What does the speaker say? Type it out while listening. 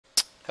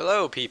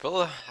Hello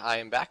people, I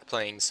am back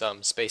playing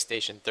some Space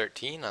Station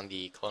 13 on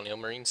the Colonial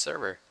Marine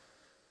server.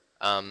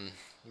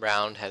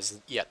 Round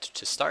has yet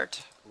to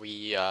start.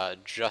 We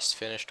just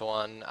finished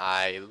one.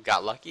 I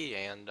got lucky,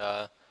 and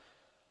by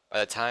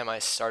the time I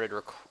started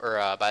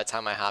by the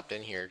time I hopped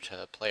in here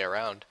to play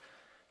around,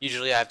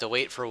 usually I have to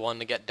wait for one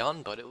to get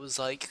done, but it was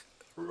like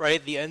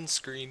right at the end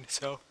screen,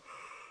 so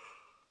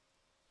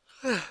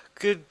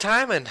good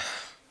timing.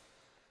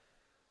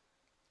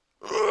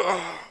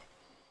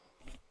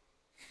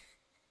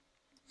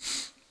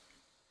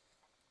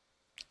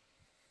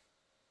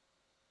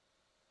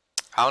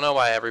 I don't know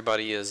why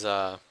everybody is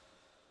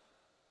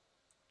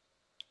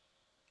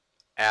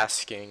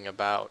asking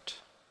about.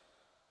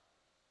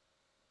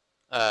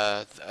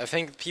 I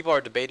think people are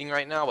debating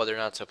right now whether or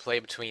not to play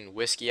between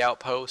Whiskey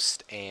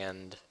Outpost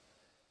and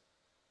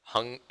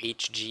Hung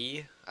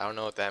HG. I don't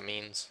know what that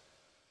means.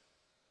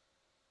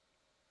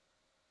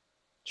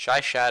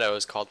 Shy Shadow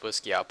has called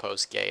Whiskey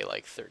Outpost gay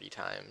like 30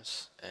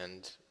 times,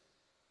 and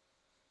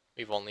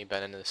we've only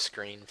been in the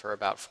screen for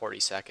about 40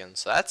 seconds.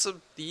 So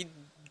he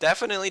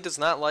definitely does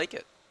not like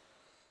it.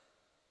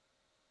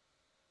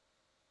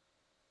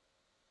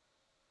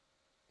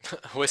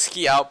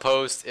 Whiskey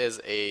Outpost is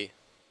the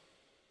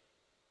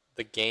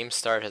game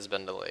start has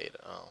been delayed.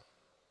 Oh.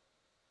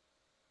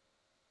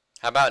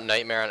 How about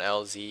Nightmare on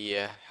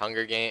LZ?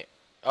 Hunger Game?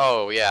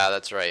 Oh yeah,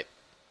 that's right.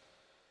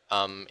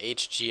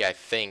 HG I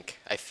think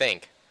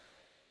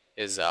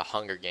is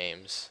Hunger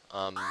Games.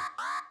 Oh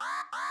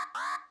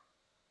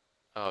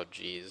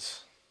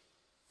jeez.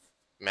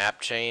 Map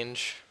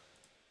change.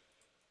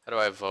 How do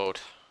I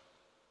vote?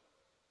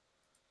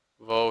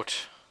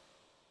 Vote.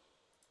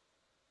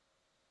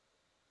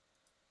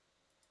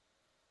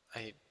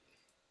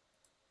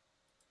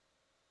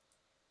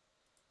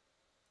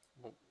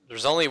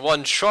 There's only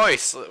one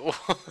choice.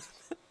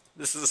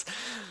 This is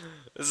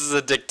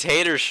a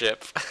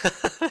dictatorship.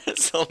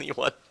 There's only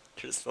one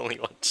choice.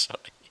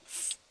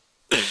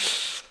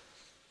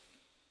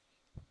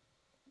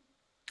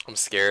 I'm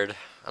scared.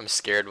 I'm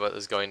scared what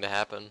is going to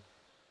happen.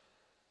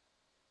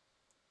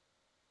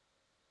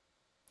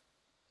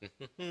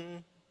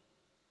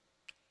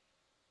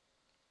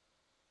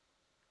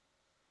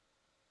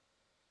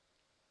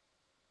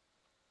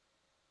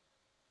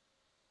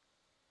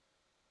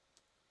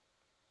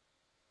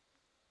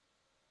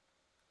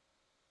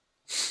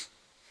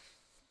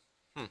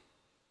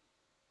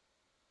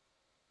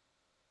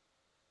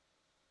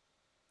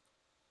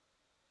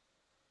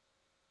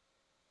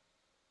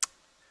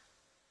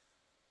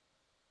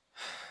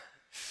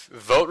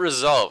 Vote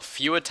result.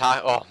 Few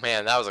attack. Oh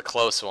man, that was a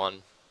close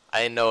one.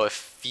 I didn't know if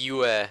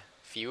few. I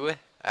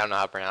don't know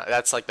how to pronounce it.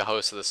 That's like the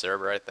host of the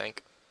server, I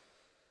think.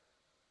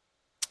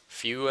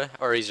 Few,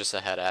 or he's just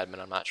a head admin.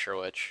 I'm not sure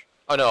which.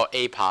 Oh no,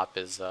 Apop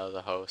is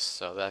the host,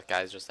 so that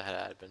guy's just a head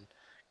admin.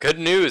 Good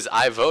news,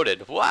 I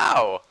voted.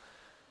 Wow.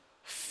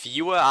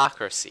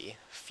 Fewocracy.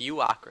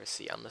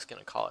 Fewocracy. I'm just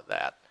gonna call it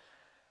that.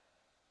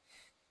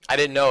 I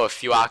didn't know if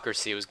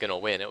Fewocracy was gonna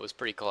win. It was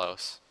pretty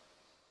close.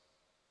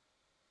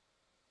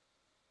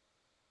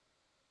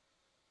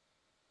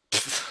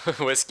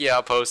 Whiskey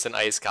Outpost and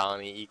Ice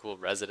Colony equal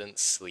resident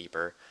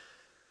sleeper.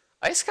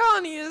 Ice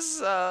Colony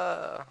is,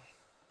 I'm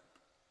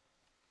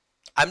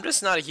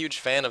just not a huge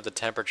fan of the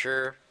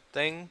temperature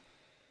thing.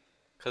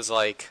 Cause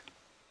like,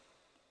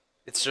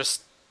 it's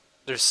just,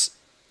 there's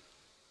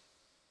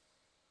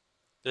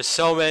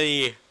so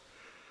many,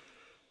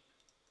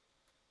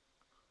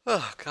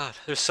 oh god,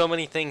 there's so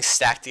many things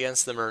stacked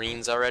against the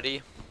Marines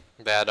already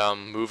that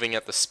moving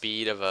at the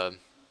speed of a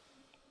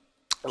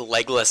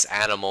legless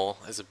animal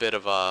is a bit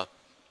of a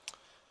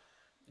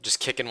just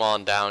kicking while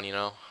I'm down, you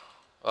know.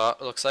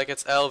 It looks like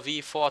it's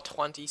LV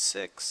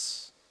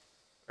 426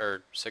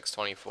 or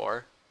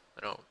 624.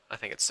 I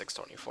think it's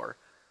 624.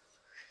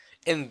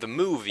 In the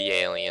movie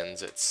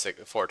Aliens, it's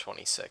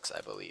 426,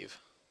 I believe.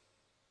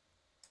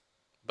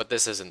 But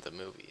this isn't the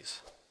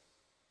movies.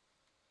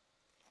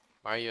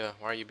 Why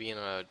are you being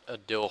a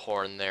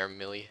dillhorn there,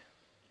 Millie?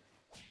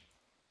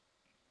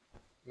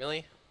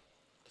 Millie?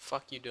 The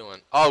fuck you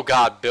doing? Oh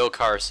god, Bill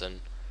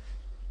Carson.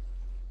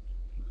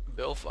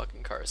 Bill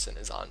fucking Carson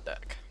is on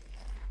deck.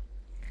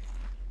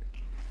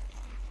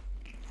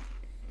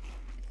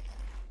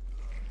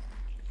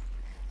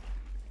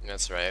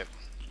 That's right.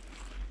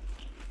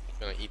 I'm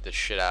gonna eat the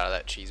shit out of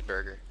that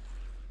cheeseburger.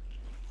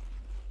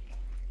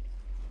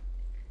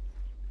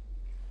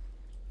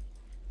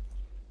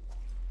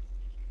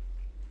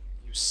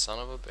 You son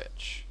of a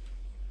bitch.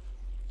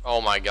 Oh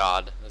my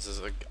god. This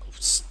is a...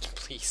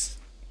 Please.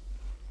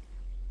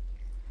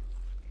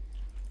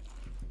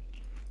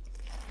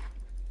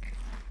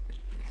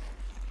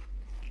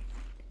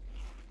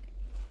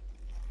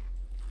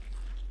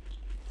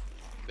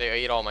 They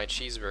ate all my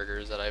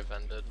cheeseburgers that I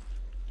vended.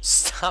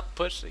 Stop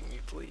pushing me,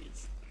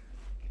 please.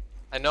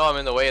 I know I'm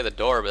in the way of the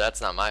door, but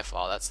that's not my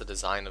fault. That's the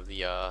design of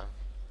the, Okay.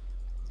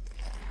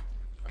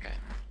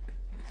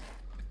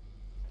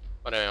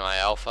 What am I,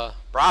 Alpha?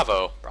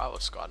 Bravo! Bravo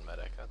Squad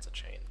Medic. That's a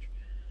change.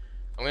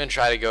 I'm gonna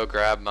try to go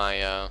grab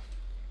my,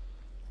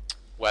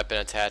 weapon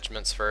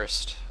attachments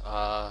first,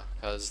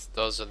 because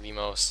those are the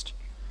most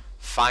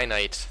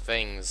finite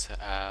things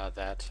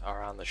that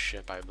are on the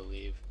ship, I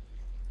believe.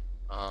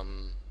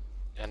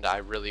 And I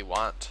really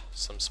want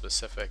some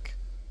specific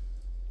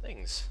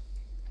things.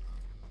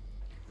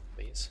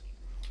 Please.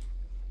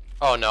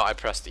 Oh no, I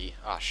pressed E.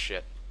 Ah,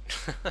 shit.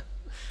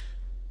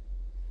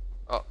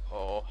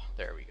 Oh,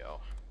 there we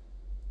go.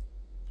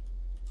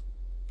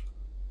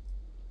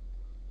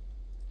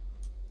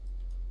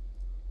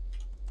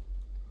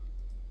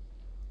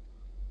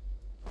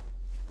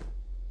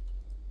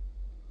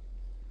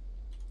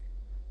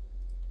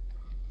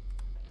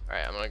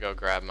 Alright, I'm gonna go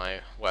grab my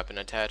weapon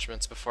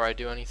attachments before I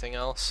do anything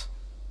else.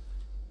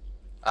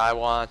 I'm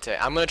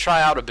gonna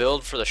try out a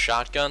build for the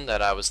shotgun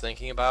that I was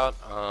thinking about.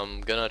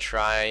 I'm gonna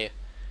try...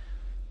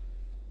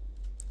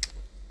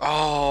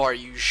 Oh, are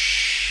you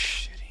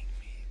shitting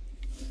me?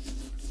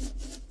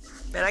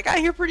 Man, I got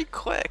here pretty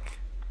quick.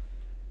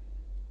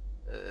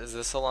 Is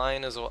this a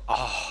line as well?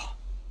 Oh.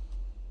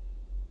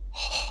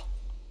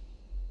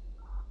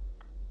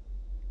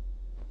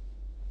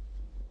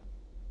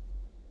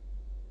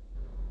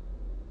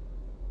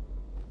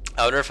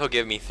 I wonder if he'll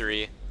give me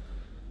 3.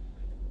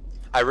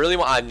 I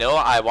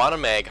want a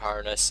mag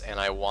harness and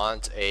I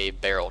want a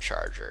barrel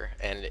charger.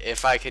 And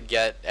if I could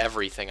get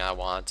everything I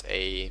want,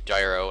 a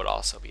gyro would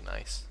also be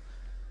nice.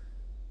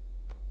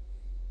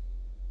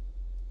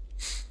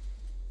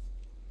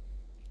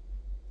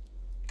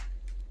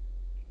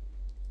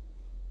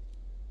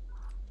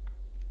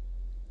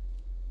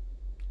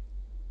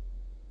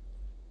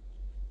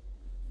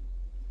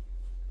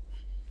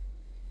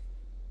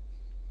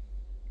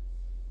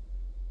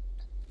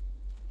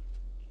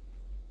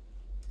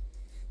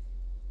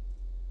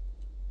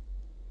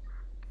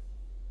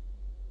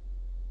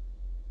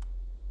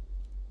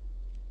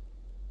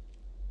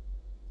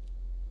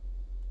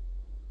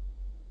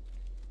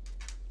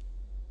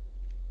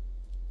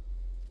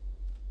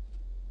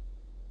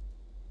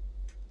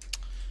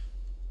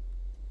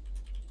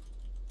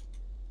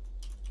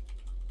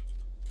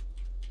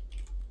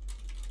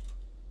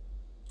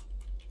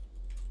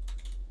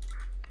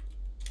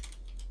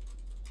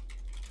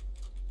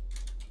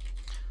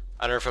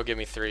 I wonder if he'll give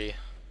me 3.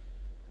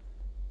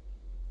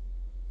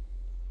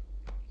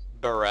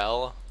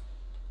 Burrell.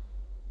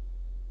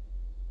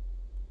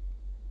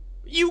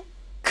 You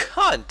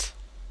cunt!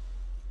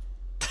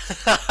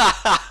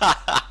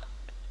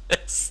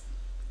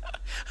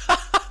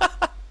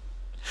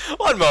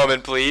 One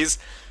moment, please.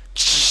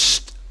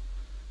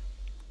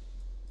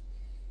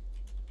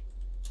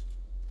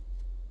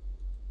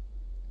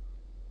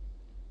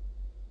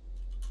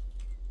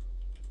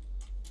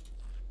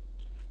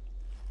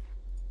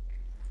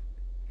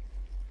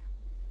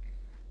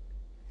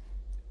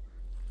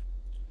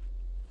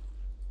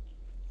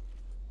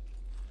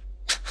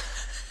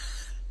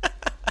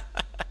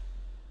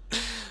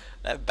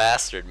 That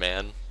bastard,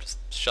 man. Just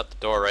shut the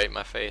door right in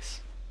my face.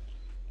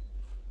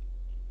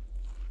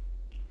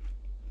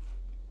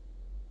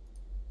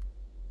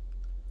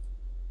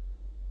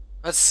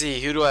 Let's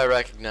see, who do I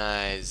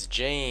recognize?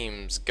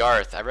 James,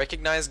 Garth. I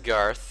recognize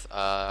Garth.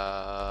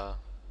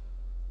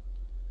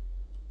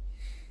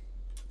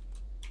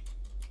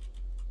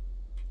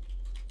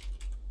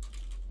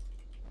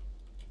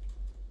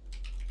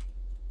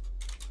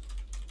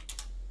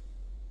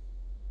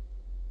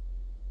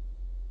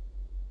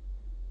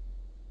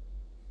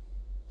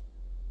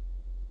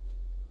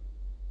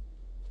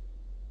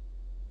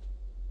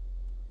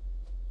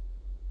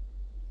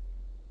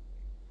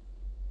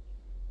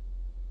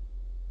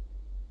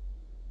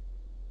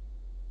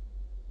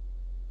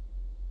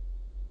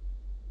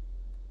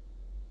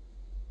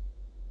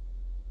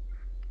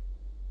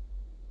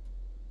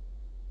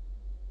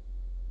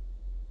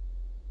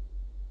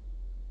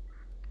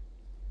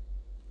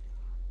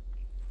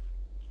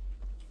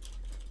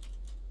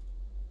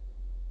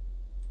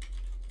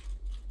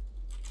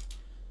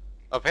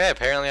 Okay,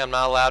 apparently I'm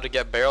not allowed to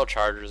get barrel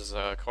chargers as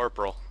a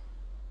corporal.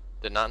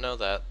 Did not know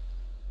that.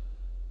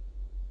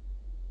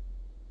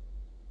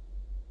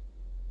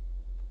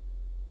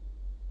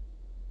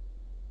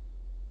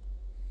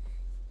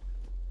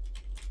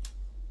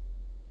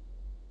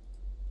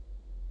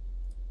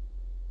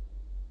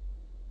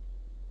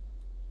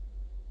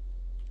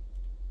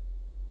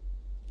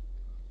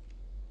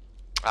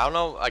 I don't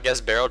know, I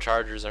guess barrel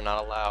chargers are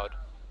not allowed.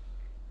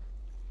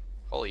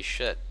 Holy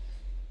shit.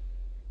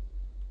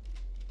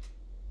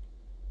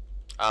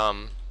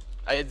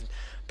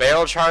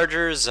 Barrel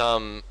chargers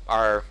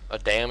are a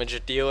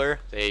damage dealer.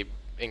 They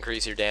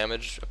increase your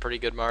damage a pretty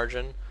good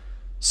margin.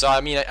 So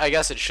I mean, I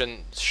guess it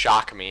shouldn't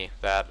shock me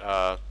that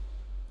well,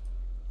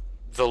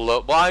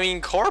 I mean,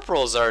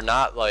 corporals are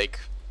not like,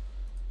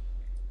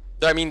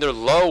 I mean, they're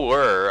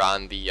lower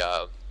on the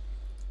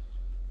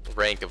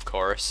rank, of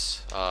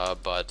course,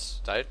 but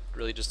I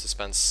really just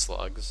dispense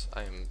slugs.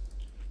 I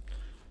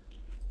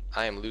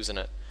am losing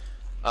it.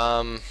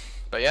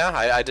 But yeah,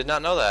 I did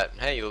not know that.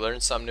 Hey, you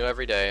learn something new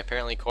every day.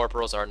 Apparently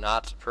corporals are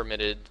not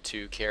permitted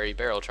to carry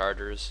barrel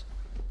chargers.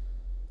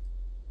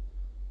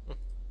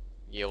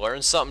 You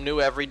learn something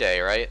new every day,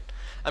 right?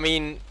 I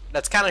mean,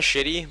 that's kind of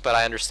shitty, but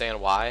I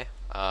understand why.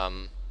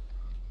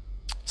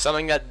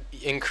 Something that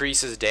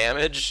increases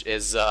damage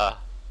is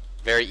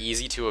very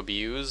easy to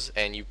abuse,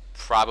 and you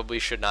probably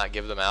should not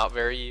give them out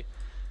very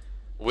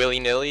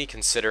willy-nilly,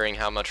 considering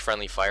how much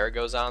friendly fire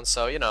goes on.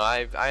 So, you know,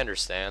 I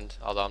understand,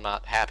 although I'm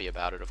not happy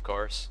about it, of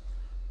course.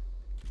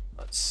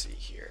 Let's see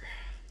here.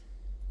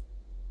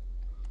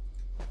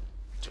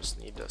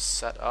 Just need to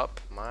set up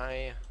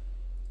my...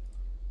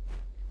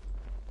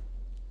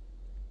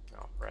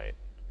 Oh, right.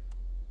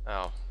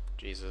 Oh,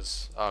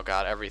 Jesus. Oh,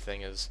 God,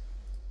 everything is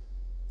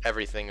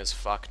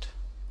fucked.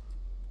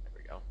 There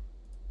we go.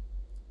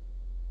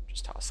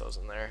 Just toss those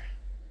in there.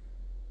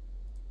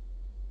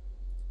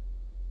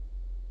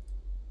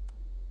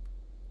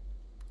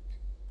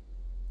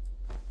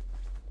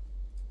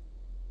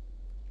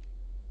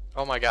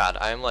 Oh my God,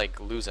 I'm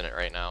like losing it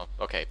right now.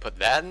 Okay, put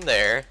that in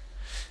there.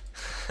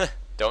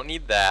 Don't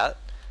need that.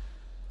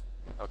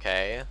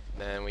 Okay,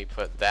 then we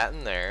put that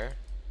in there,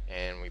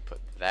 and we put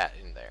that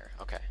in there.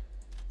 Okay.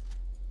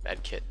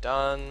 Medkit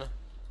done.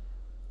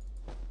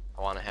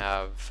 I want to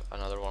have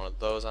another one of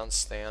those on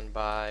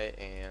standby,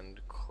 and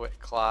Quick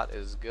Clot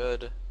is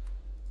good.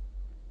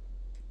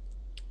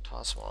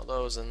 Toss one of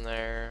those in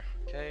there.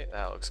 Okay,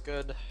 that looks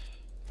good.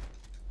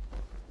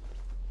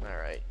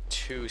 Alright,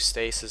 2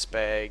 stasis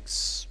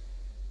bags.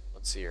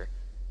 Let's see here.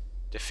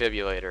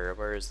 Defibrillator.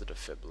 Where is the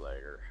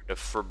defibrillator?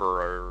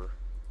 Defibrillator.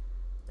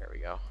 There we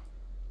go.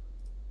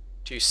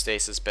 2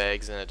 stasis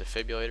bags and a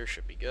defibrillator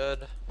should be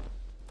good.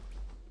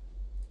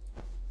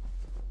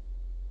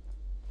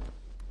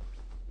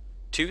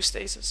 Two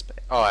stasis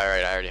bags? Oh,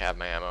 alright, I already have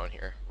my ammo in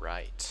here.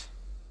 Right.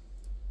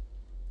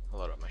 I'll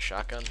load up my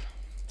shotgun.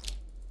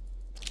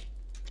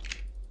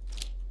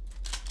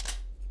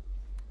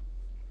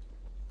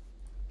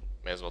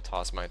 May as well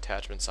toss my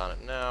attachments on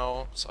it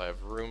now, so I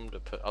have room to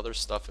put other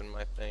stuff in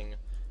my thing.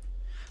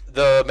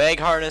 The mag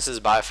harness is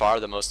by far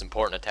the most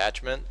important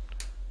attachment.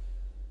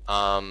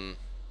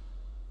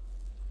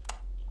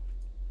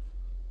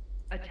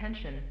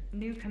 Attention,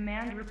 new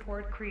command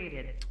report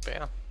created.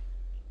 Yeah.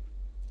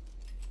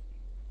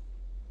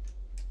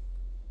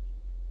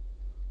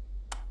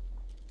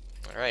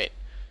 Alright.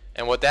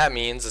 And what that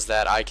means is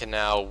that I can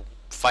now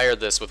fire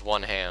this with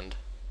one hand.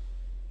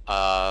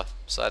 So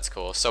that's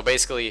cool. So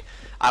basically,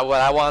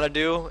 what I want to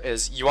do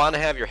is you want to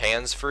have your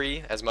hands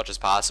free as much as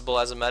possible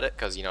as a medic,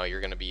 because you know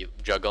you're going to be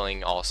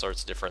juggling all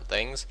sorts of different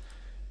things,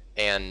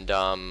 and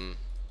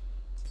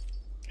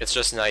it's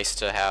just nice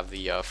to have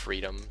the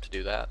freedom to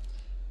do that.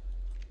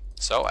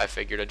 So I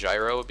figured a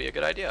gyro would be a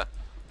good idea.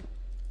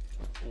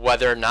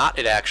 Whether or not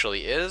it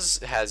actually is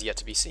has yet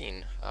to be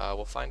seen.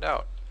 We'll find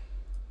out.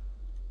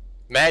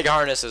 Mag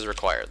harness is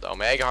required though.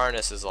 Mag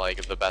harness is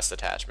like the best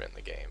attachment in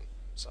the game.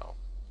 So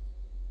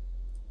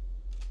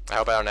I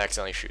hope I don't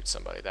accidentally shoot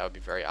somebody. That would be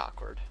very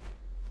awkward.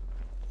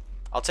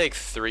 I'll take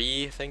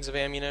 3 things of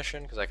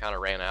ammunition because I kind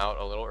of ran out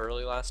a little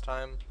early last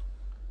time.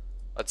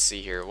 Let's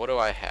see here. What do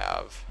I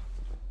have?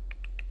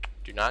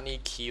 Do not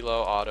need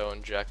kilo auto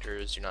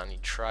injectors. Do not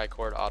need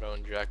tricord auto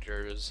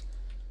injectors.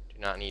 Do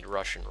not need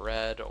Russian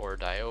red or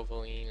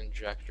diovaline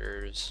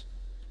injectors.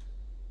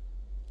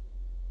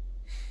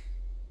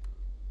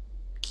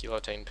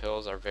 Kilotane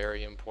pills are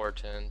very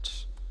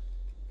important.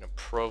 You know,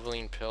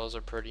 Provolene pills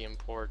are pretty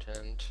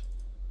important.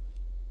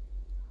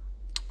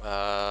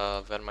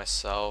 Then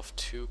myself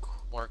 2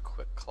 more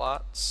quick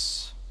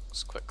clots.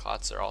 Those quick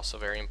clots are also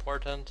very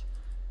important.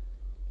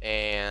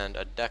 And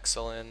a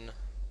Dexalin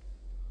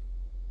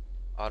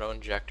auto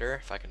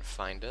injector, if I can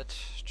find it.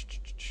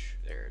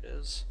 There it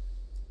is.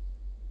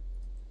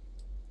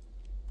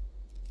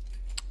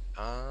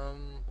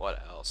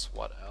 What else?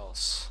 What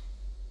else?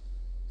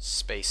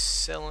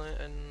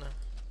 Spacillin,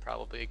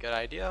 probably a good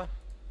idea.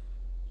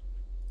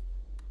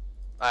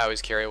 I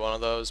always carry one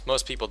of those.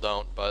 Most people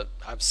don't, but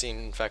I've seen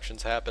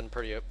infections happen.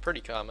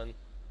 Pretty common.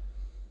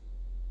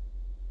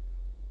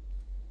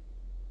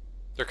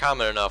 They're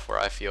common enough where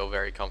I feel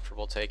very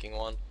comfortable taking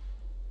one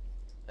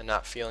and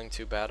not feeling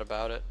too bad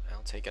about it.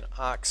 I'll take an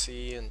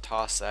oxy and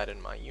toss that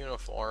in my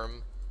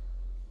uniform.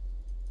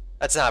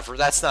 That's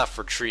not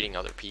for treating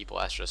other people.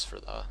 That's just for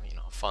the, you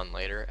know, fun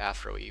later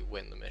after we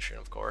win the mission,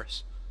 of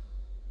course.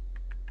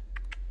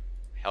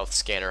 Health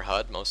scanner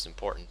HUD, most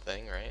important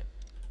thing, right?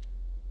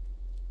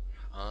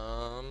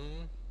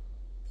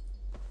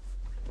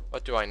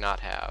 What do I not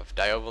have?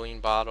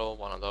 Diovaline bottle,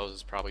 one of those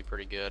is probably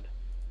pretty good.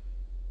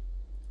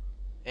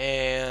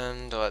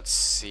 And let's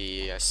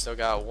see, I still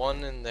got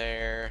 1 in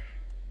there.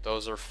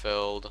 Those are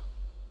filled.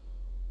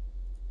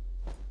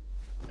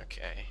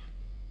 Okay.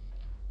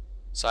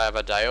 So I have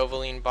a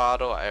diovaline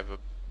bottle, I have a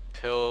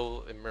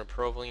pill,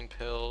 improvaline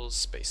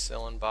pills,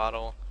 spacillin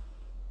bottle.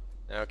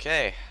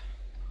 Okay.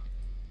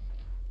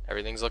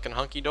 Everything's looking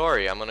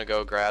hunky-dory. I'm gonna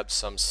go grab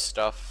some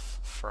stuff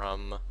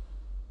from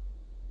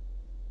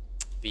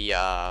the,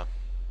 what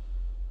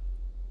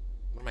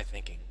am I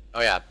thinking?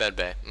 Oh yeah, Bed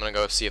Bay. I'm gonna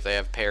go see if they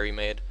have Perry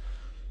made.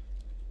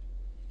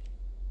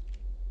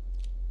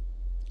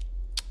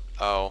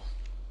 Oh.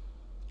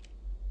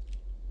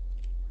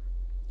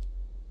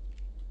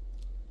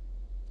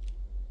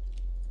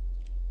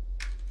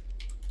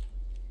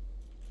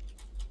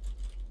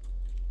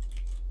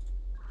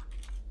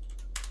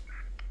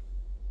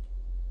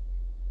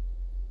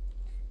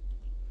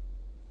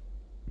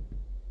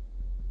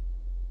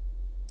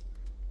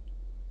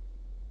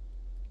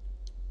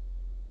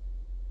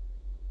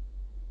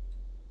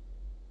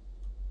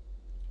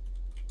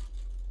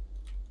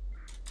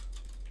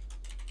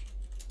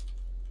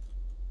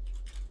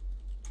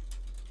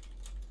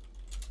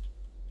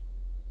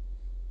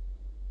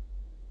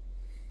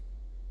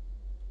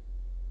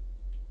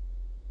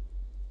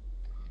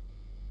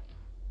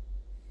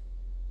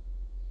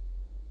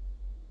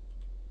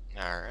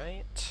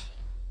 Alright.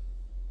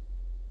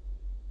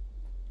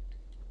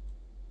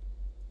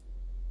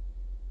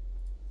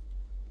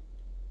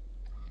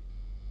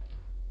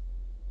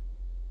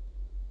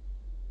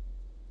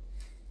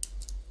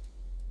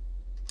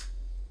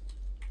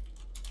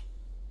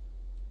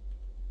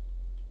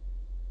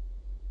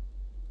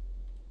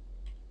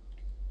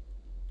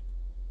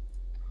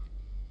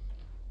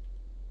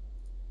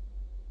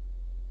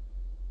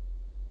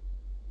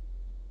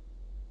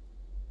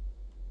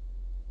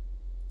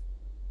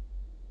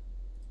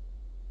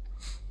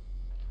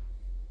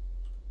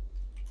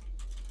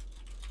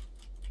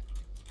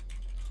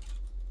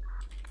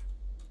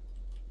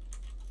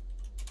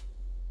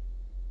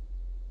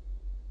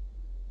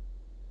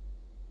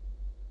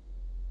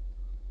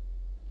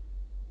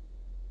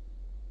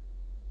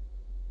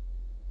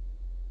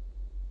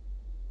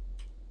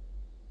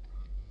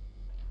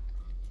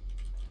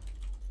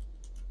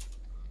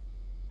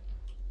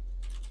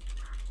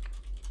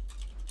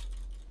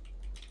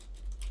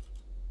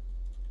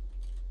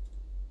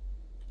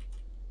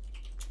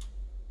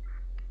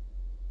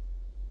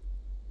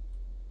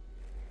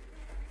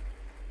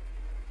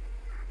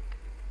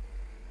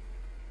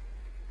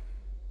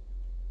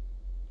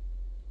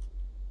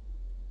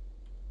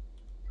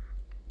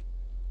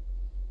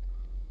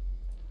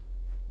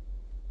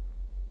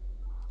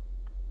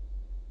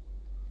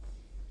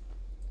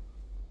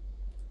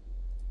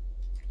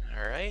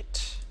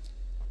 Alright.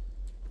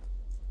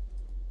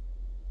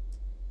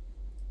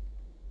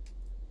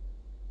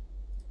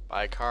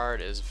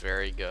 Bicard is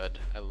very good.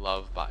 I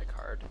love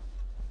Bicard.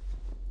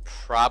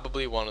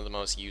 Probably one of the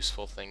most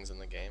useful things in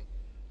the game.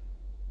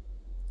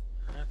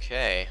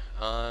 Okay,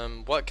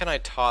 what can I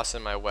toss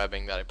in my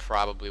webbing that I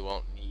probably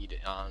won't need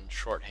on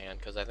shorthand?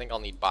 Because I think I'll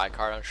need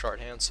Bicard on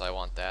shorthand, so I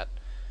want that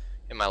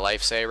in my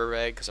lifesaver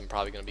rig, because I'm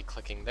probably going to be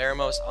clicking there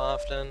most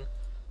often.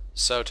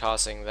 So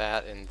tossing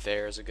that in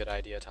there is a good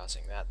idea,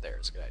 tossing that there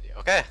is a good idea.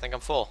 Okay, I think I'm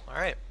full.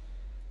 Alright.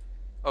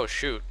 Oh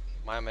shoot,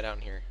 why am I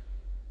down here?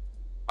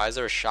 Why is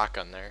there a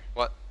shotgun there?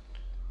 What?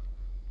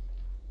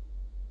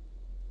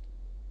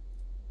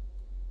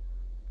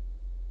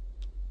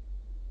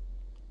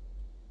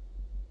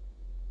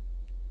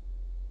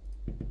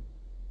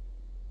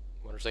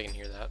 Wonder if they can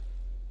hear that.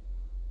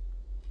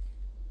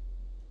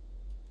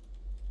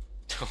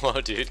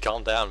 Whoa, dude,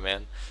 calm down,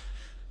 man.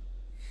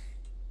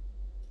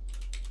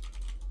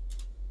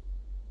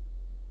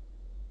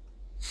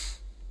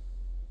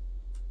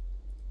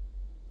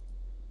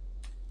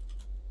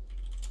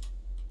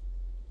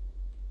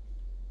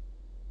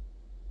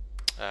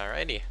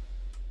 Alrighty.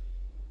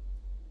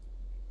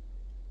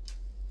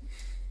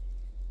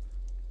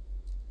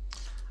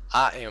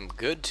 I am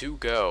good to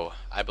go.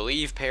 I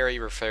believe parry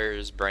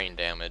repairs brain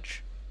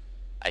damage.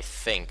 I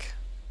think.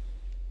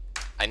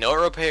 I know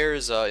it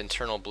repairs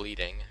internal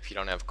bleeding if you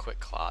don't have quick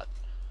clot.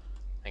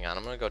 Hang on,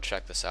 I'm gonna go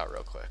check this out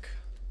real quick.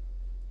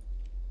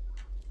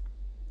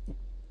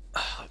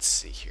 Let's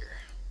see here.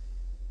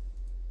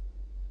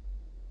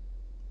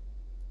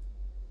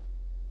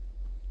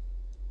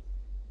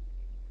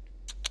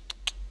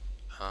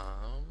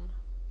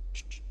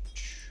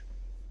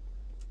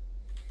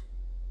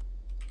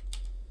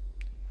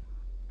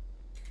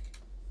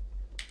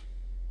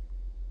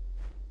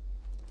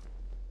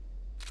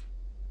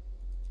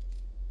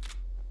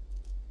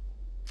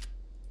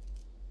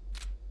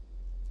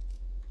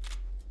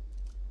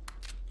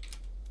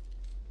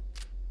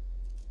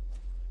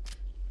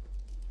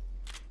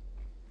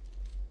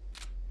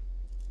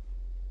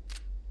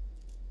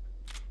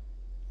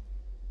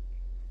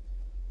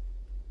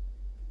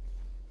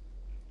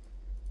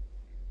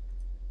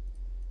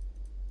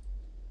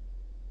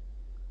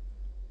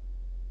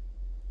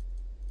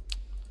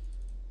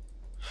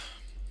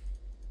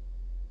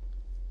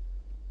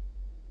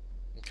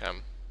 Okay.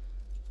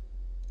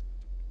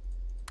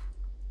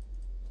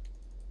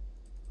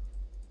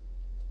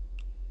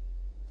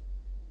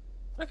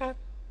 Okay.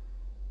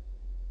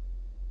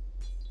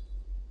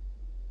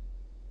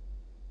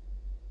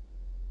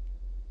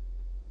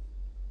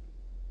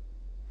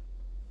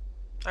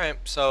 Alright,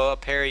 so a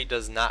parry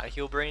does not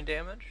heal brain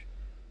damage?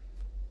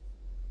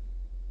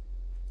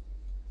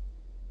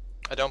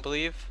 I don't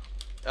believe.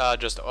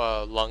 Just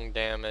lung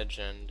damage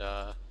and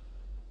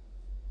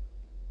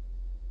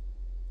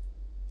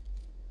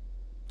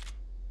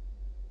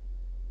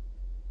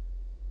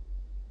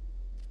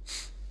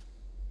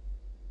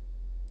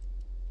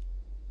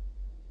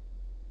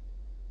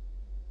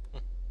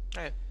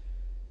Alright.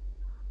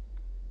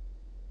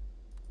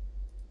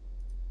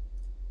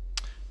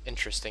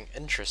 Interesting,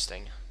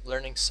 interesting.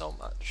 Learning so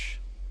much.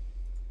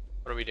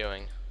 What are we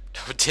doing?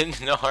 Didn't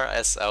know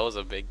our SL was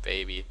a big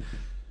baby.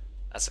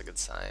 That's a good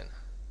sign.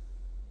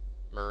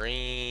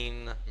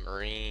 Marine,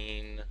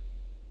 Marine.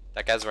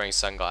 That guy's wearing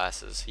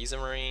sunglasses. He's a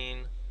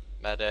Marine.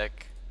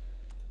 Medic.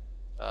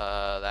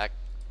 What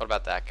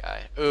about that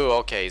guy? Ooh,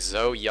 okay,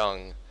 Zoe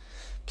Young.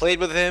 Played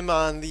with him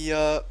on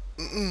the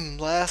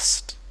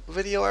last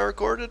video I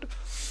recorded.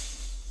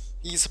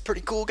 He's a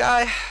pretty cool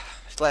guy.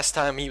 Last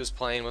time he was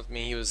playing with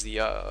me, he was the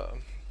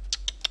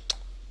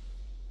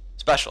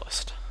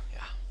specialist.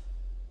 Yeah.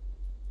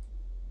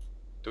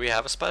 Do we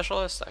have a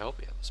specialist? I hope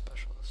we have a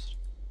specialist.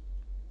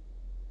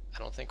 I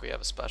don't think we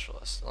have a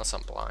specialist, unless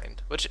I'm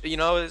blind. Which, you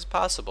know, is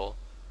possible.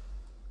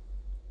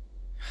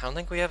 I don't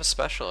think we have a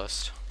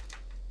specialist.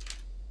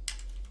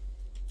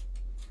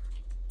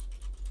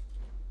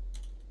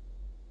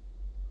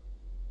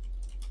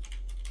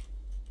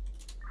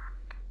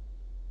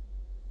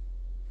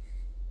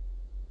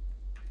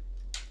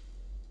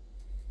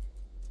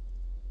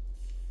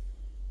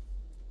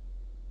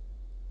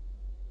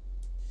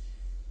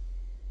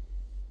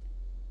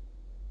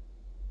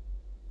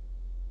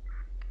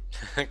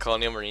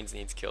 Colonial Marines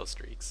needs kill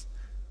streaks.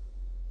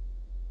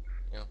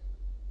 Yeah.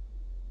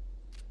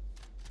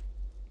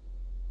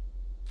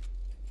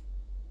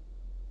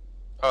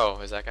 Oh,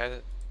 is that guy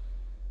that...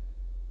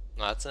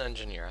 No, that's an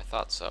engineer. I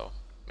thought so.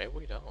 Maybe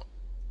we don't.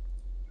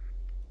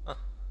 Huh.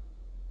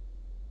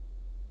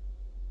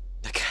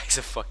 That guy's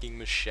a fucking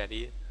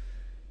machete.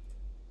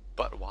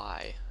 But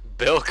why?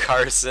 Bill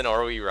Carson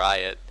or we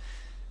riot.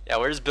 Yeah,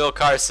 where's Bill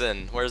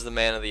Carson? Where's the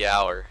man of the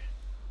hour?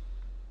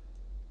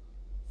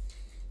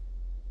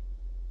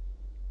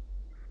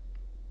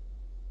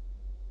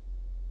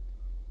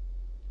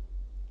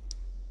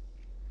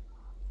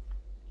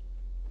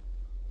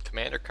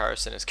 Commander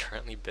Carson is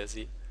currently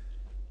busy.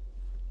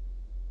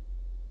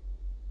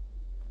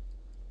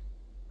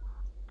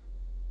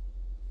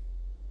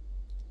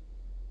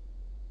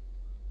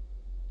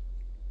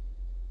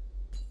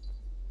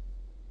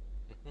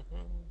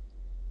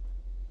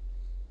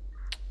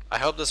 I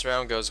hope this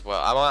round goes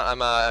well.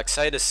 I'm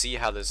excited to see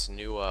how this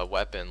new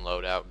weapon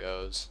loadout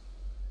goes.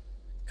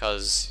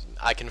 Because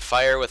I can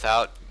fire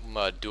without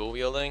dual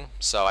wielding,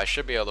 so I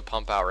should be able to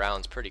pump out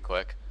rounds pretty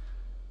quick.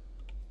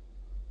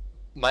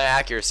 My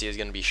accuracy is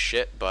going to be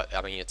shit, but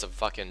I mean, it's a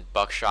fucking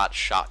buckshot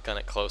shotgun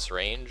at close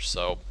range,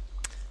 so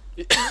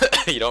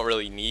you don't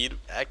really need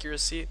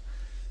accuracy.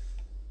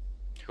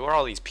 Who are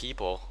all these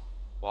people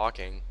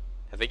walking?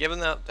 Have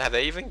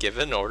they even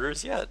given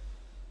orders yet?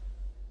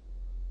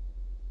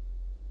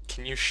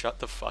 Can you shut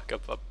the fuck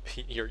up,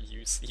 you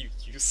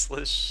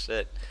useless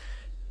shit.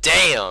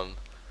 Damn!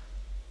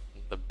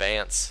 The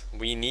Bants.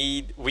 We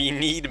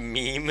need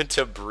meme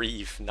to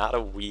brief, not a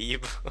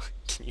weeb.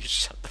 Can you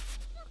shut the fuck up?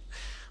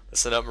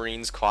 Listen up,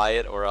 Marines,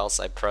 quiet, or else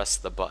I press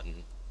the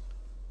button.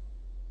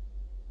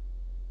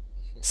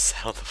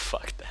 Settle the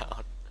fuck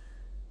down.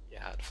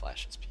 Yeah, it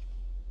flashes people.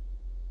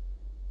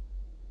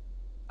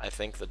 I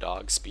think the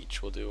dog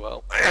speech will do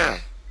well.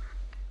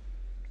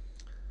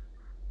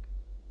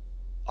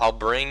 I'm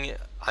bringing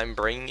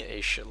a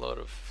shitload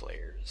of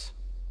flares.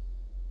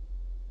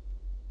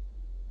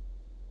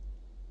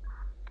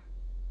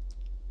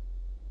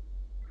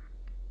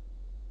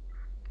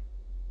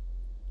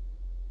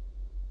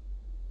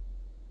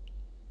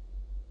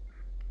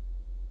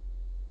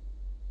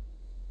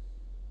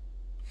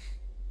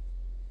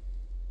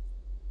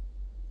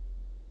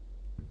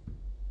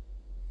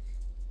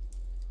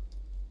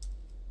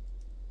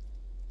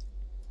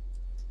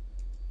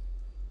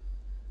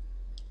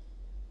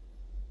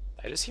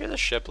 I just hear the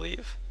ship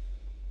leave.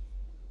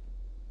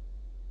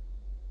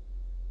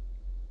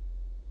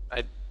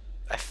 I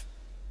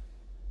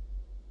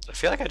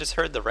feel like I just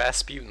heard the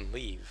Rasputin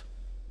leave.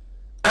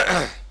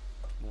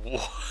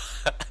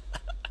 What?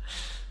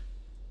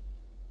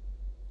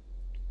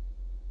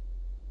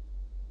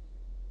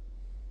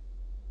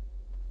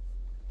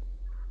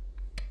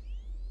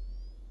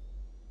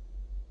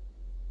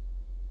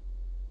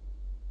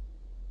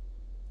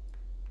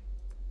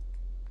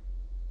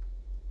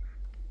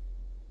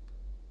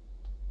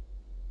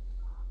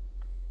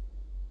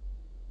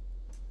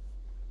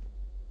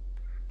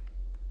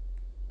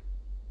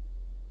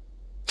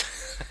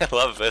 I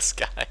love this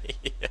guy.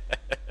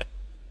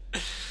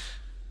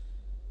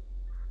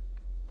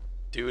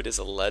 Dude is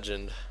a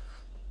legend.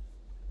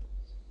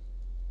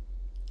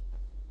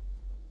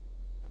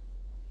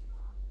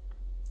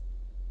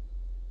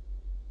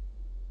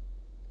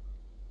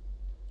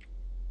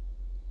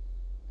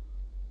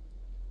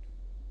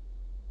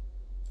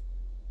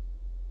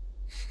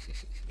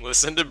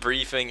 Listen to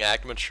briefing,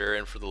 act mature,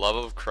 and for the love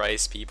of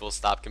Christ, people,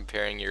 stop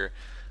comparing your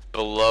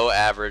below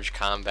average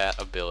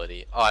combat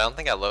ability. Oh, I don't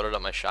think I loaded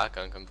up my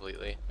shotgun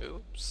completely.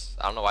 Oops.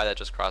 I don't know why that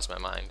just crossed my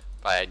mind.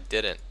 But I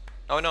didn't.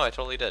 Oh no, I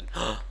totally did.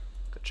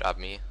 Good job,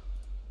 me.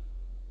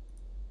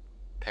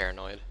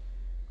 Paranoid.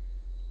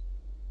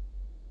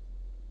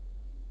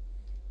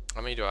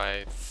 How many do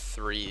I?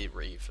 3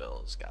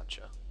 refills.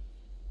 Gotcha.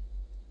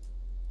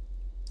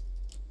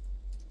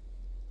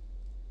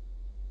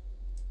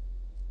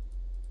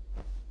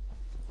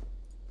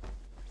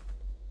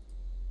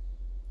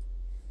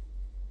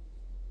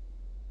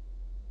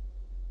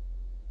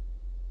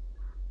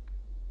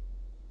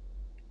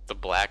 The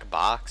black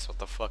box? What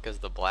the fuck is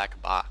the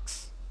black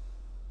box?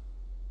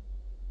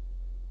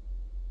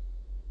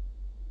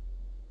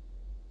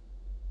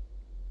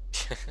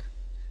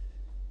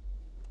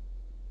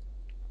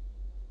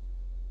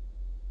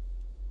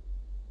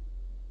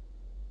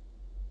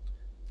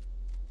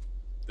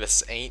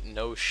 This ain't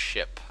no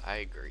ship, I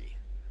agree.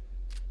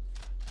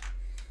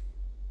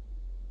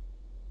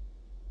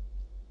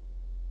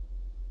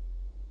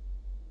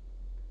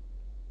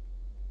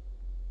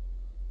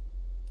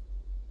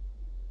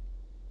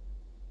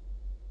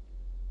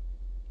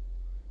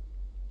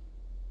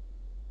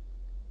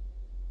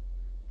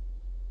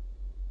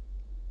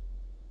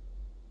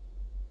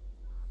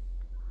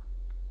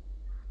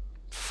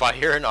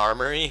 Fire an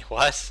armory?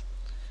 What?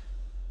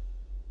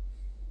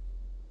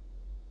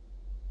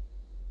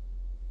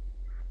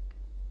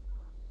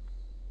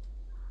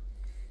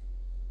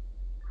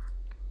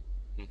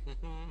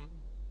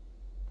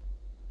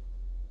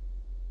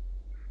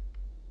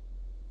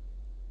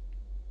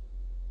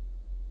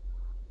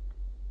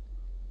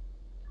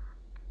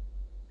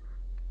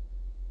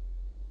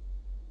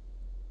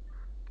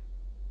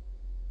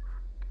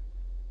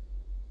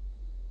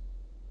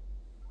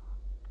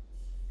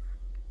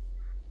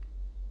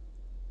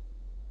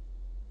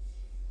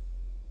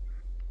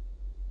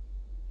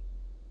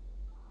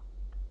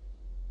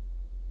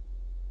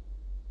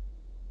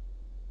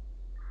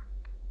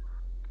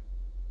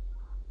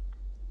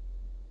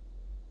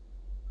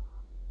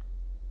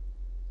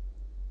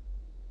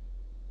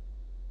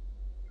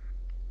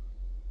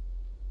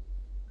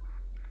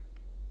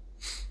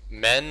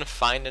 Men,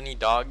 find any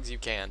dogs you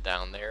can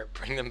down there.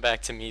 Bring them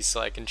back to me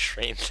so I can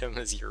train them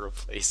as your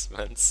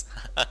replacements.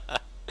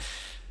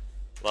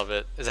 Love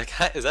it. Is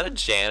that a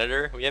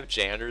janitor? We have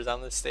janitors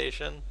on this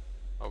station.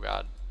 Oh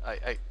god,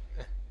 I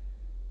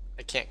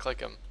can't click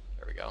him.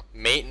 There we go.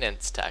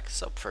 Maintenance tech.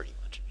 So pretty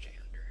much a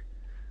janitor.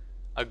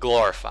 A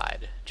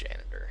glorified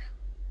janitor.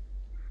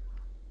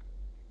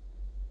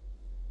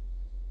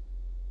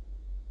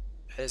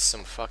 That is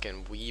some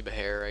fucking weeb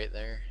hair right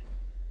there.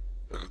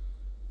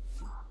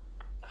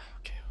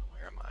 Okay,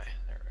 where am I?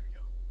 There we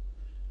go.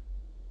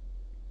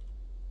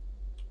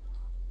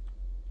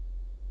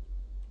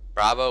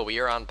 Bravo, we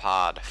are on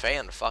pod.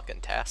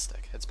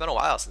 Fan-fucking-tastic. It's been a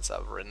while since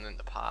I've ridden in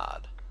the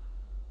pod.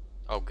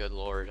 Oh, good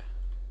lord.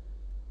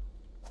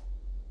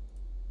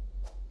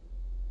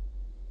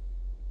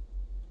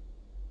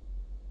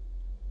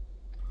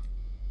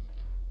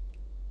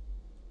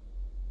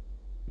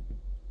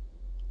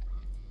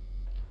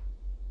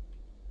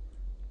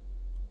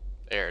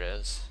 There it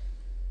is.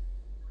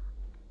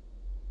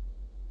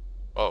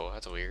 Whoa,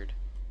 that's weird.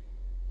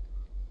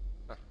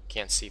 Huh,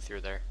 can't see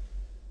through there.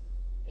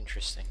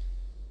 Interesting.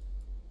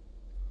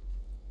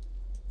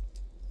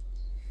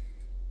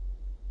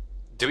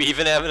 Do we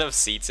even have enough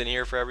seats in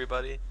here for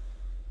everybody?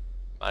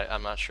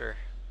 I'm not sure.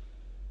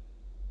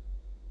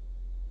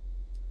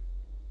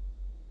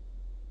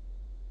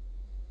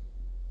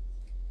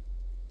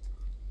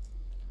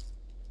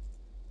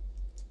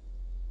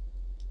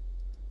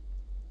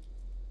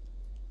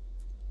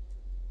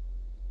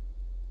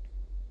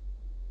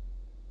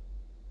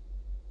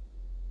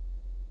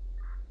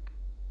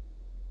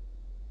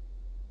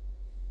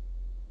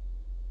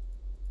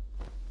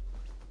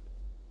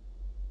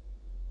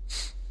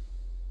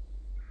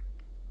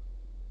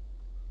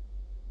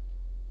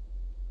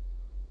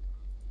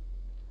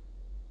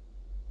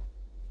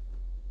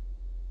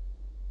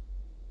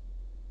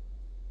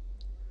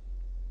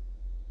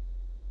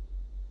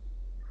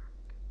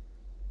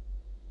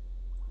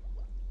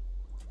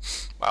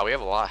 Wow, we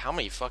have a lot. How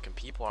many fucking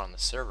people are on the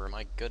server?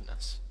 My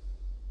goodness.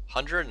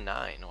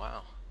 109,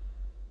 wow.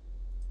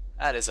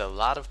 That is a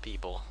lot of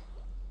people.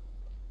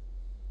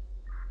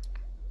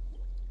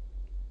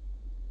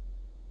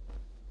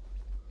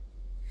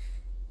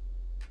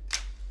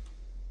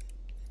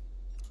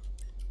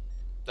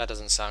 That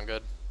doesn't sound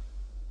good.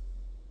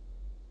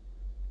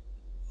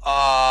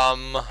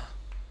 Oh,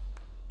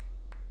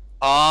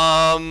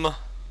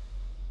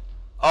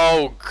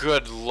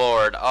 good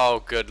lord.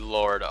 Oh, good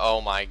lord.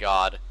 Oh my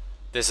god.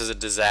 This is a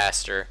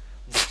disaster.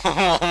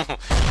 Oh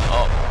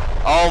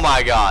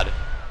my god.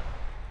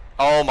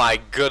 Oh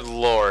my good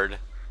lord.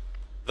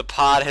 The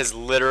pod has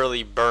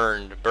literally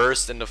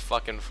burst into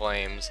fucking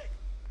flames.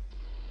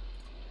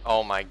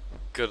 Oh my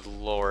good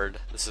lord.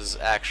 This is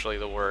actually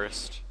the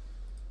worst.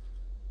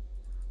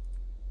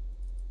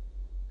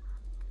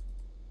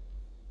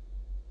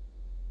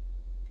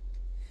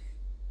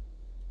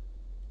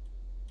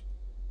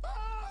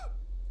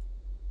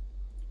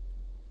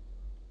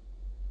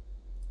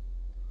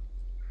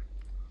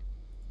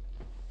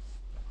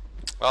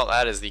 Well,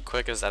 that is the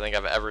quickest I think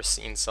I've ever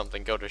seen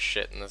something go to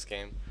shit in this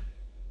game.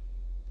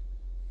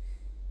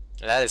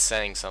 That is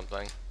saying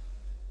something.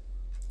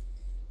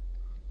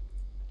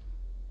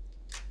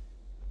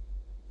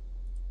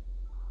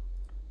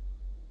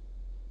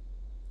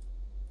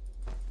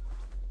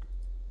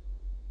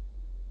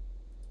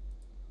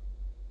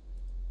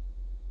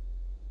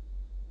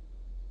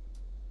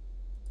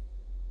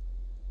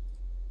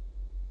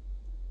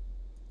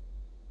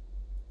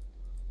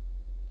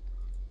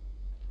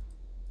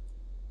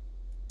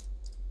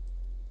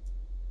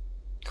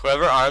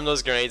 Whoever armed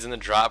those grenades in the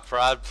drop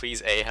prod,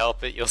 please A,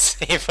 help it. You'll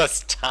save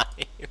us time.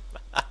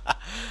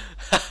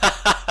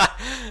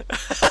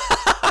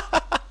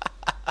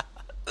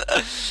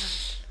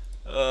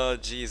 Oh,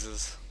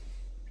 Jesus.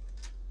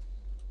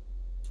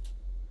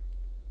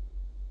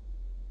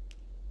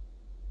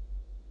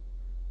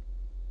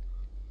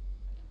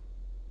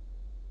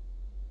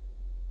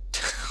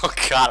 Oh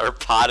god, our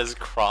pod is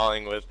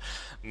crawling with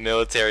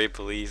military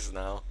police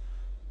now.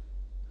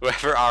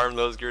 Whoever armed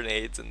those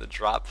grenades in the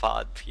drop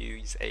pod,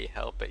 please A,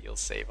 help it. You'll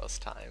save us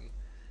time.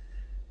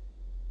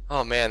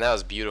 Oh man, that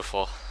was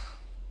beautiful.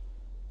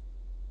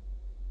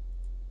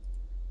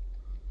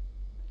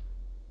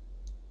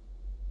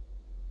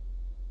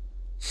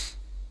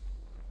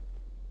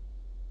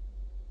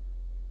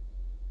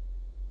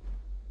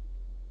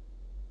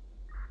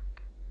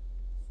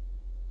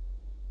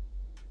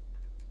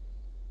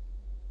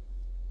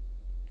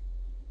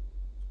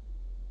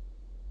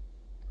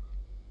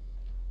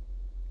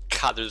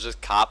 God, there's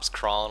just cops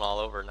crawling all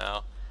over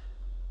now.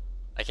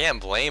 I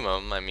can't blame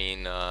them. I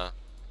mean,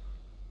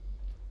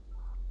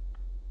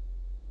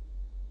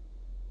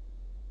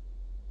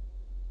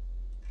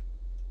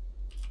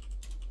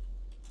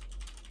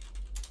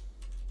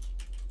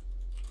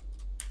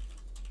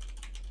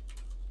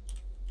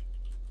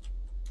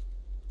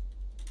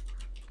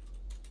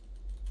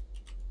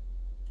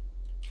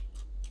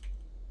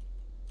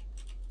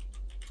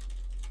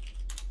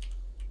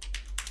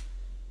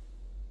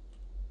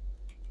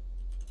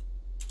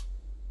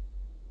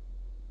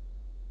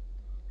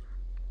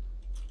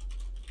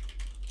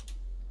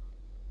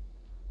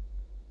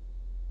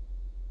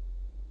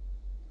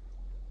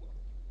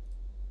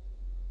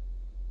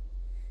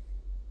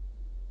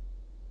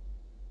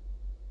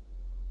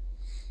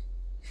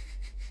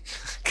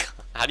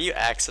 how do you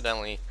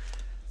accidentally...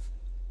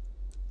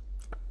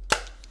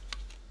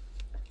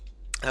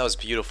 That was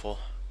beautiful.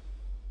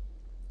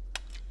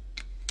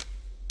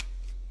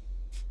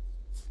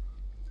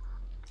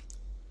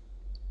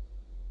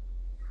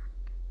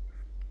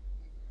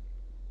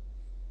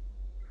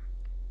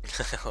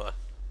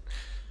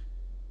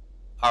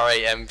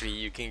 Alright, MP,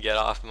 you can get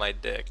off my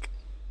dick.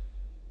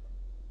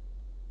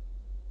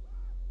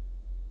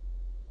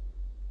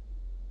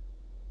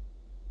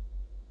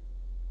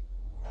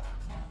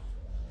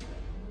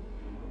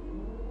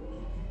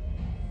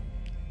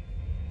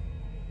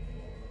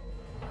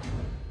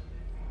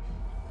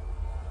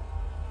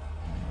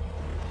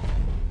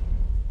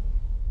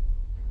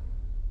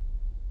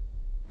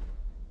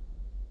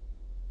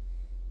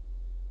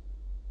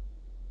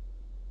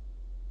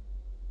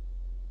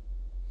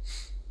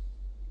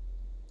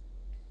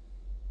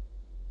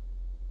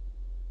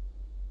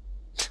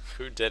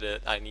 Who did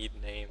it? I need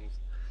names.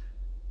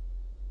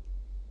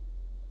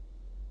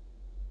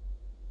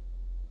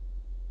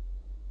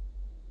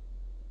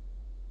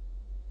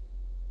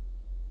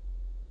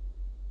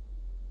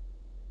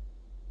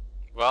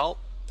 Well,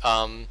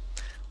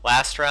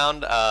 last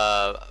round,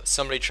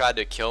 somebody tried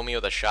to kill me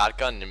with a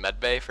shotgun in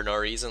medbay for no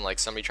reason, like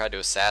somebody tried to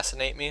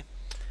assassinate me.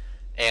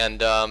 And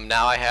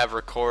now I have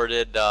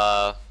recorded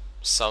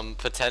some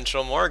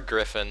potential more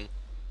Griffin.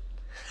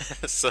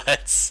 So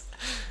that's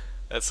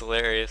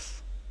hilarious.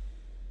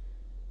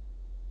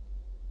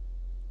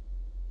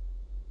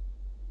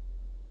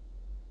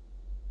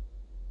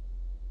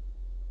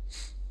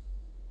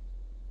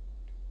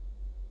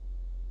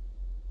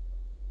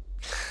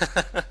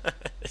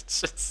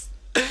 It's just,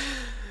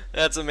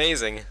 that's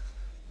amazing.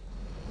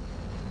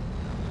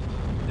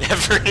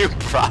 Never knew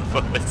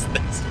Bravo was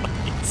this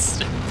fucking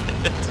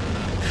stupid.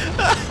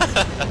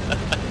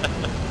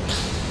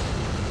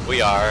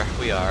 We are.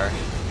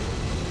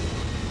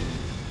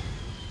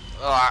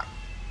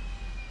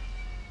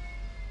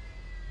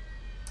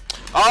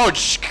 Oh,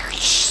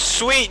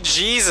 sweet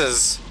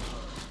Jesus.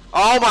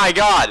 Oh my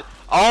God.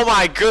 Oh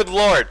my good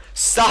Lord.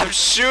 Stop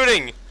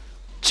shooting.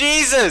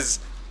 Jesus.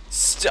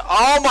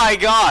 Oh my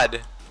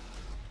God.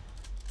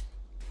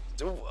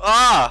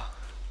 Ah.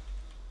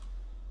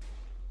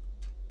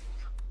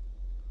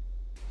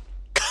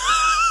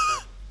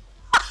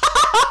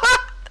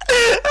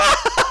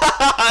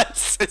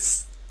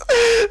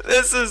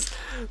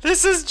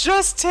 This is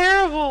just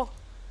terrible.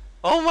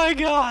 Oh my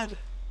God.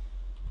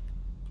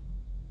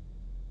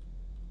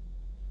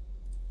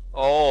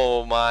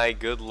 Oh my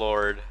good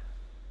Lord.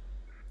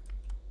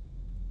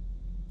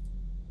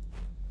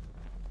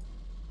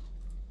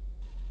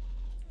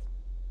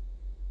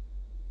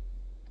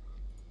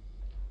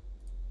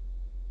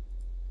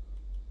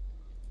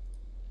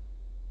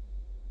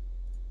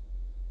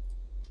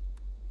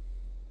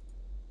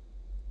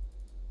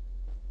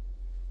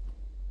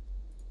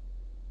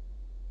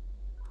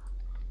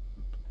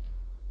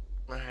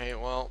 Alright,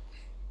 well.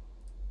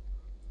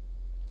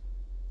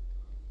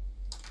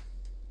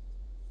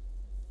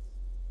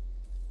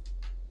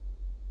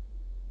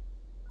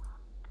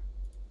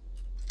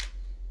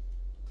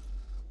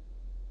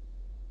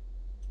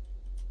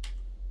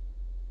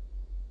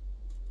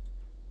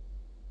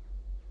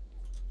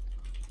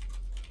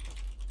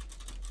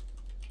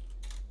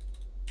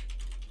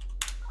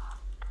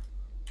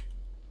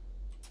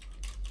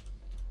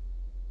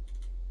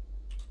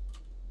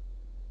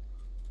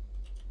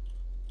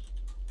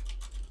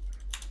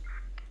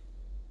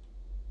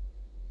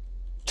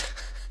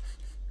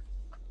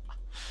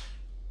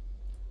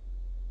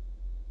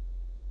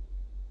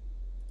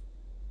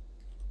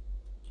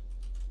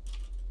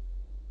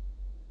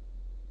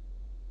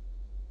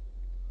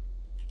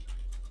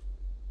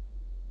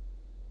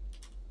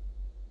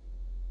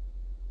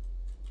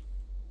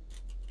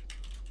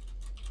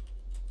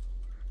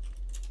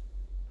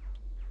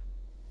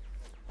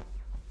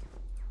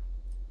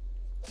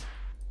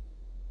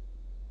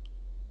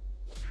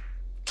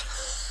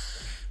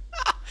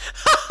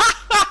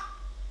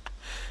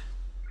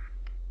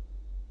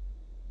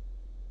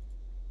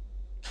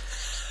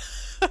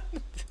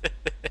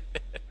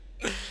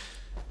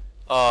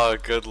 Oh,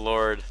 good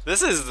Lord.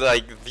 This is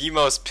like the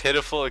most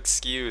pitiful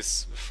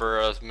excuse for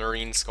a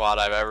Marine squad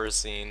I've ever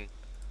seen.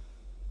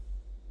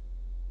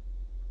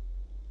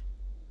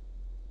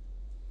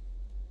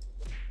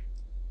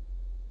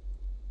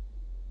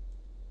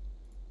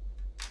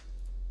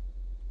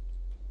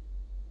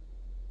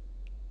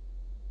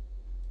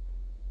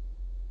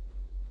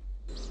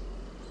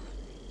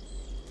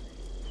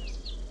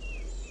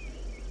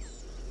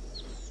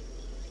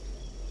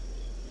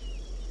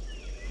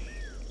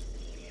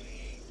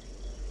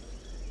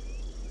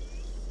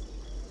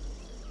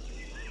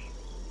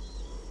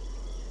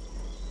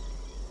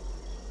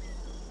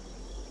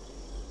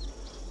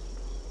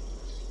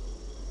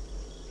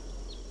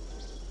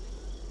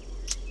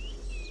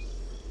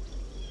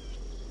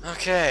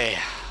 Okay,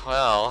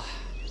 well.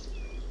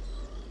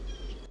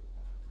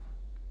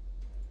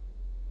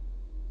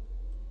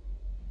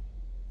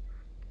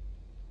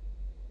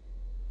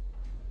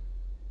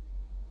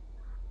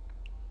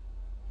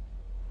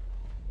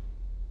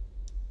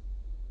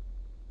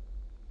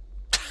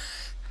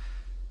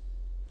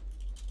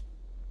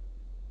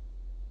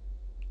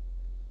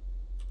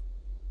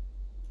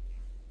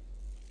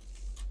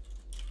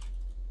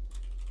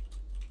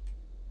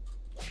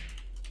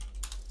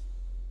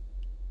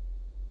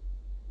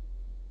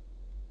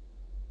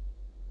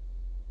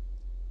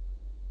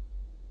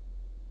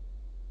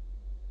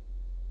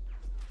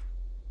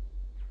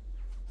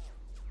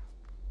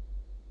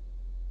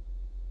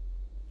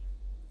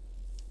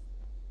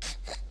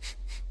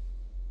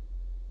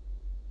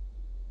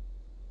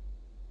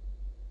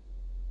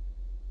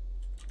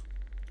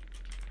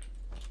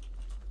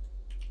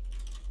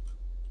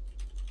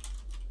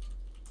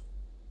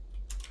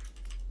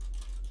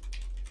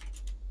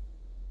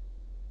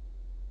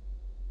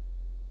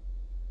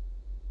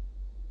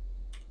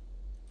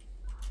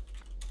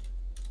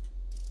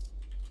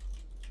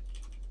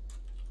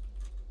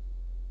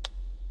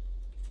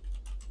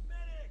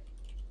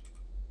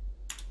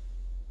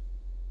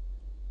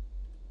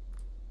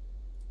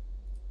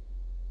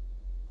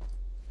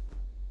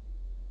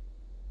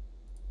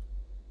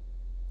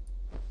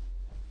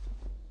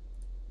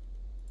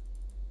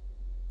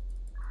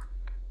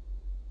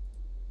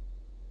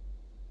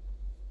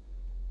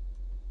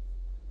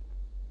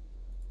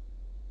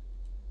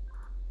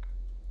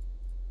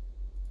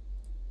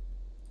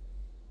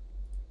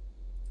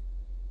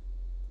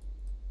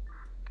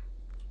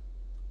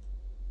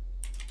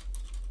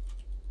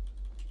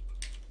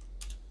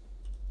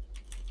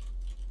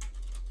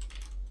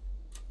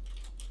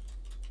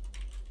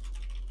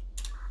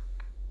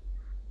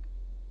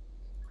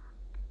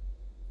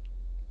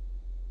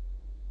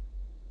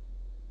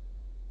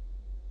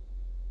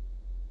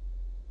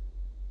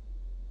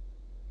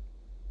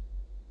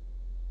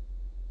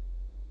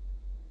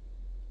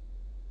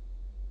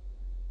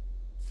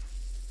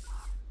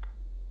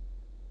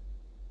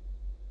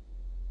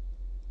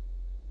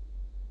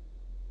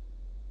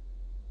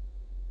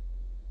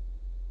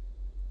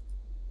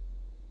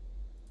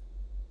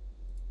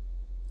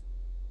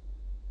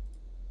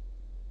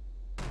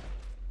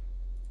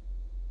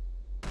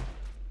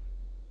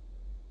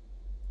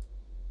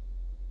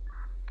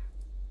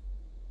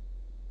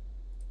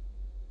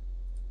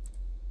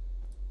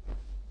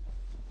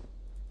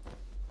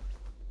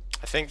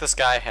 I think this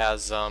guy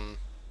has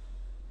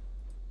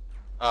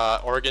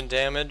organ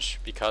damage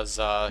because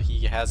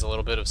he has a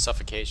little bit of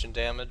suffocation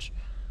damage.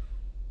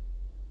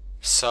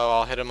 So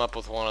I'll hit him up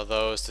with one of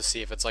those to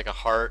see if it's like a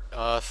heart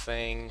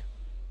thing.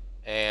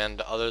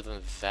 And other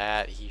than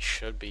that, he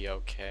should be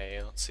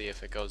okay. Let's see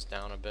if it goes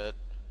down a bit.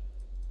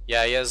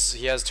 Yeah, he has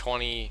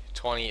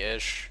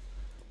 20-ish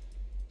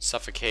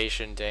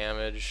suffocation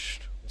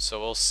damage. So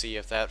we'll see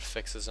if that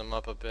fixes him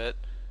up a bit.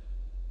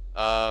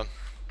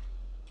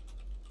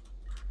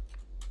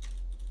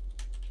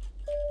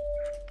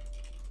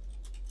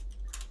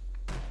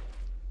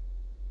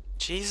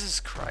 Jesus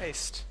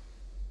Christ.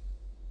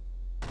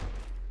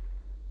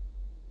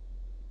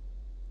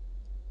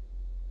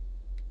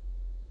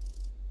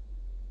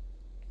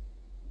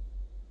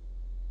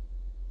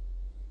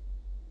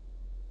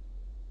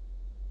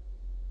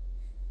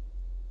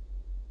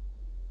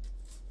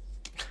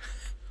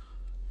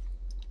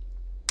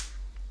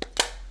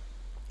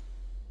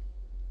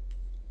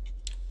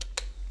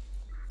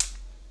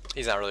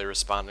 He's not really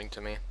responding to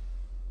me.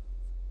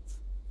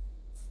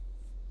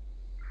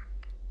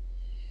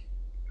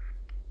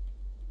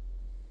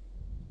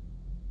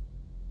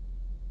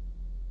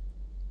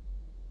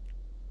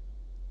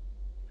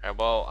 Alright,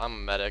 well, I'm a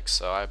medic,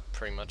 so I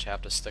pretty much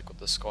have to stick with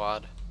the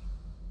squad.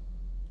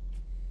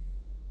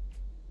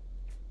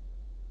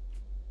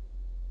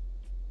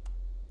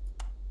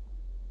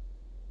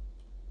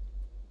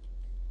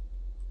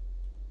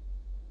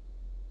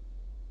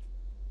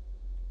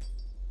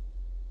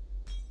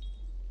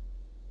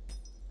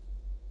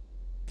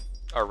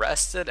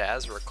 Arrested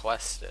as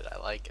requested. I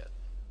like it.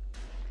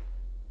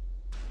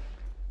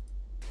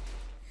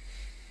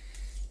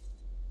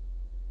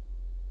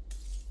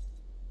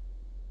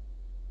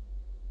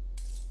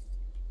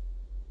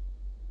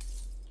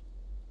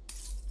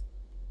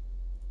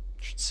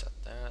 Should set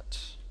that.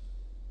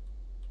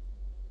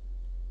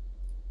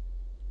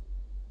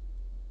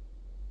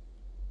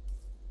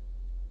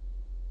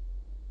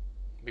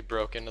 We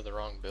broke into the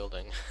wrong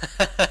building.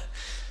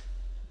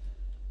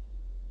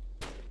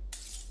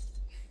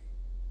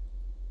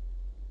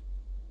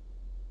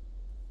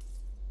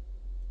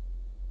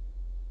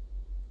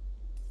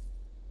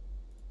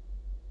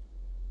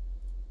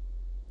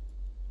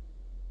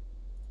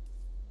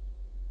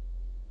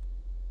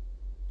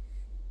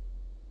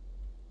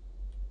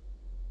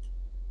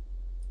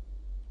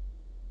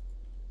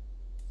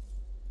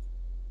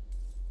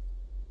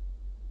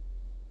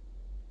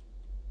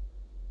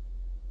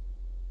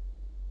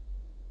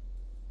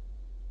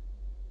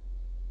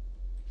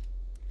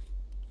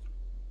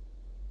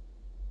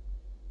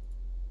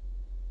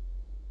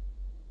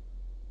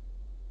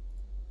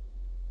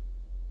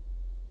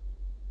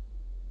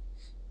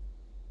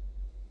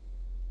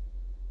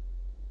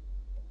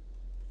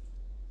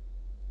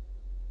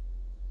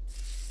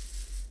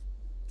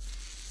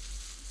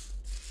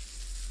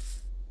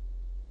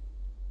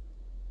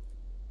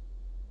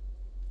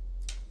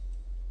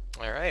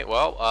 Alright,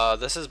 well,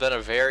 this has been a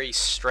very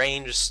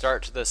strange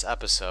start to this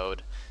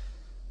episode.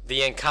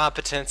 The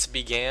incompetence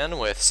began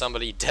with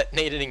somebody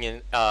detonating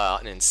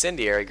an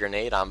incendiary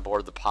grenade on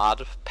board the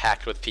pod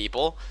packed with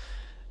people,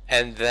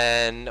 and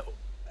then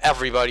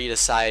everybody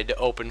decided to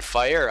open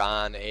fire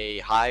on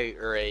a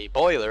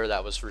boiler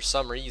that was for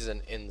some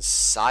reason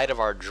inside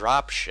of our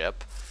dropship.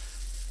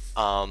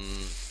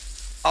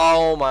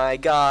 Oh my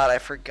god, I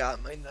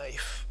forgot my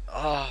knife.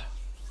 Oh,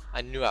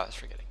 I knew I was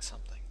forgetting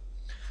something.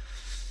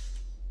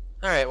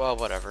 Alright, well,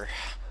 whatever.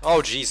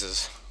 Oh,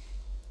 Jesus.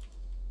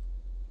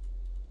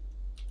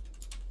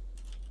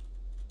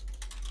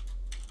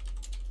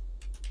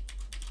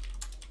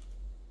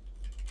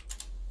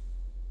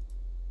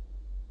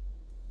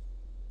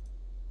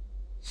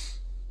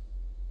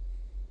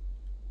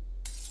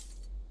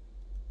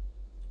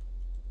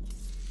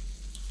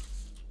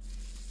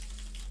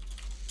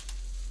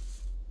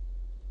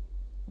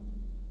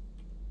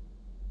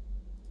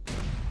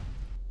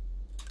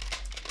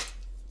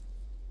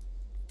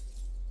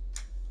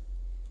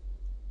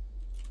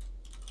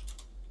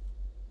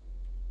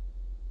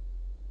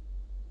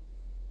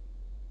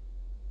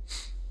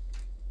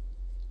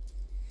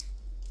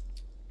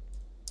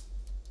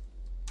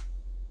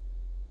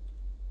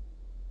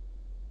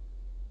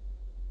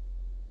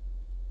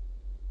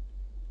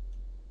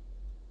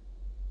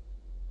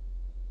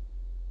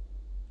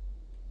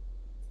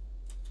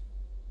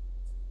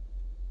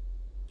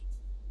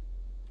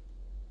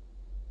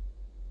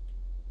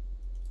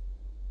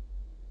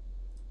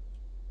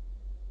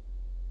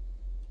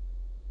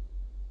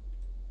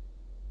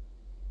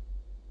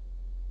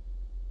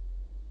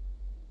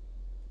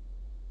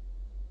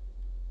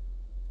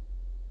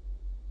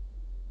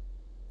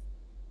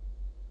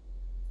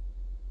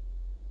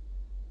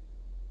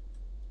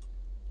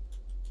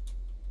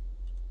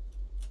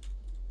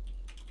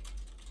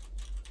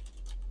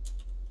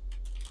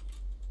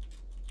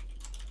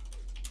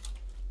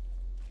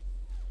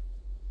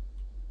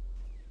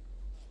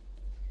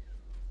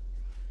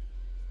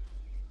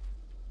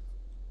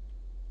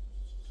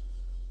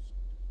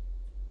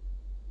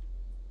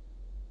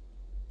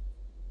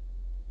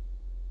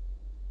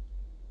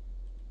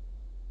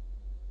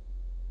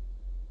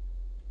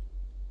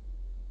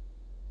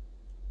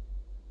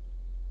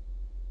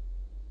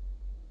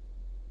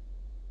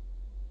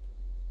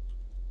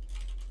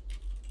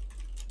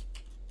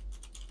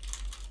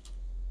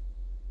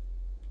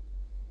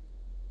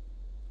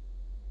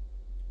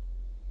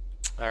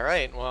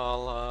 Alright,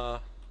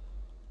 well,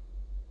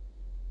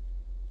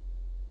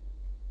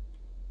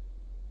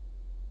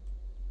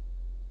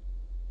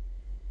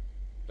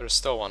 there's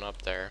still one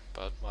up there,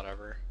 but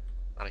whatever.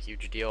 Not a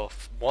huge deal.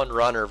 One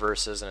runner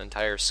versus an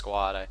entire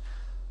squad. I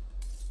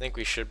think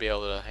we should be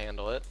able to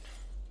handle it.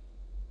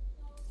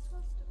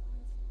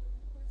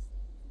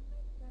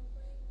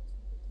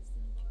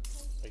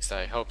 At least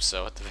I hope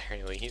so, at the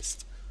very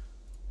least.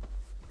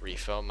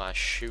 Refill my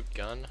shoot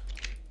gun.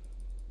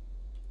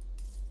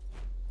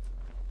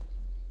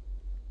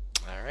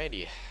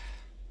 Alrighty.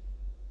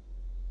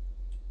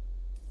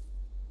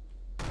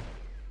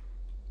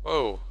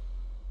 Whoa.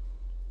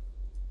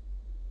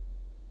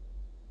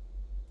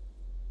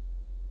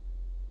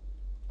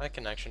 My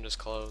connection just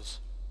closed.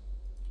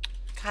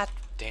 God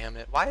damn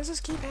it. Why does this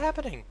keep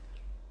happening?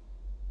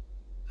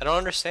 I don't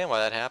understand why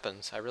that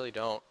happens. I really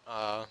don't.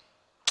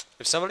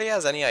 If somebody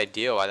has any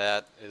idea why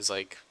that is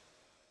like,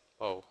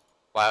 whoa,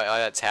 why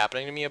that's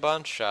happening to me a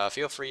bunch,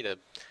 feel free to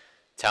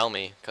tell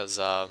me, because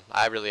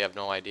I really have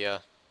no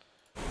idea.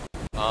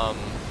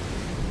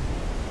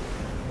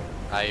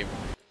 I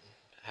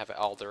have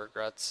all the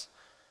regrets.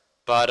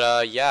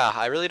 But yeah,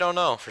 I really don't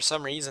know. For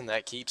some reason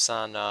that keeps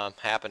on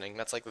happening.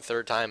 That's like the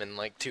third time in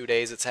like 2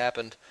 days it's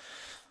happened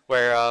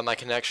where my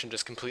connection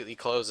just completely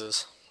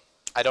closes.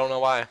 I don't know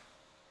why.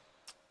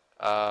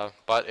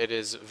 But it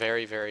is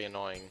very, very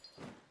annoying.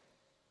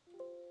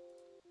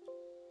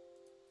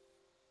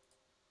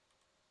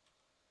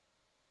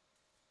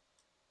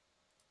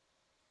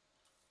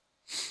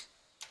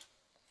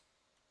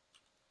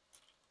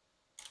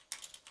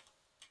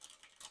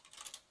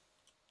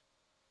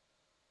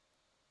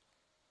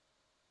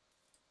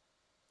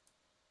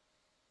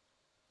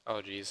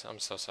 Oh geez, I'm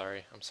so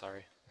sorry. I'm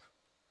sorry.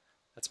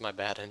 That's my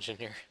bad,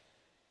 engineer.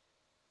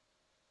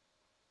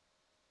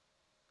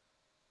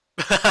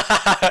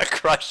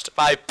 Crushed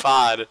my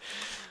pod.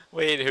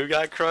 Wait, who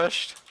got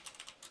crushed?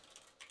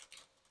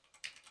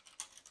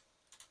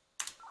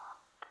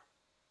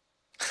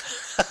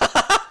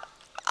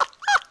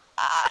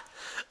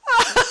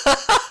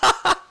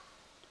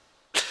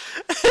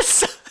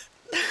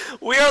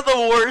 We are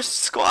the worst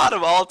squad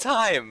of all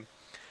time.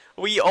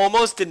 We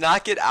almost did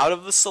not get out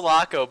of the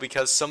Sulaco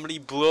because somebody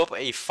blew up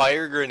a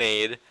fire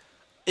grenade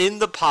in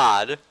the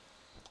pod.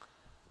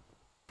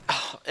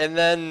 And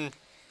then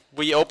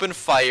we opened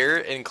fire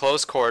in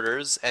close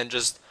quarters and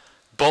just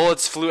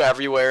bullets flew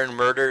everywhere and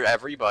murdered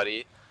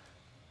everybody.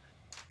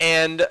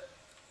 And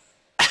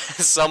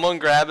someone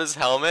grabbed his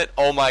helmet.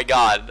 Oh my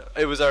god,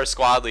 it was our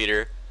squad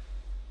leader.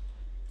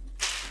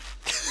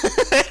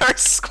 Our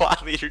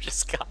squad leader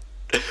just got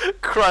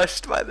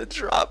Crushed by the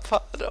drop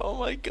pod. Oh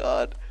my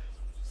god.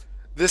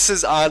 This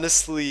is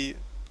honestly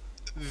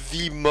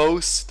the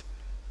most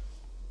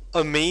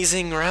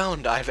amazing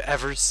round I've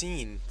ever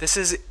seen. This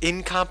is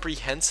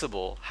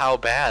incomprehensible how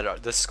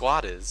bad the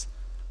squad is.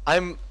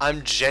 I'm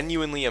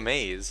genuinely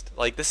amazed.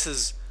 Like this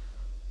is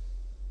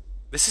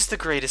the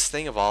greatest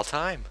thing of all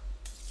time.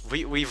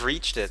 We've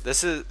reached it.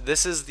 This is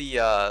the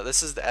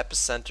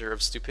epicenter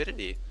of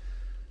stupidity.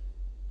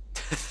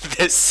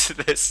 This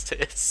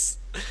is,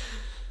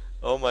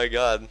 oh my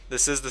god,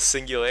 this is the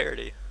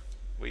singularity.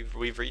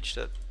 We've reached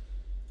it.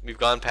 We've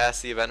gone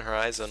past the event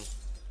horizon.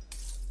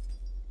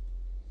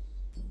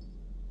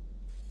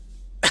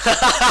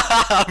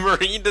 A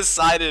Marine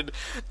decided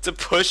to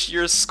push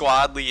your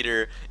squad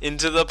leader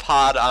into the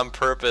pod on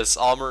purpose.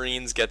 All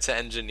Marines get to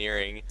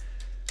engineering.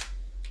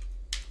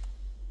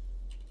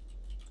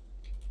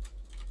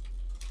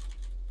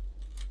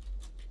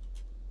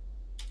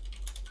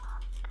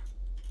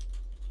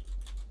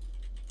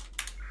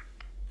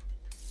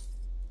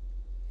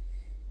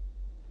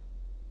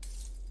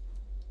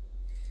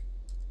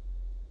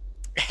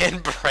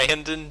 And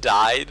Brandon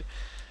died.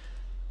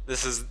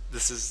 This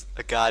is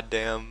a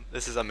goddamn,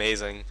 this is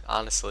amazing,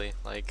 honestly.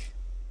 Like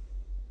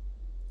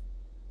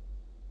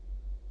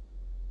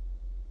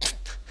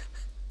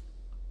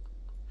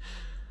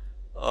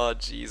oh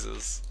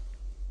Jesus.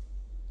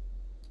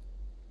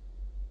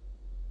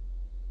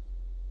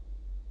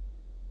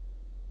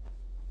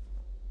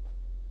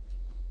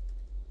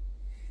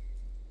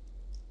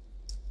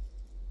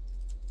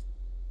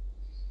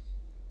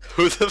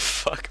 Who the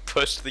fuck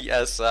pushed the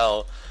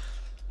SL?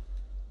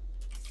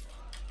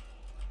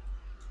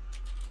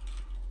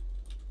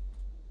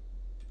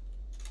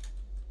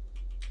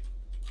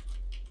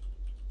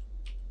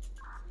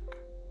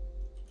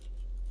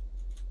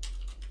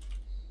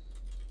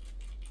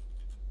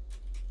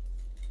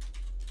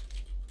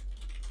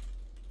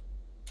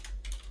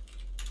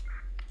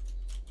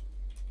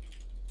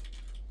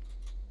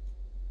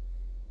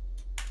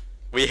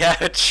 We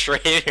had a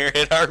traitor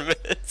in our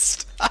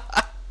midst.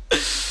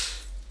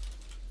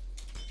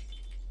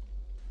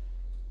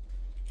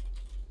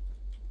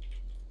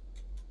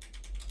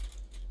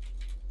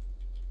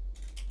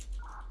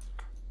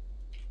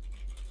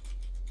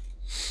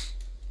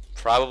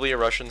 Probably a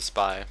Russian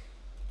spy.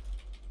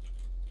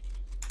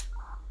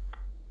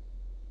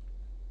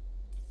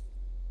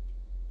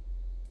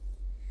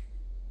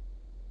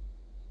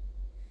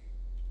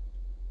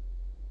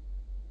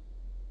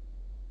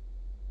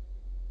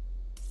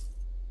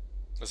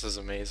 This is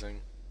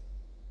amazing.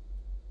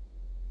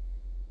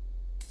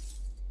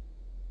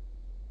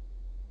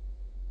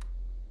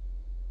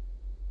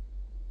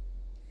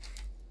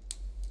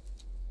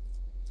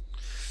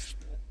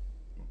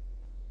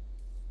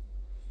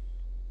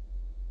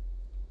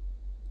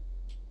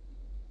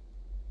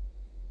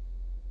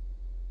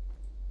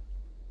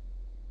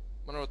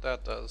 Wonder what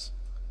that does.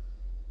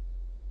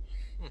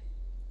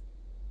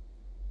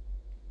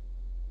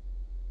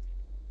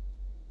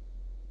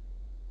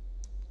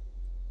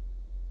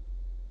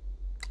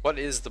 What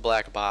is the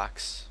black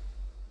box?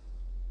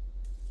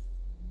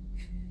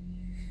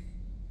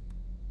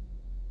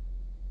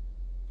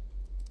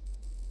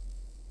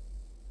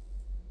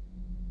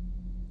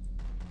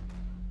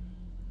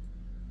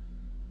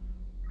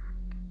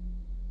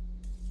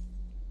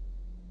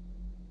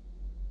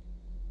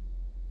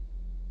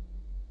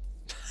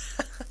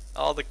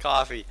 All the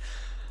coffee.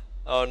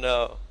 Oh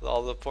no,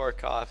 all the poor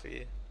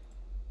coffee.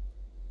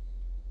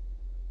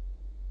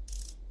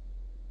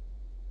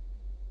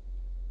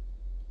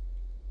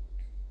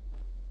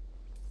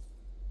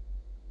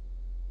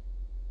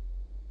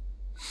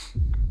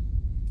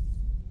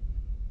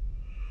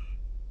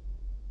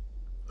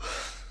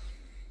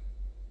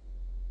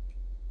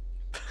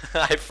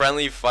 I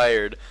friendly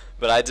fired,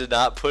 but I did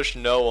not push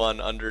no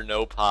one under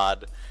no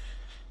pod.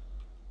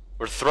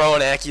 We're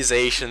throwing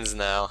accusations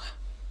now.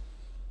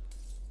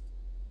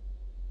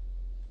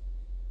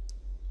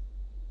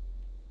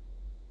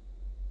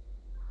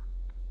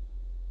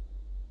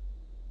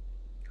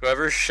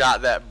 Whoever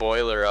shot that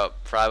boiler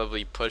up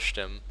probably pushed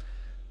him.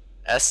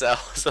 SL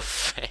is a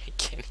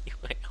fake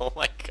anyway. Oh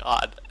my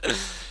god.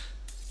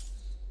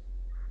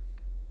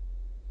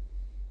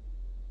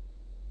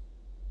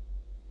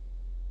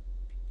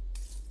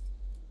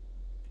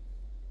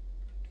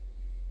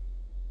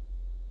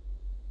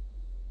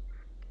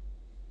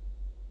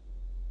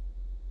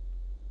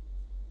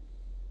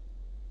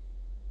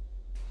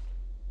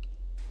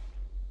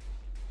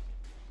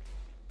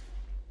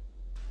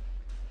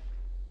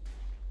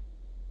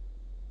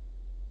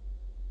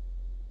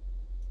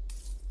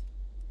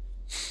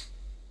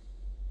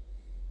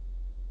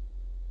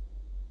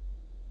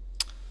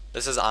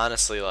 This is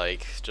honestly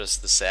like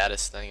just the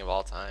saddest thing of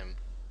all time.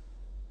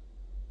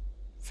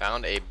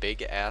 Found a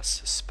big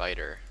ass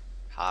spider.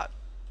 Hot.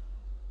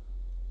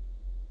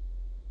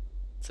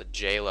 It's a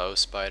J-Lo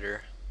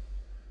spider.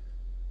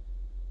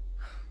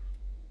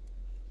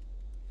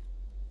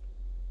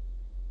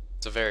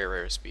 It's a very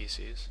rare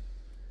species.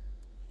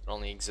 It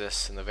only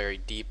exists in the very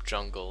deep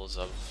jungles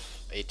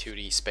of a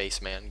 2D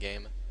spaceman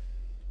game.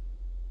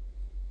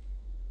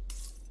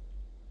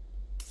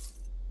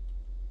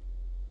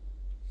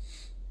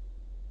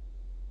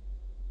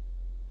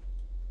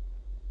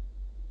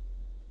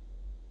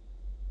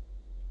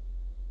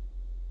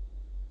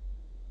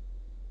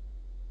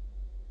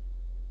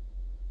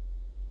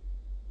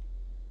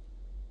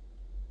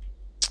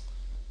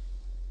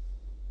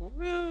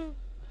 Woo.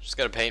 Just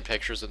gonna paint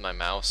pictures with my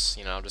mouse.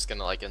 You know, I'm just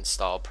gonna like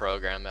install a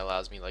program that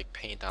allows me to, like,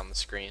 paint on the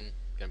screen.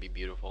 It's gonna be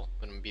beautiful.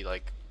 Gonna be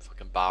like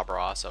fucking Bob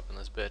Ross up in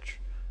this bitch.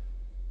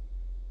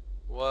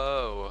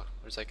 Whoa,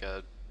 there's like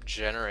a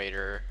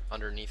generator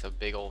underneath a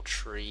big old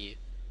tree.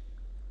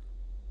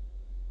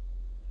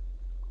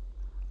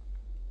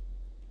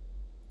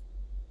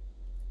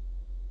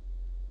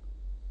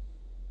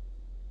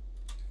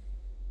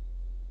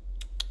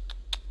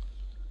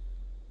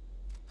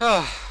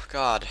 Oh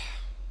God.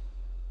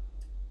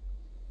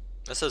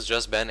 This has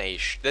just been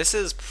this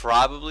is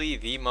probably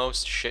the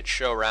most shit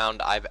show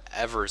round I've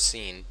ever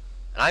seen.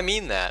 And I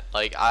mean that.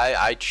 Like,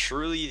 I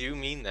truly do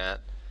mean that.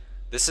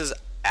 This is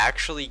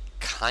actually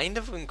kind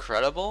of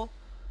incredible.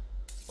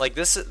 Like,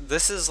 this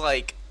is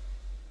like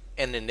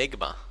an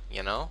enigma,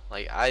 you know?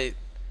 Like, I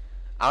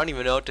don't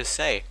even know what to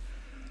say.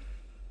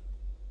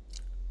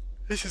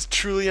 This is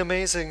truly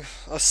amazing.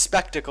 A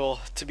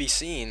spectacle to be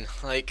seen.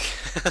 Like,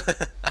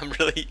 I'm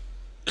really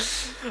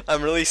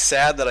I'm really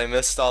sad that I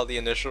missed all the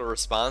initial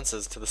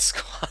responses to the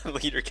squad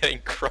leader getting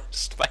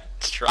crushed by a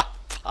drop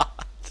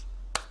pod.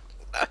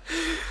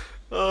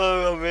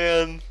 Oh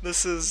man,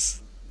 this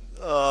is.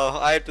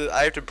 I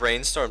have to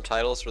brainstorm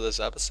titles for this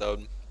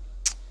episode.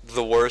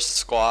 The worst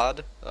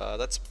squad.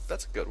 That's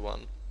a good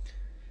one.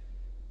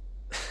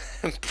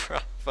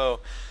 Bravo.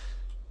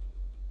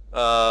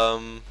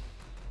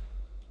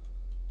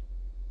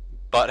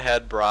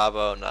 Butthead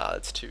Bravo. Nah,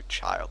 it's too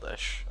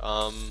childish.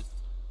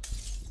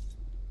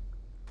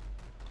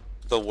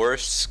 The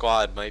worst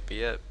squad might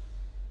be it.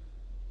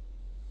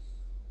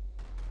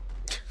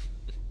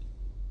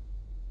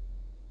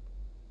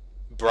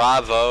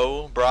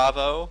 Bravo,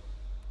 bravo.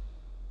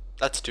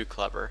 That's too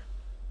clever.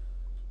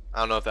 I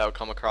don't know if that would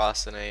come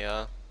across in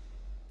a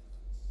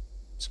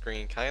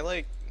screen. Can I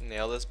like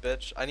nail this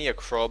bitch? I need a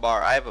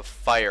crowbar. I have a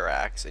fire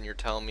axe, and you're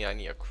telling me I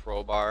need a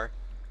crowbar?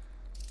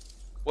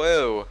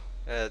 Whoa,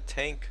 a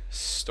tank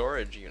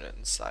storage unit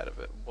inside of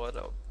it. What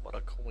a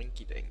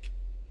coinky dink.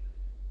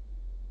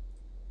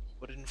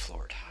 Wooden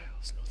floor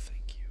tiles. No,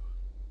 thank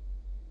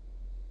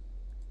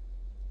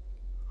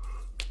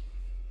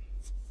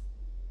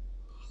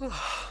you.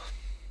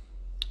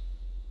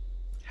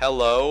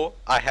 Hello,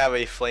 I have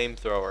a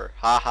flamethrower.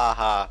 Ha ha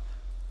ha.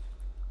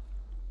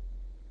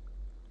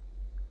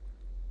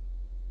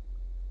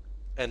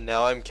 And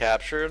now I'm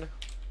captured?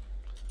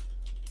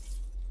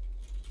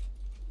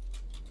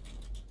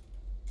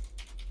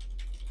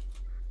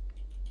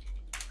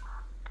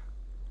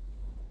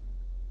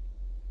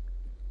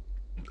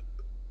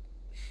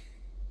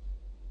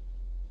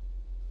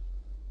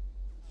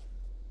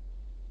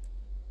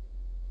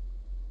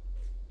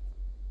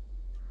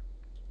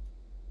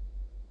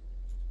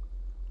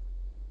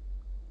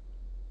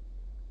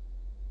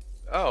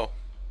 Oh.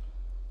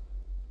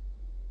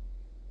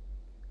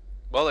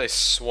 Well, they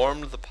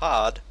swarmed the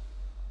pod.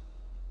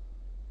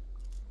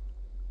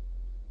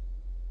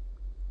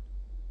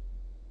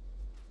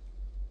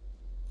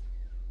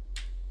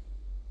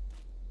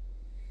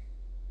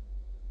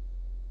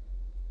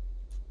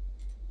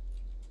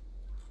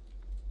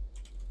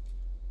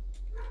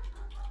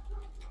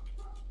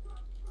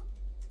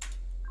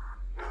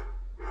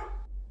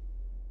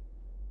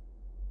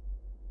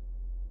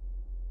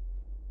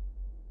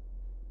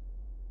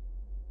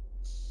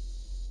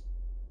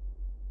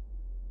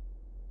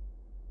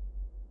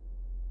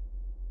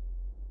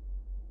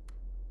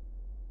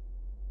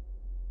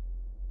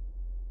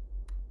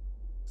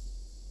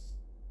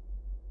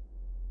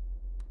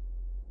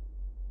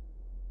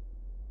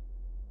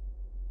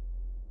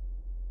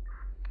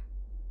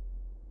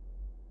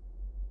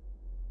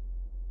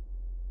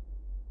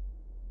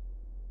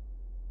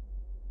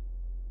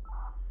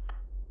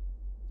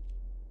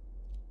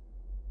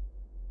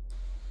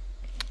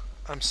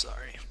 I'm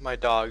sorry. My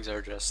dogs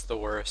are just the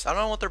worst. I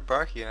don't know what they're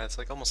barking at. It's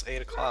like almost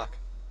 8 o'clock.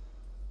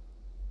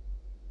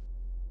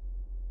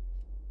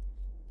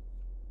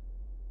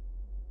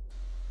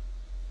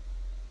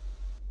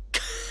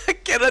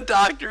 Can a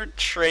doctor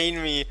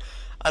train me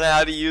on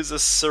how to use a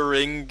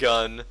syringe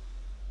gun?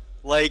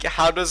 Like,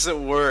 how does it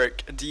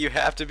work? Do you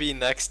have to be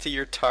next to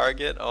your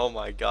target? Oh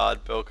my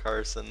god, Bill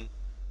Carson.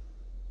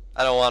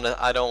 I don't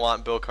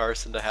want Bill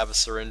Carson to have a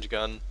syringe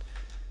gun.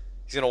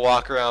 He's gonna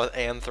walk around with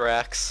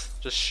anthrax,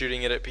 just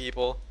shooting it at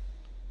people.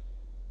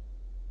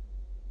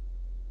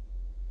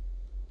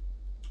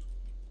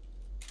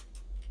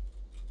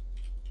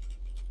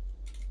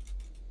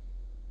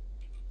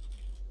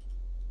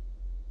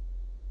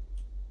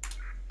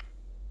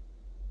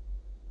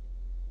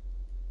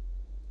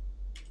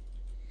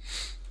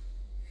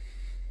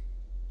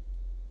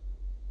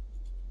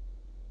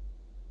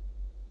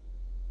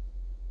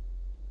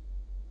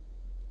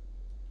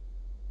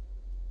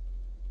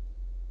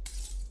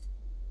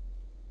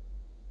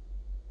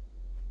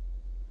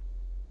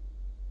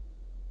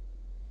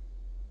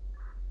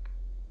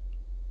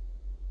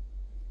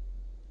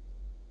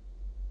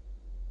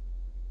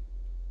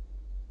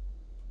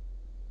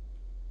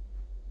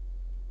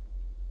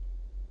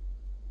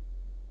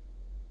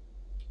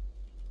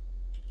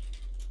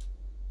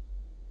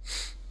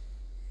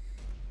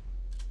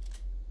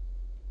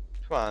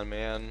 Come on,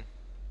 man.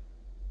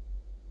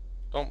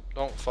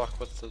 Don't fuck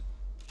with the...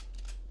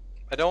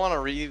 I don't want to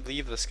relieve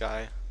this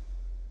guy.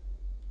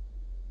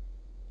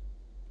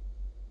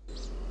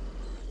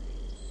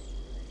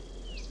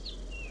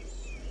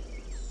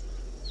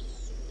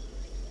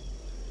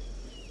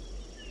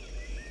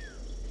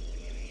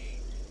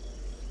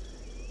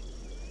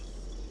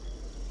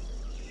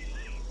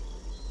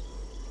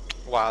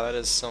 Wow, that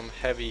is some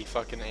heavy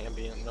fucking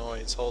ambient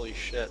noise. Holy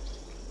shit.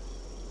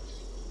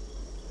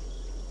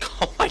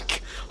 Oh my god.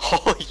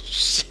 Holy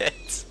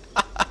shit.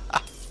 I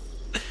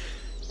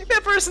think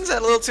that person's had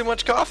a little too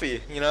much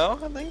coffee, you know?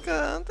 I think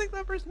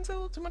that person's had a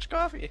little too much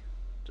coffee.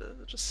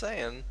 Just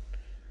saying.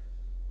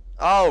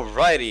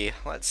 Alrighty,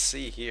 let's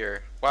see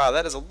here. Wow,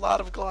 that is a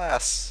lot of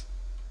glass.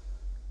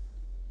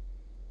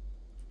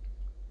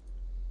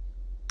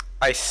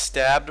 I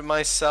stabbed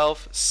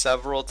myself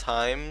several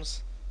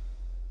times.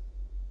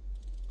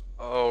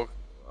 Oh,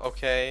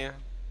 okay.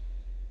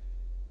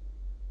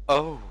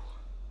 Oh.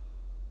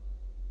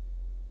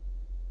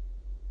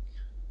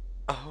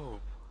 Oh.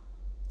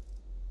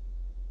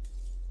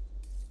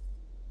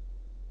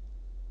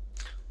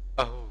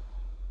 Oh.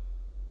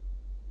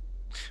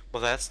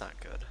 Well, that's not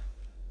good.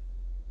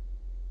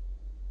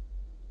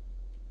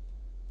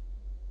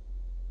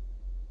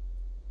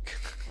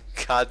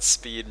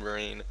 Godspeed,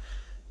 Marine.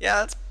 Yeah,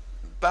 that's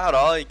about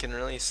all you can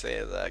really say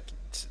to that.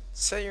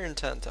 Say your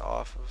intent to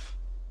off of.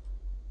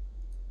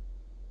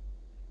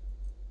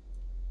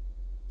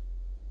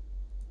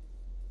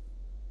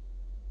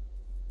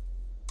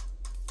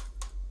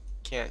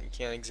 You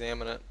can't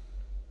examine it.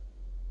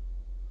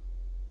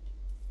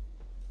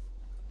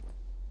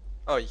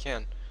 Oh, you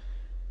can.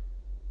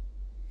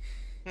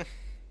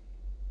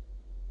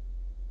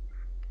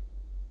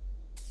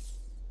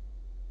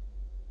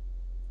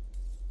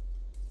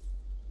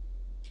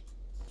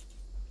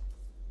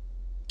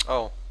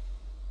 Oh.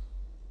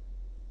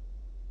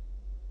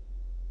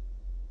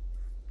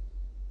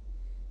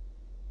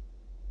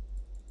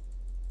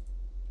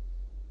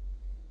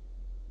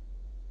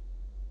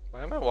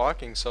 Why am I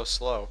walking so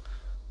slow?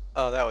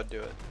 Oh, that would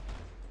do it.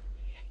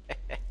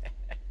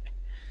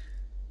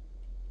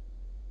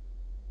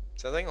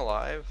 Is that thing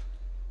alive?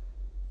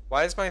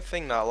 Why is my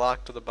thing not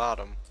locked to the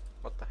bottom?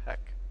 What the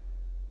heck?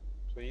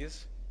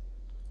 Please?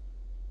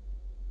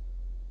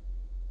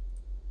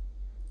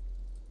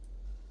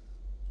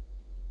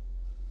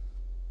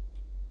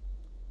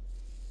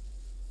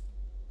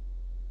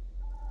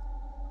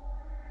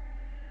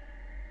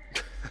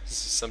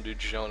 This is some dude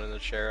chilling in the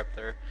chair up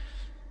there.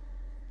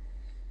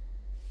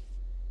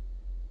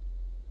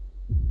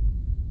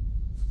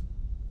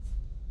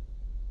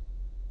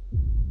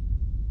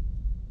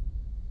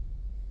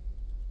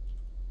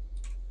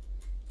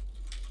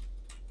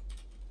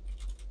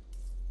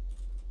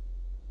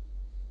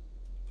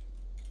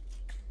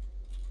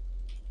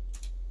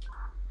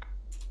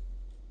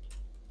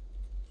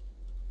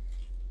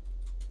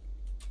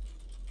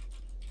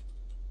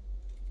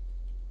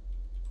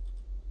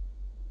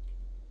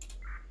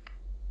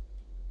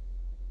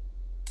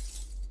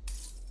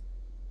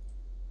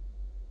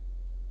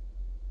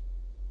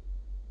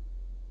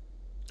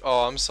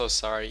 Oh, I'm so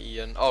sorry,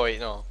 Ian. Oh wait,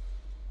 no.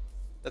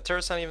 The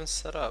turret's not even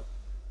set up.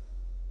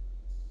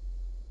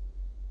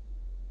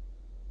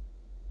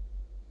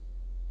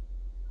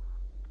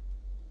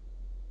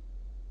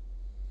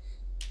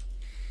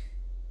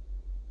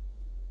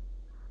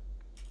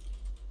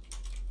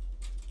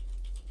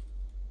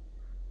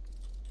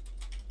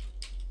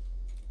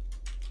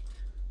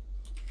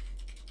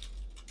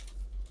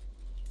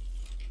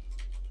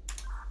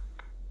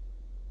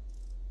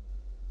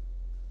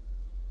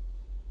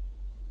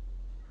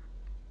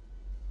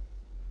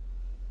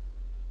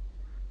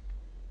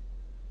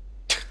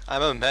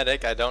 I'm a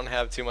medic, I don't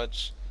have too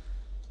much...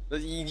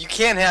 You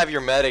can't have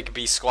your medic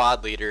be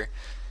squad leader.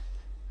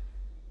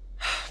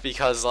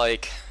 Because,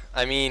 like,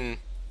 I mean...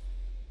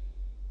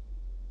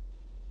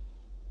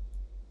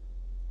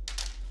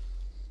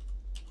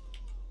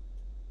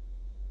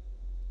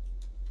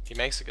 He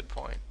makes a good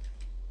point.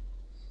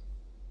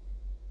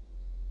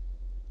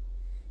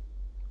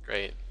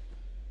 Great.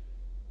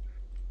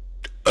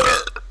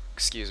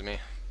 Excuse me.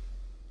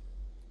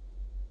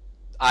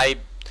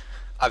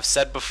 I've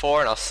said before,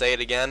 and I'll say it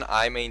again,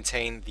 I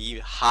maintain the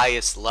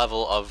highest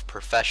level of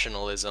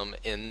professionalism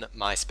in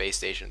my Space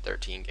Station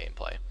 13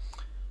 gameplay.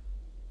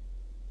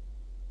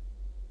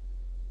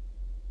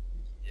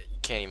 You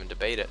can't even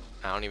debate it.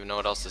 I don't even know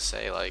what else to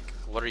say. Like,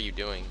 what are you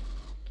doing?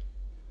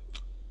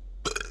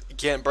 You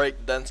can't break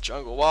the dense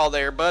jungle wall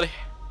there, buddy.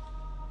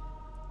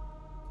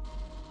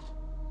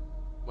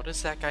 What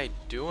is that guy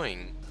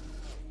doing?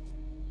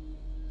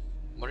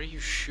 What are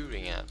you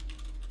shooting at?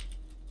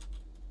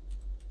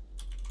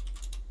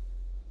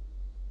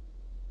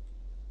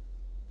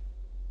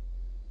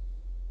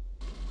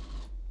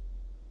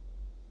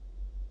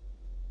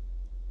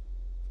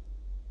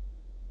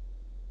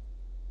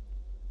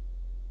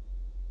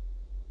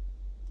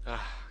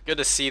 Good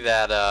to see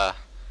that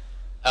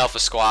Alpha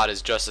Squad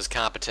is just as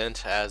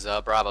competent as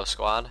Bravo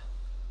Squad.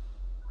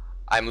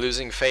 I'm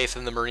losing faith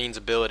in the Marines'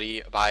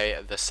 ability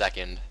by the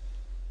second.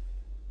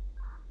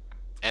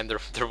 And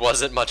there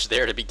wasn't much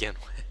there to begin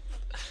with.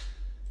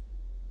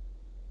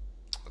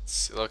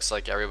 It looks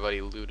like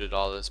everybody looted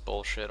all this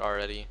bullshit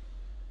already.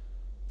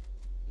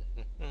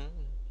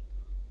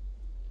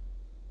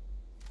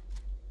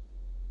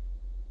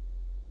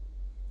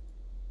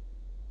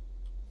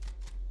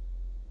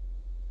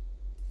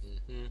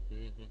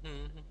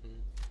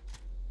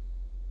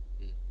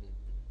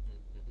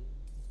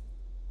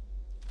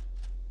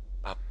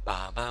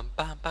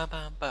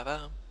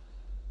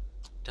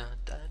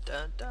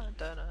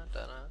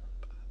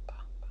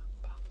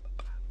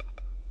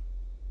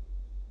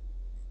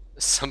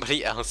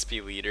 Somebody else be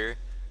leader.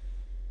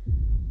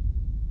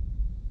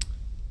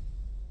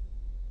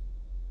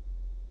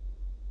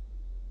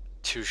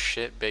 Two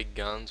shit big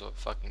guns, what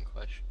fucking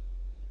question.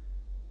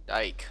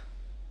 Dyke.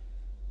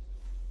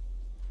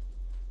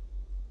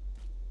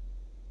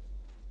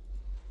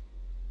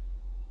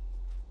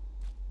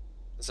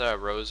 Is that a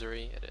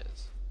rosary? It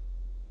is.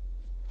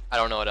 I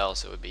don't know what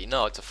else it would be.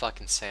 No, it's a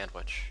fucking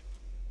sandwich.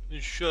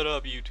 Shut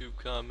up, YouTube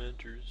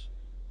commenters.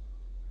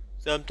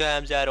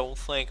 Sometimes I don't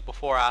think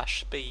before I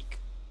speak.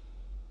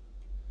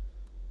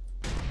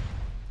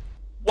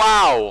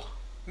 Wow!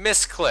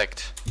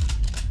 Misclicked.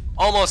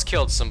 Almost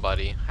killed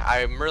somebody.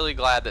 I'm really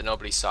glad that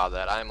nobody saw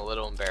that. I'm a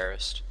little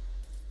embarrassed.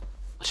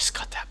 I'll just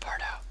cut that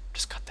part out.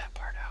 Just cut that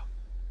part out.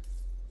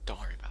 Don't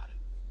worry about it.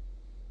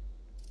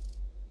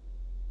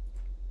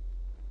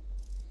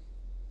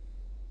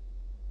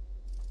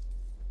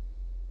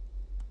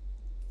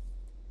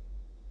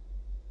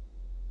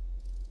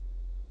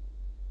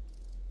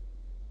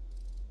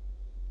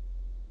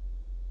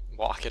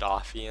 Walk it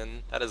off,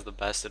 Ian. That is the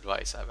best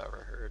advice I've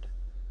ever heard.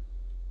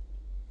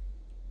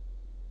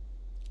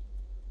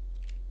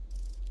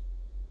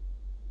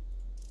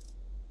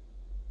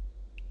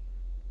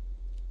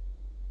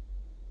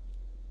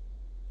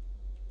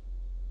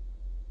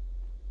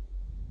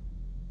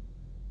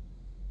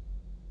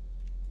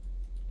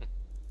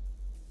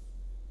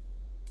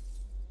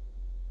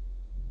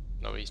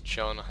 Nobody's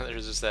chilling.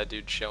 There's just that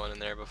dude chilling in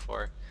there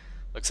before.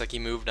 Looks like he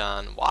moved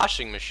on.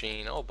 Washing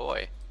machine. Oh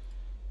boy.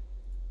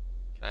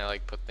 Can I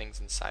like put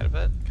things inside of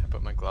it? Can I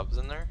put my gloves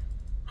in there?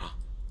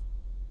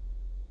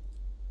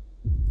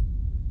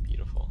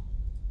 Beautiful.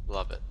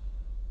 Love it.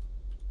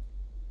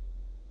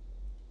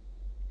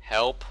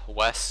 Help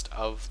west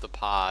of the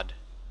pod.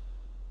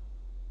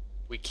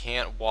 We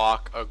can't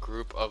walk a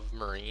group of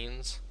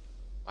Marines?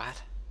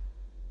 What?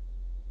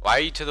 Why are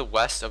you to the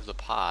west of the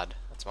pod?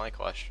 That's my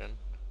question.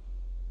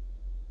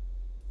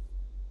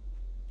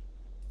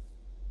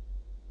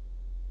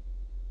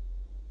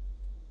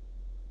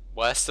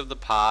 West of the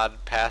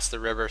pod, past the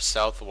river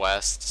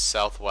southwest,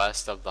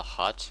 southwest of the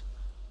hut.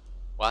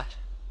 What?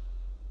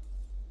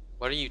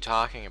 What are you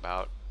talking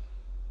about?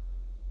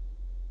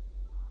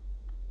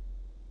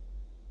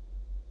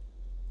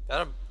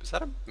 Is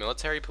that a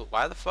military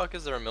why the fuck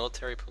is there a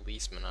military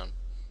policeman on?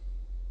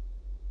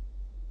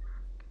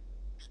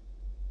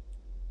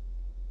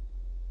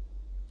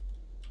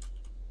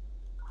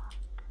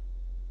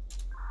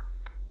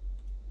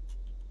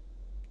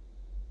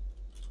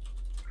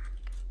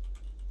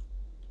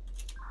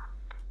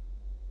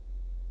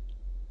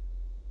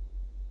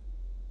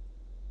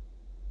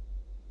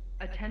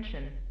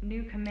 Attention,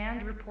 new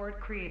command report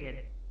created.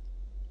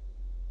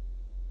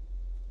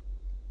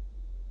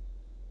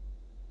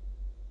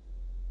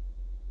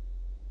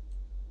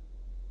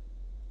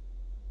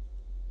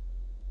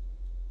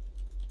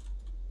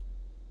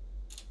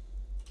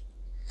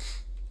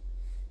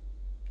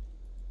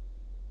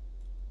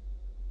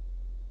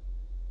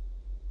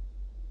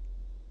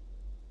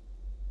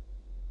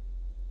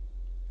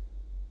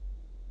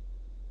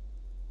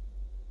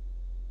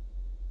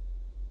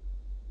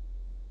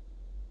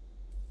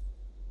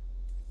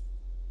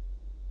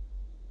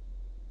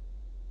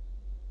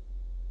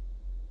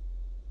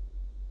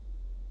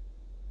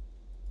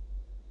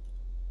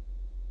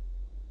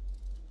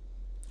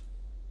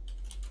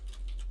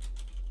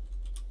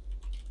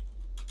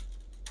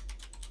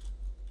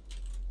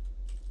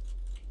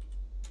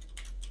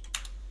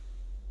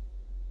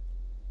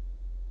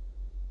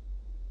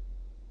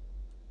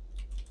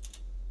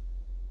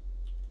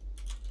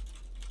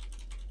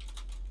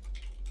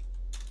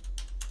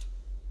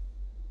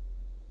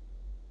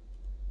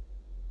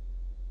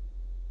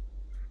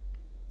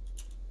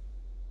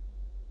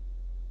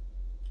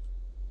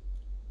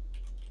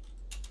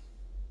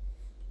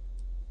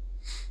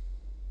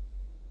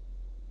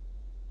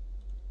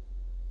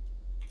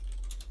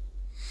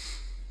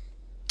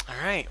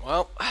 Alright,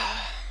 well.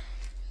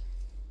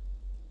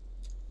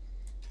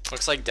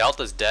 Looks like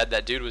Delta's dead.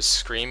 That dude was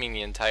screaming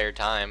the entire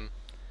time.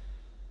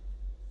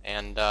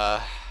 And,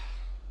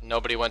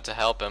 nobody went to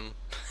help him.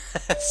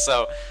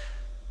 So,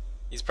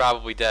 he's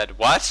probably dead.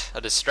 What? A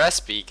distress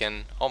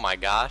beacon? Oh my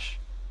gosh.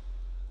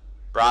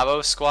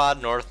 Bravo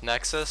squad, North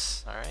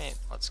Nexus. Alright,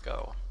 let's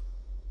go.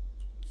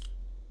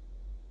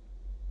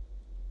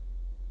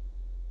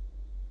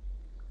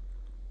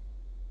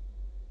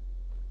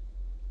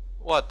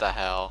 What the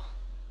hell?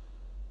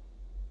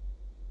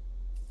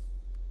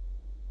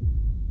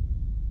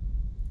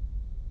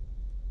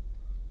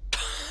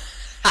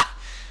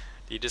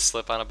 just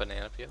slip on a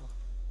banana peel?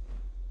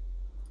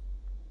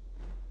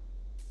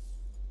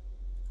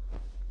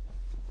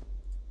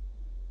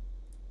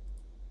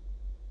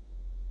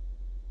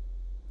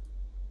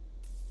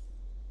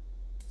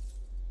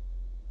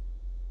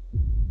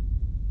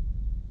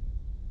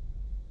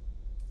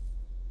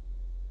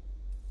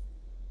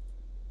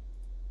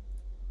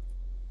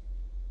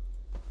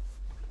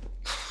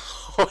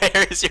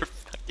 Where is your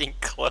fucking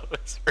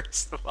clothes,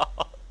 first of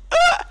all?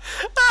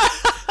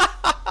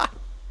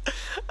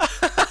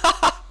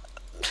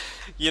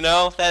 You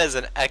know, that is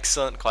an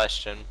excellent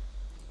question.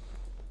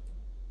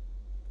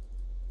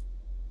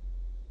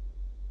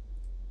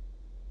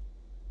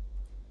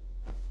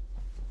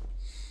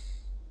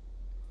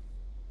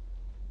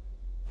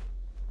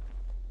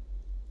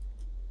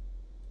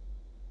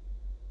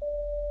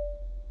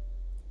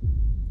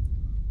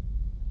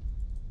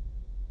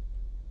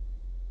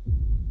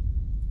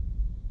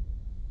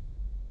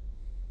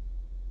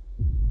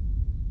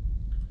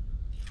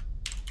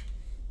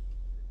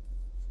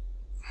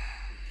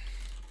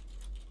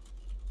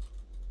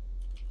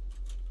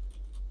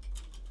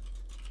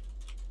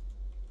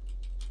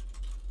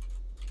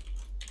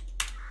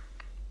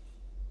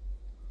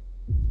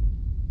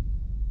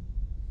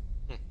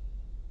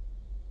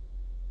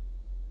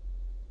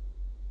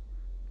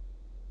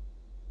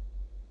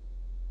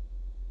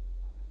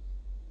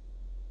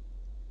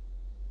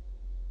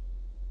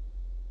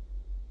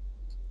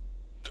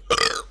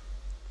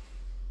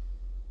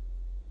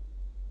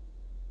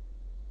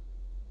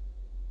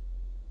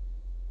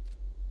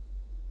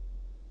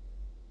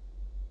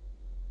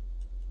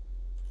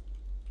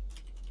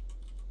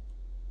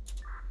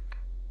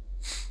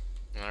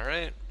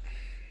 Alright.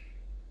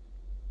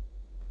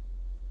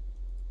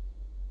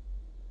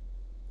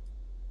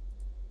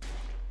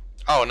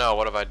 Oh no,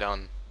 what have I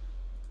done?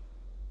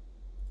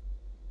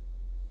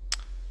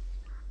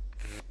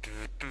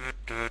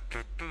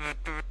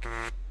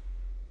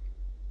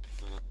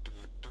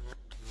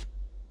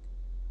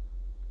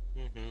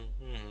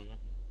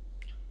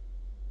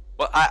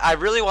 Well, I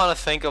really want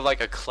to think of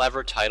like a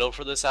clever title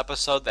for this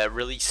episode that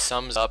really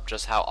sums up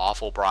just how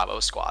awful Bravo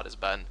Squad has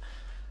been.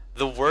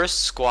 The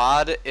worst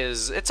squad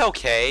it's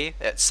okay.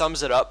 It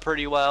sums it up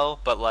pretty well,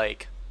 but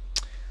like,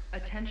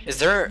 Attention. is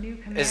there New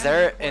command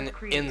report an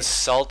created.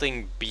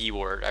 insulting B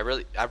word? I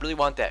really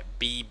want that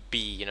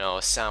BB, you know,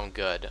 sound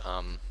good.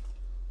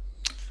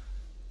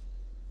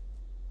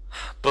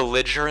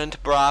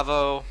 Belligerent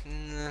Bravo.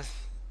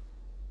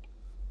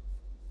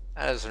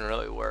 That doesn't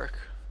really work.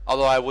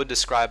 Although I would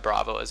describe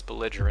Bravo as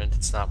belligerent.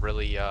 It's not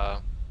really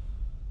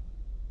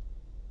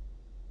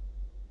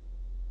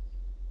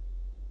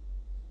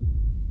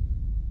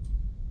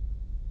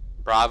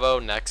Bravo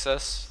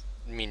Nexus?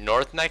 You mean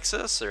North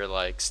Nexus or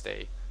like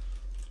stay?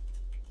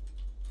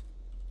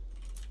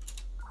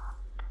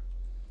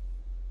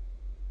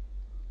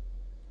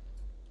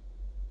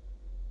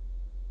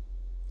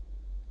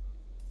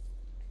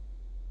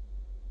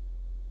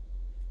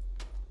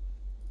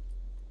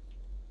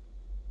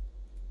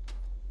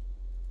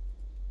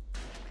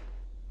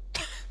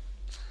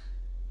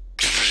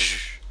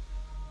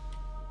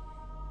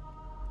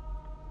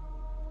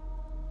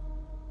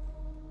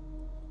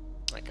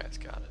 That guy's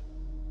got it.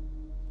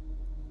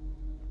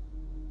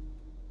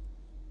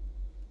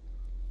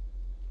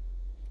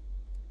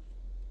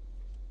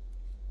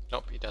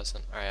 Nope, he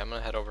doesn't. Alright, I'm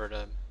gonna head over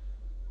to...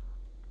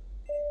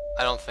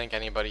 I don't think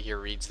anybody here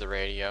reads the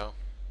radio.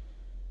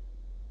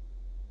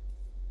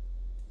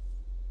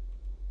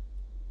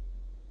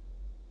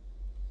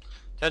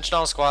 Attention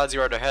all squads,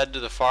 you are to head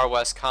to the far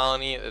west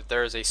colony. If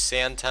there is a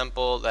sand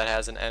temple that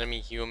has an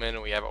enemy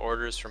human, we have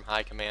orders from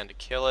high command to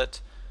kill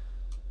it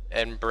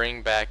and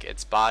bring back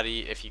its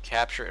body. If you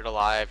capture it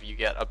alive, you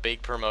get a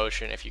big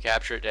promotion. If you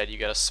capture it dead, you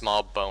get a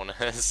small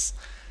bonus.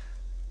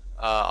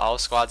 All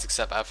squads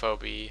except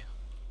FOB.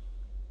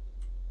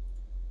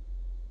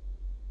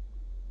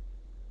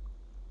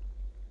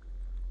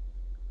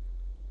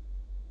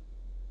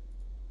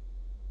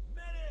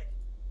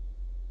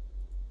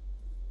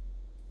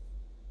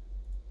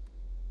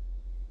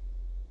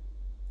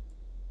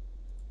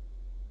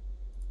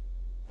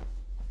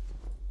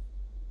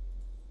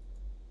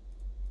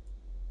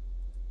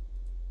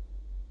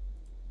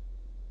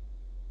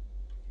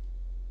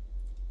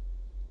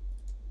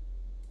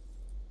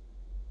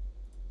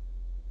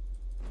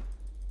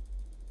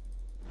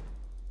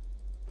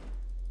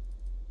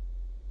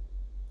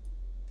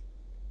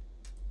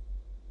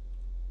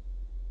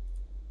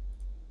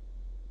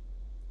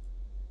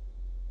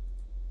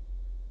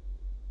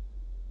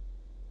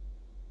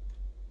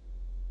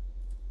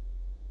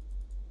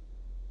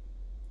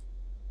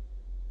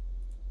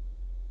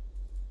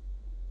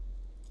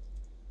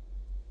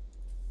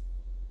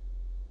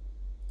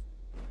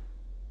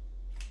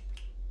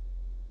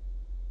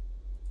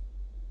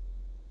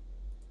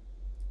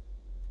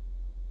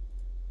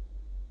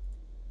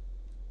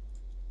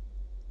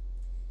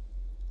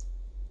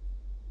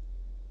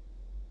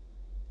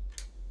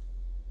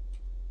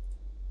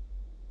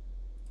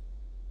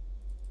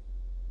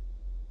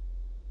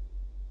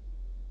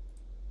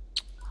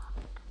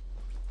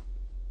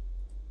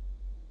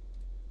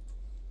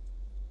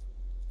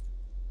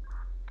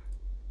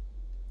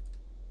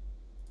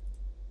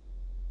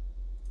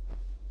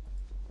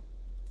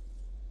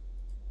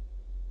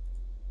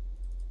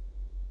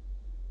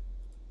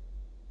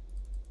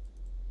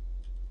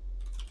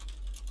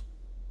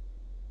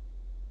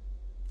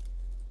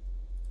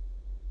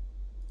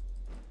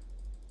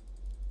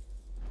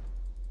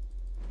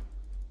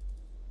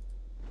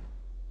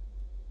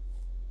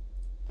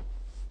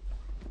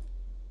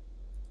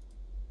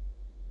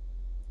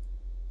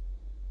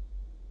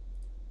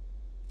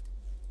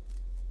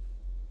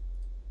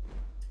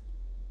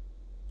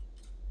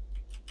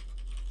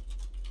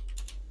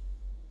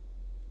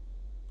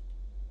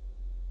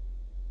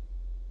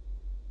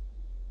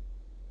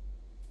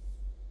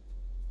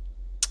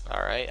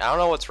 I don't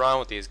know what's wrong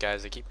with these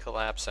guys. They keep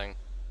collapsing.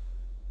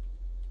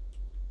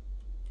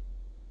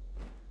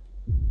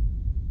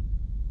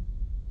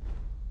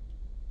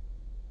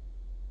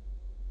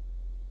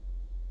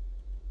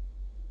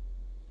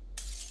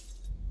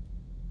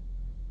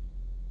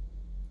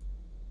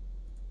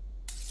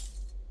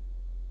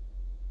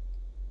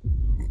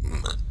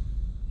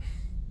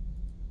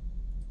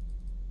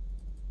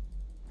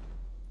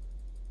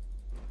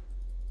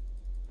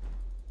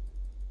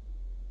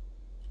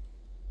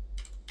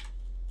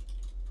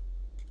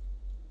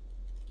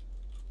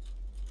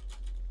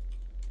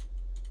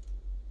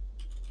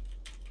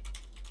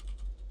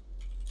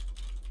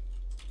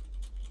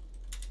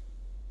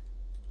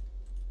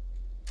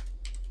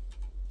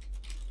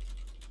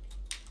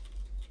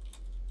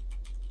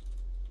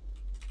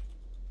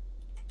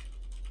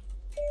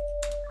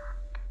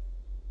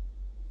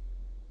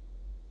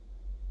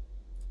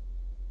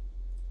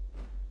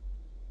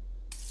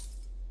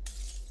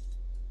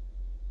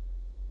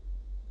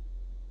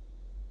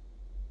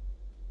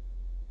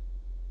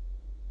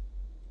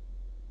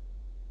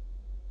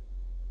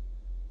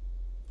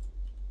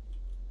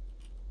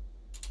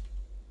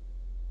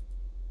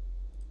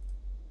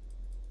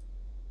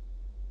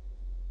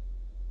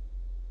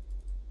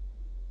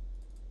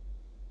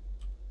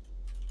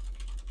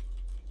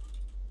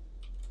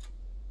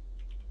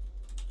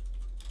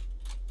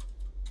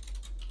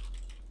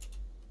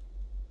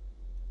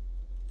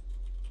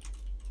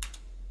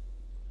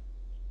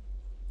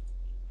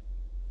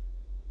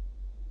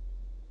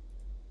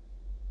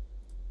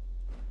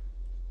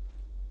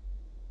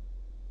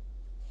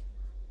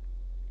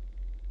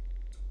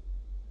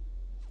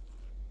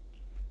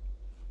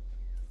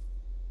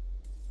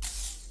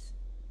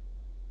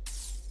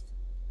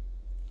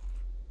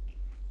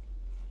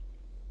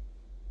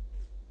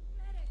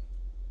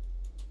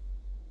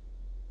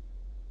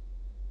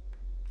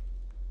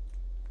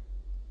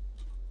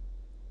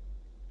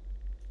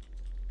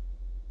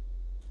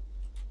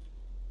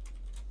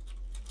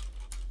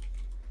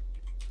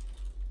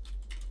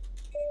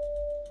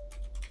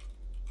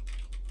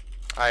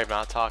 I have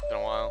not talked in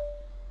a while.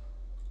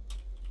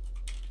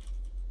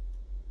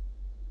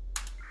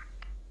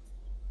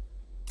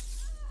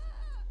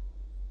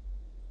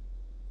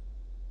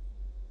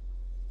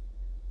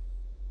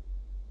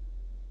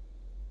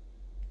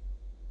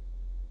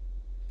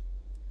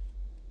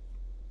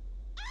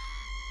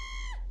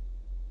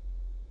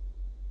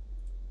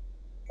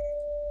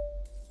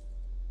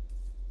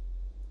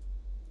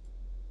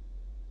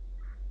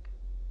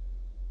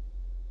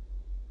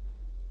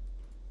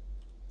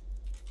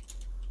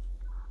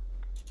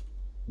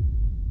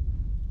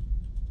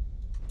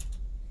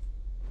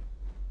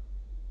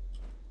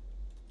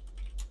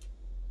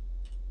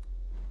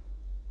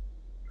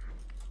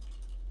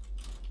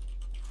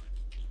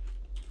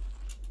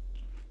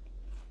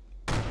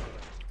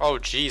 Oh,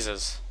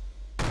 Jesus.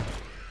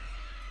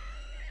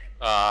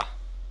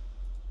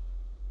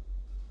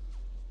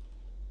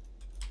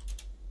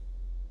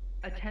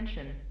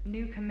 Attention,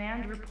 new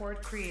command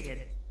report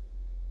created.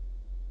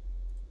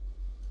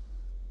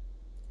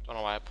 Don't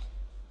know why.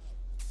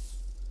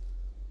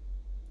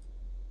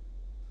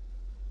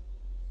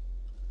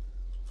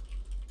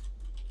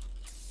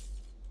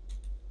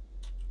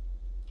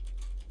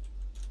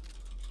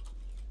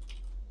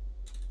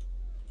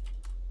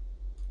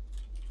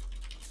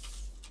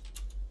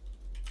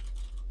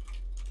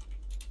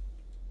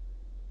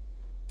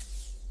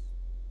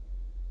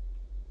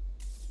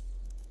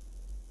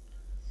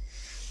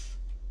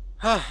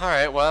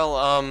 Alright,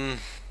 well,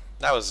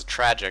 that was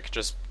tragic,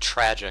 just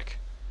tragic.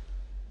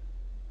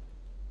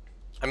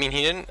 I mean,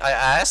 he didn't, I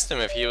asked him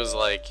if he was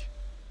like,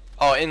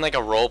 oh, in like a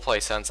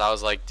roleplay sense, I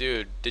was like,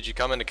 dude, did you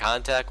come into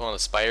contact with one of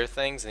the spider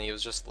things? And he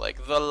was just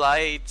like, the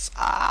lights,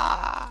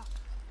 ah!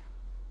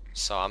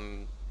 So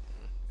I'm,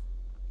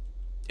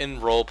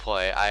 in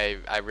roleplay,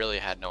 I really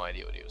had no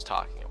idea what he was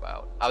talking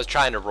about. I was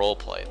trying to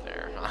roleplay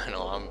there. I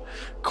know, I'm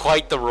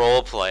quite the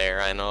role player,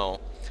 I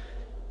know.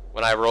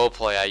 When I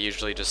roleplay, I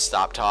usually just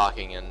stop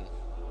talking and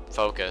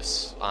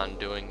focus on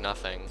doing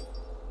nothing.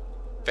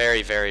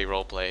 Very, very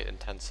roleplay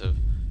intensive.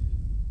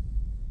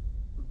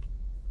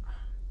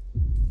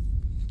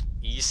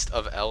 East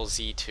of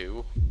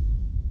LZ2.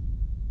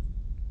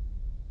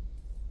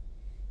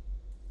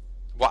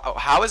 Wow,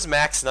 how is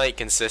Max Knight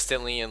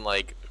consistently in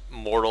like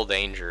mortal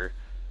danger?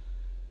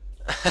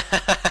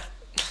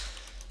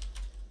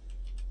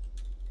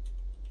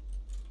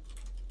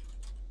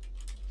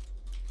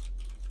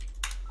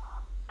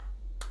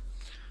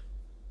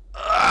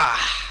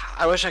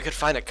 I wish I could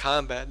find a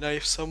combat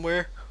knife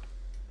somewhere.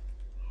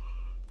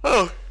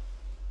 Oh,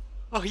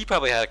 he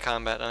probably had a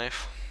combat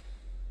knife.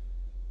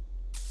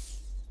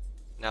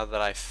 Now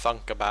that I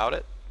thunk about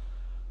it.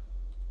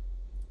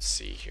 Let's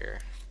see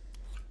here.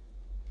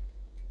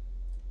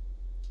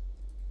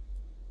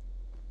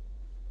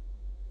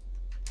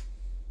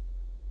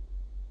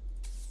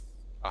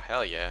 Oh,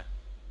 hell yeah.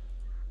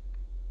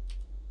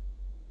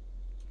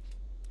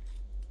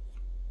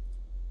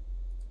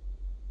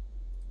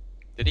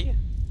 Did he?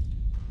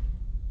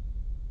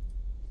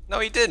 No,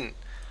 he didn't.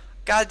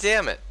 God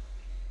damn it.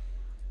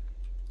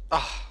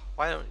 Oh,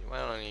 why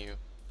don't you?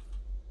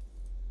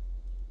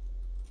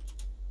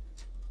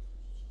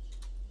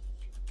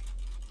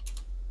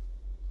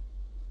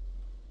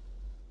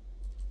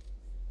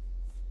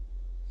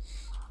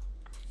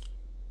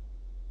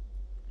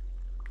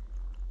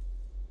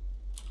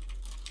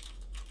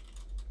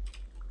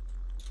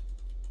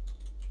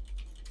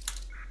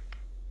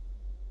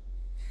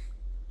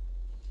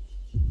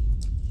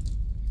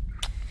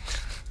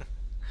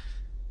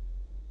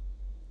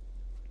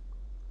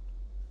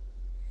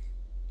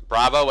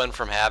 Bravo went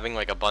from having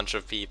like a bunch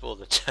of people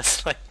to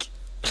just like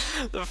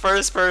the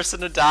first person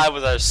to die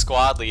was our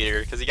squad leader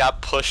because he got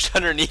pushed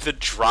underneath a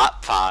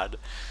drop pod.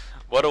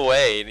 What a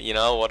way, you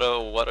know, what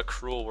a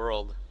cruel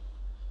world.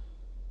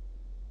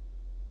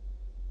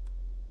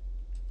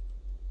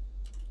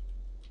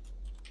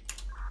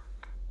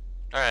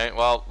 Alright,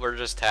 well, we're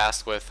just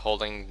tasked with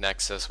holding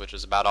Nexus, which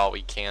is about all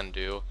we can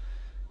do,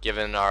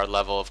 given our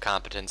level of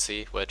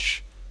competency,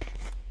 which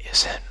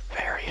isn't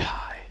very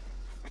high.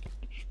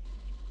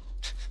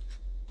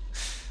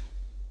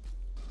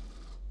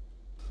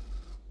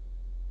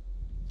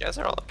 You guys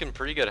are all looking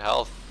pretty good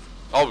health.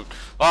 Oh,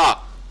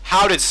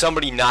 how did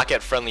somebody not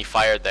get friendly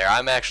fired there?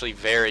 I'm actually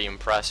very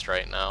impressed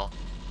right now.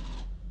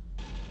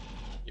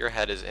 Your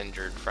head is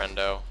injured,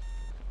 friendo.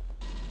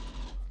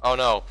 Oh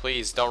no,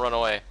 please, don't run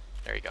away.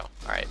 There you go.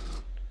 Alright.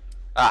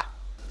 Ah!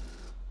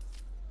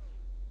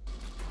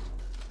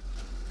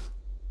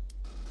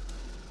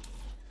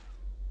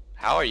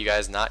 How are you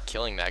guys not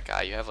killing that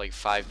guy? You have like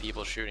 5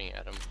 people shooting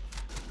at him.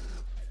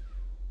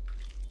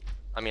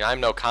 I mean, I'm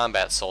no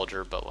combat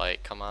soldier, but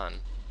like, come on.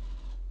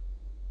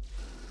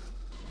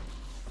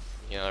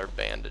 You know, there's a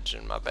bandage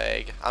in my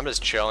bag. I'm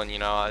just chilling, you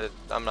know,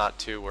 I'm not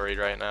too worried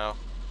right now.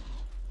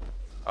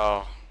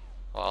 Oh,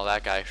 well,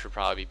 that guy should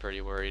probably be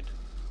pretty worried.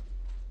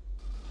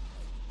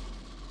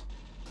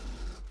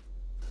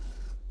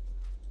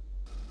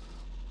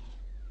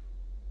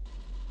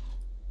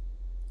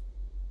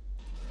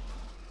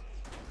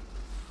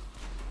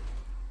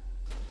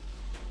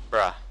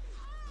 Bruh.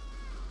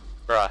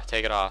 Bruh,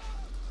 take it off.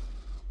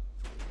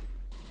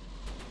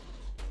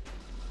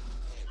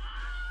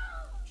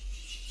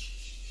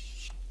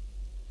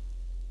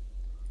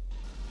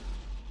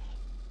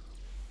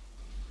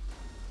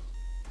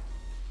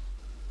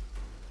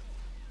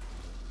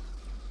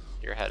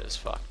 Your head is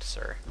fucked,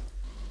 sir.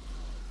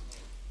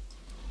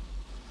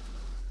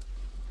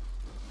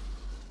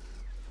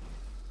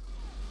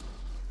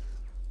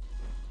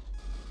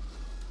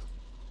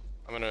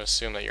 I'm gonna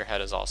assume that your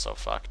head is also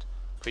fucked.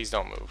 Please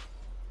don't move.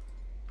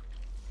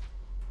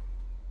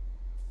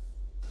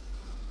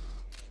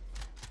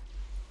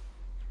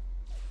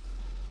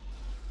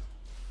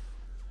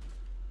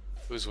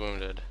 Who's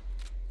wounded?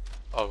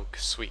 Oh,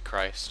 sweet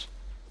Christ.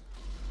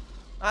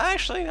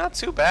 Actually, not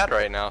too bad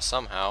right now.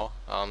 Somehow,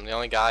 the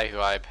only guy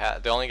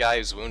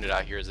who's wounded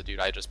out here is the dude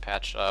I just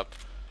patched up.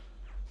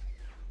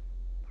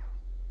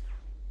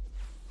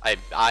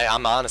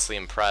 I'm honestly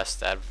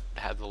impressed at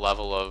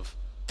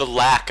the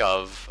lack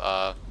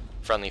of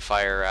friendly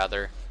fire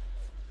rather.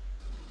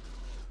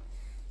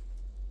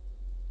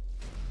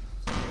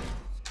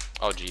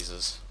 Oh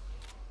Jesus!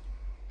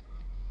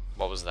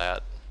 What was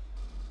that?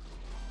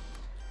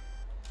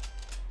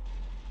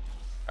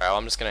 Alright, well,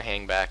 I'm just gonna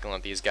hang back and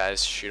let these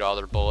guys shoot all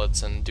their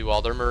bullets and do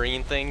all their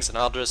marine things, and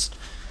I'll just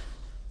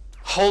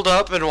hold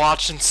up and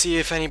watch and see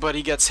if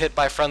anybody gets hit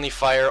by friendly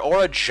fire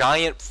or a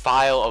giant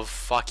vial of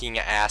fucking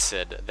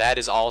acid. That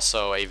is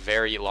also a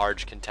very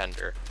large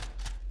contender.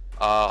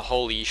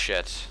 Holy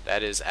shit.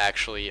 That is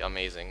actually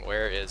amazing.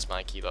 Where is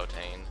my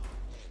Kilotane?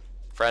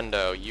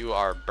 Friendo, you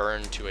are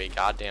burned to a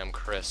goddamn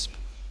crisp.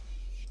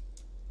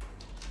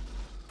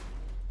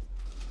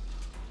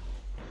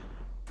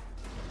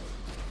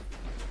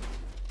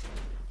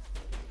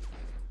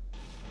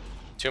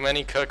 Too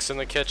many cooks in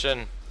the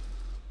kitchen.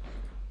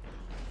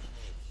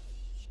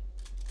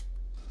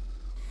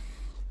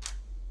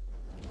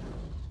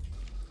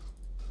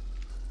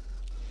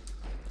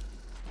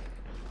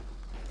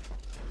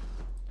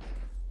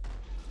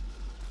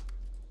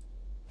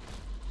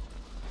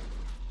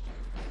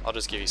 I'll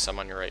just give you some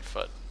on your right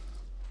foot.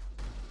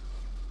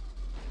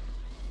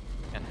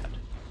 And head.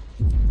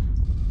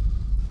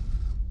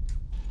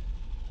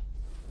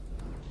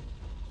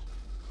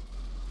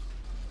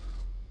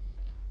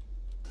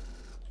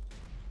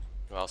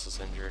 Who else is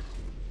injured?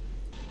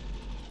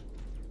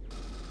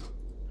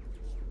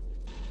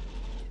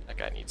 That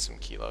guy needs some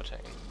Kilotane.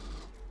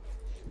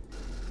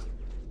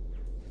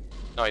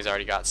 No, he's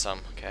already got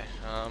some. Okay.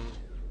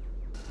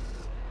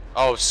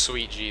 Oh,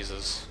 sweet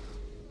Jesus.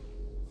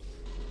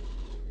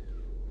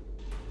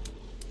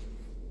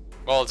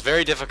 Well, it's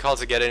very difficult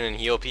to get in and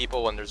heal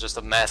people when there's just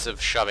a massive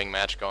shoving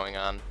match going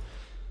on.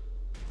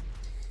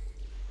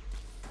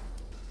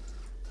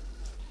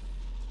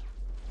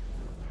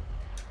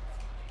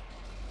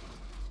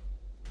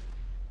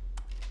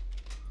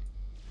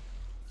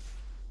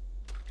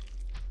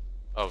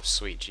 Oh,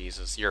 sweet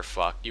Jesus. You're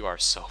fucked. You are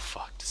so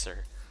fucked, sir.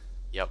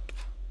 Yep.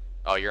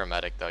 Oh, you're a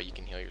medic, though. You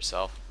can heal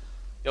yourself.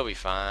 You'll be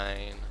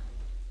fine.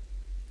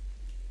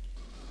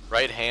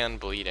 Right hand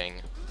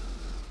bleeding.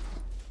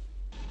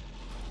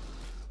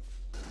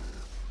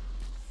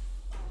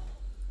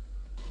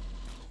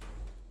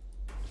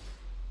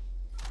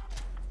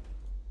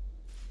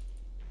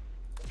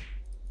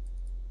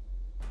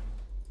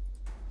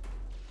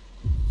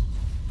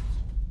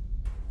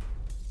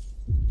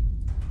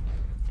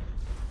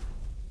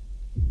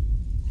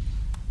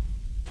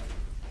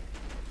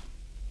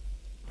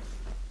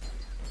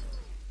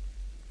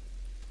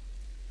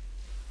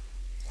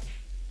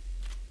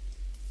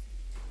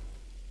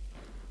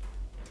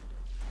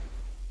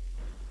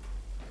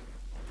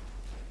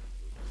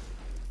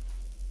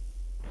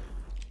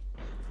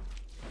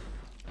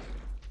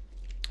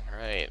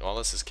 Alright, well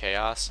this is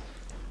chaos.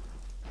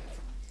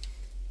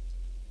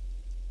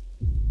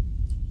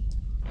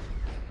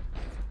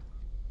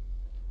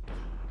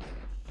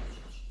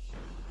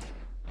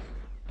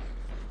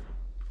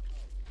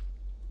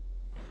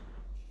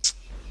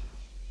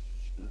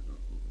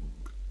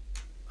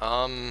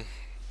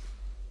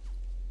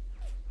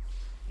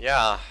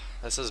 Yeah,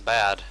 this is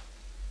bad.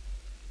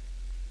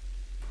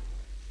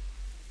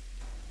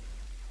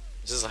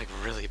 This is like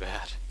really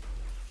bad.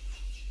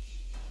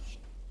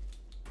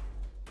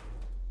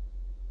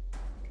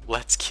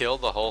 Let's kill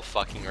the whole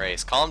fucking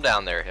race. Calm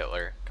down there,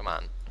 Hitler. Come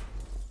on.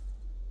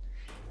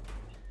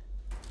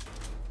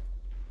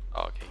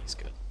 Oh, okay, he's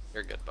good.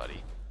 You're good,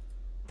 buddy.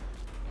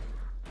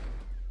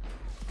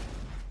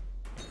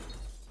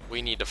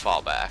 We need to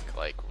fall back,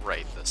 like,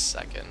 right this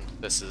second.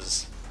 This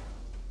is...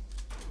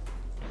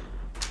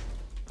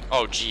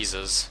 Oh,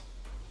 Jesus.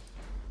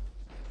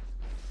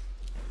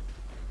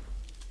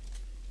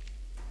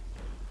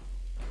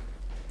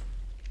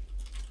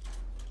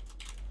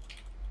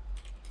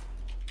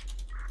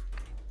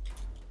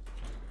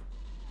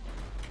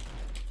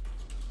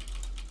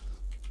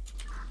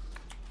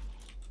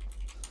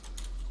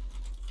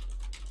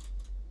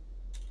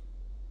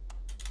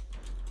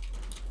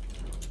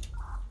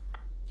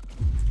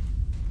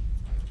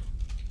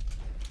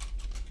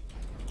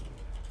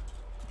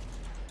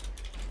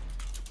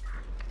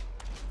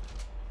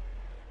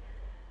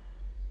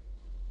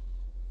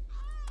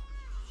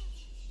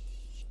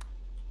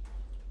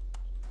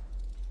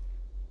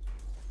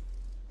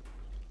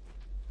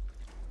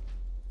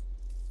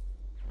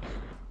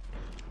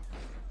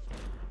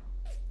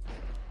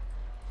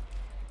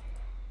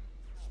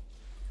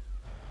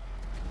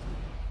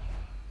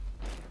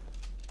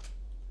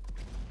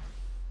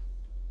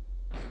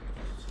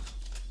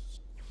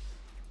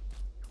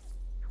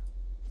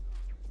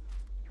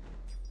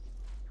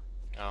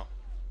 Oh.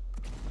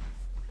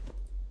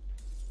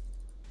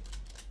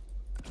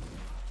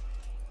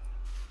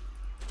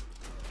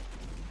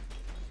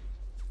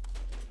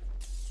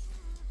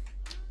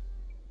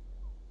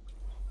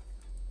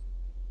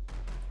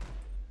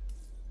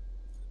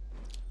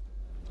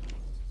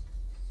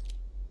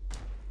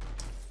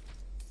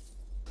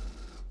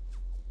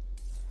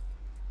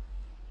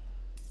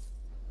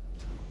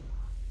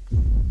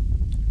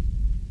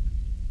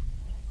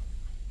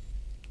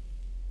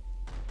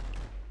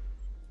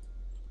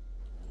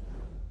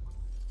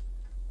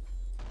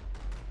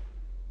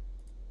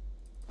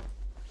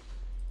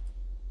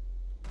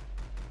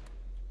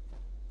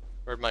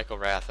 Where'd Michael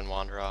Rathen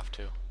wander off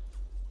to?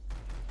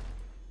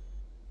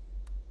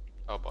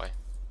 Oh boy.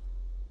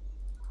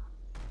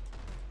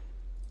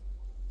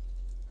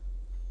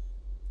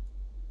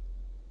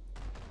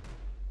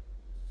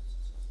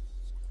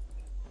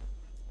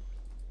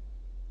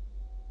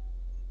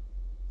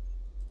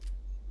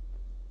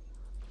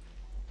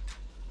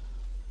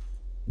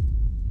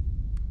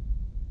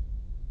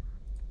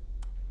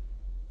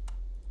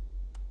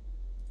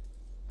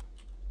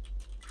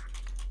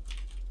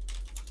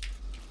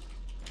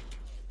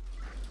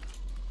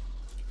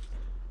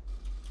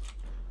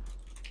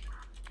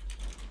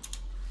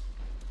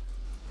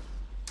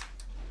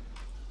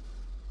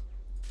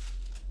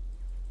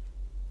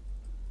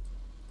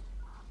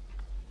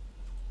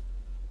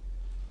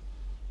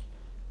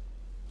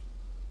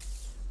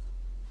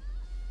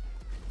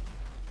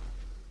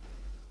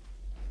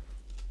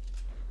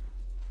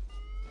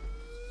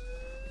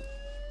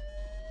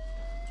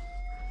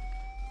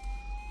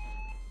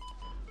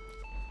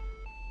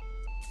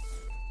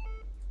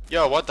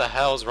 Yo, what the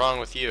hell's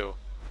wrong with you?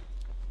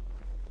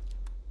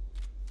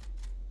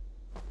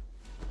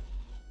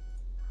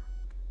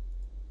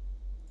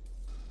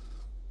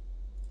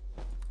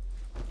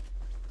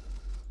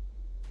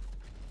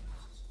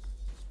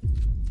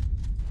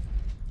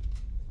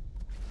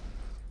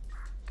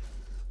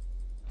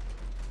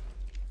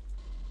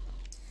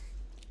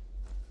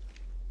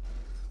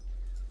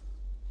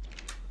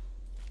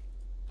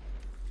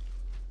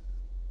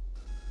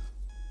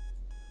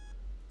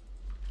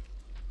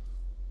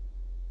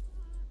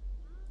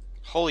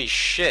 Holy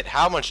shit,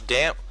 how much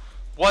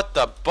what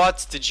the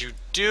butts did you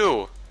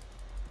do?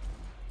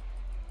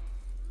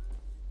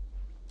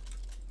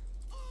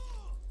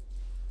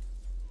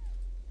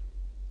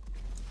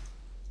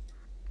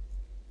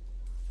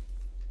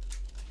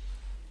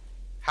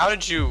 How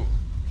did you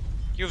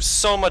have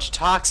so much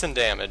toxin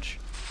damage.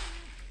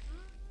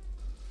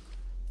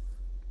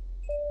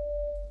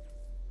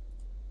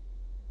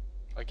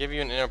 I'll give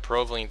you an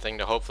inapprovaline thing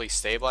to hopefully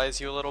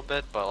stabilize you a little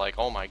bit, but like,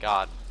 oh my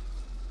god.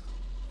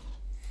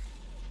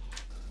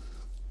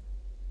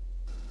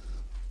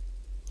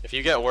 If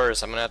you get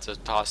worse, I'm gonna have to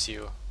toss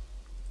you.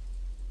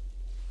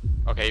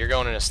 Okay, you're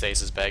going in a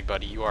stasis bag,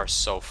 buddy. You are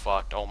so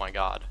fucked. Oh my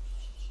god.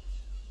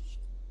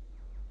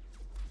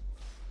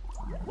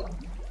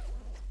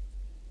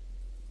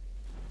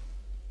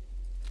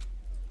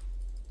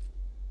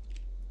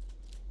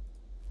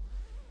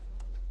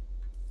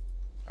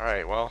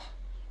 Alright, well.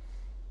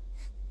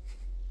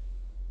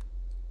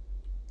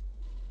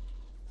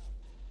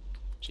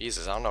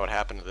 Jesus, I don't know what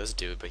happened to this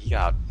dude, but he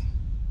got...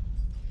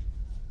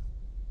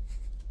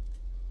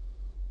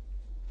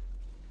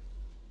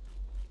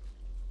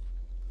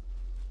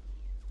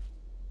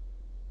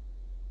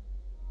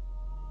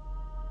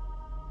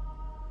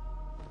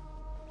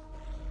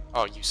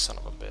 Oh, you son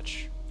of a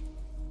bitch.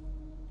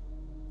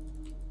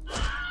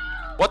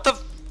 What the?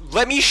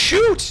 Let me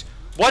shoot!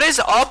 What is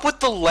up with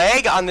the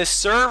lag on this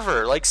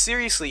server? Like,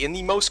 seriously, in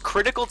the most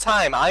critical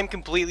time, I'm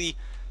completely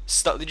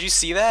stuck. Did you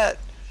see that?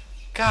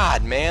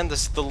 God, man,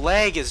 the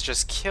lag is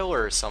just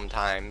killer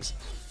sometimes.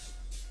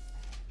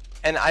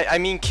 And I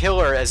mean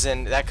killer as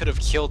in, that could have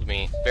killed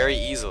me very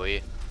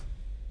easily.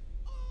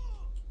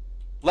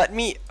 Let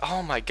me...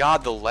 Oh my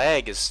god, the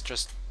lag is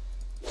just...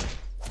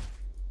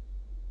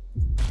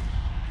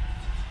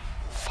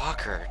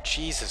 Fucker,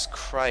 Jesus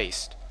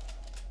Christ.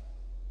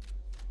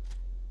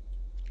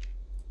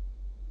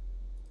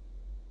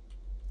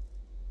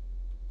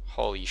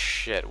 Holy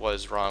shit, what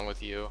is wrong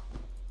with you?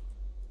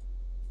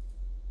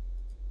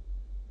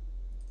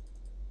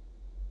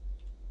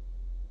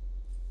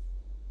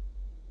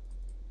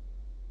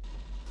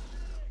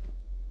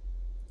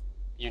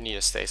 You need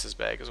a stasis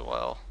bag as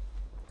well.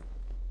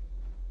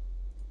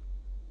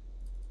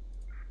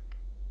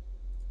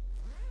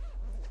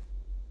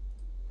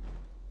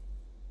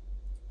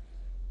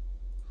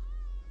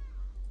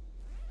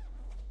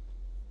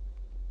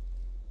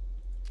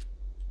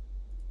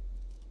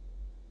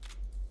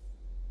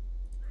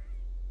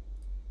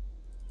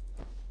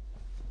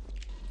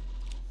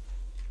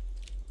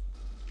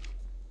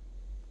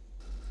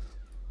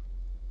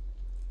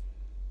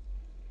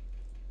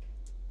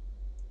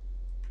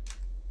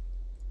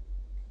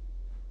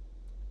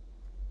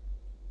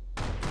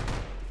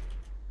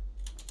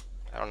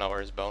 I don't know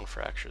where his bone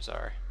fractures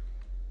are.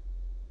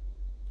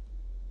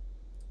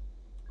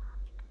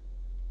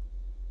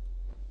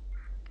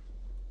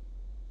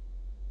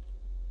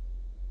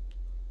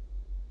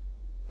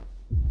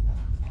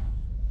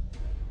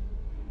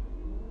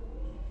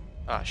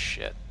 Ah,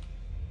 shit.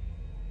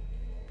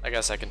 I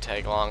guess I can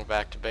tag along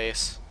back to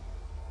base.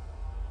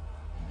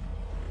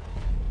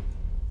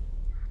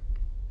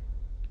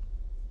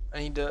 I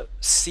need to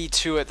see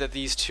to it that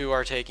these two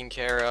are taken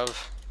care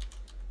of.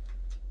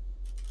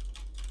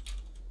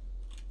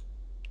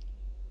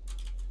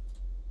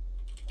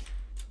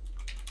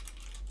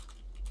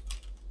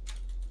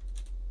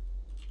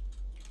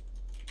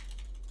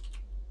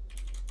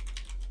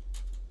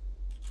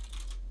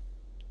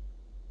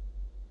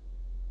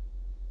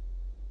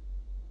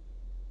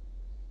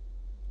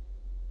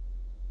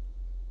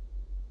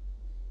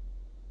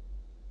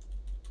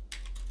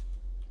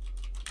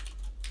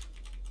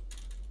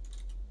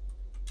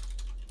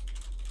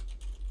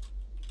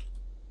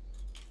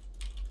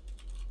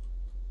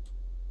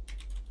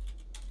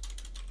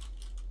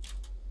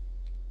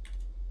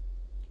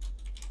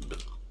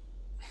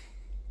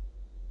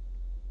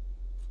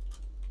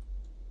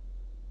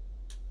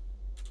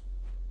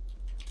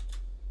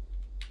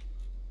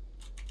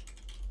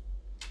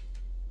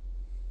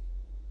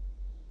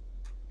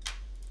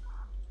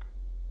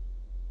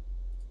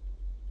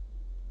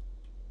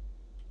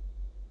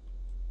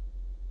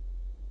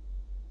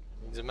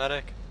 He's a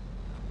medic.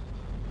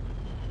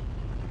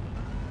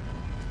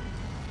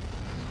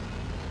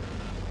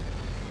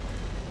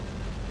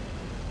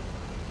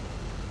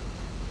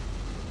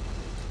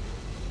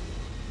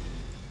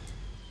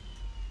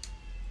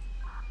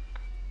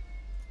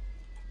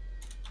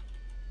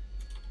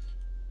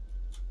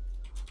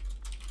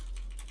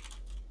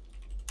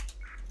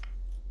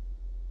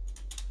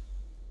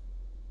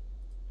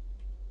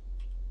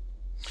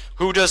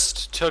 Who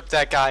just took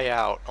that guy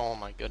out? Oh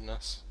my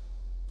goodness.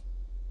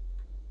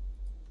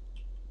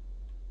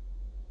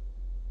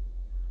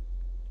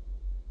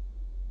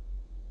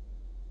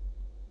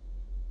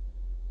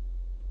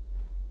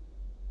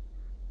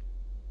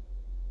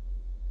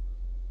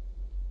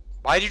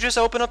 Why'd you just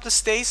open up the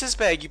stasis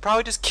bag? You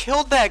probably just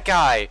killed that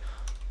guy!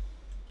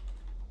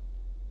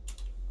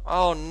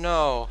 Oh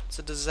no, it's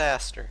a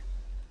disaster.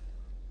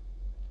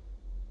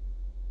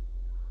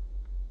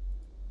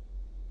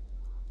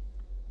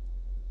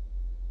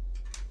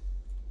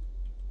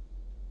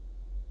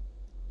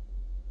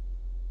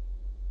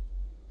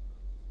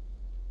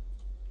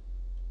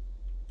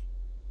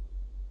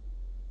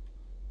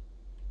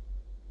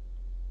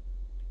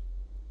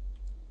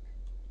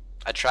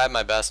 I tried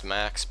my best,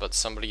 Max, but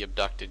somebody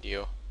abducted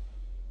you.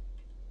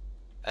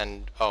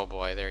 And, oh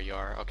boy, there you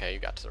are. Okay, you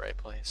got to the right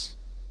place.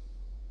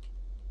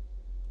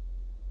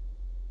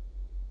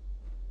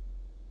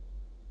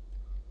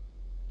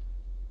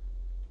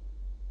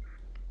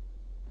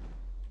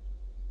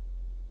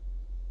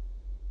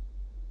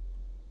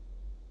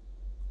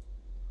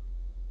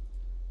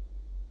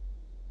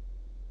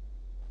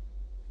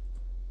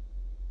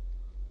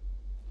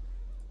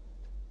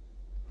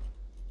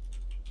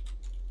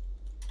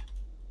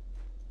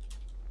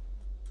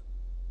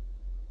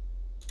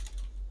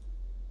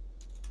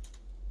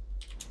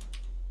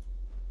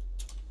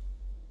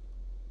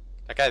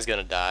 That guy's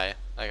gonna die.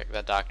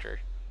 That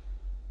doctor.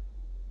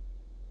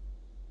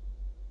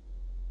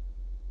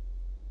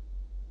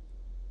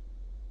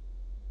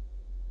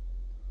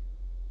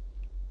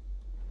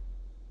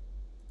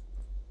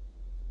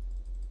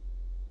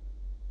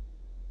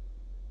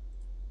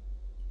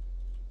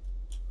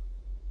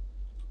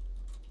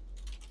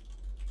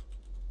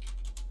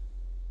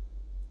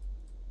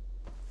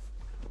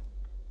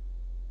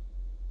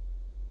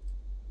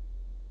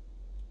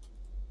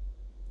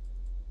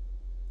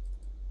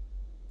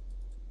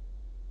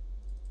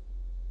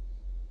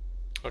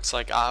 Looks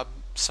like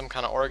some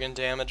kind of organ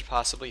damage,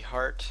 possibly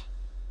heart.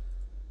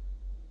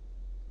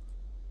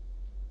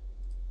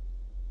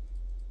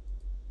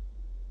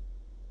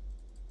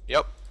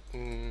 Yep.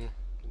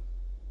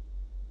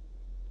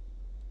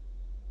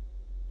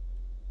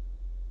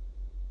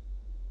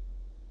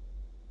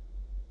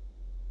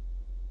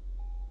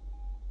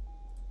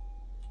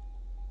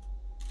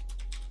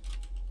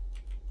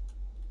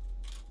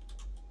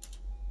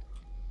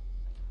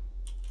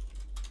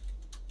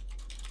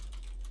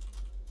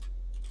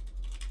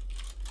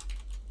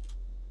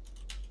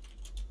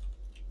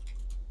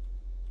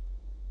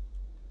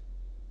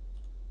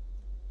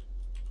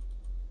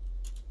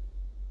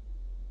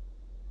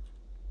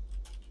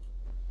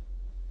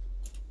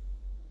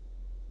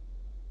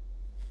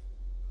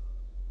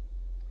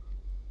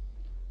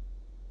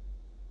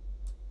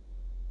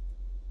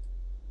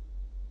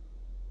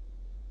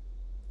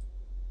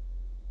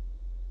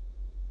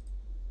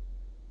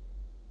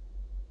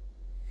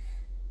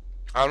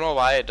 I don't know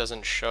why it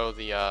doesn't show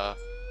the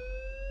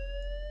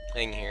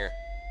thing here.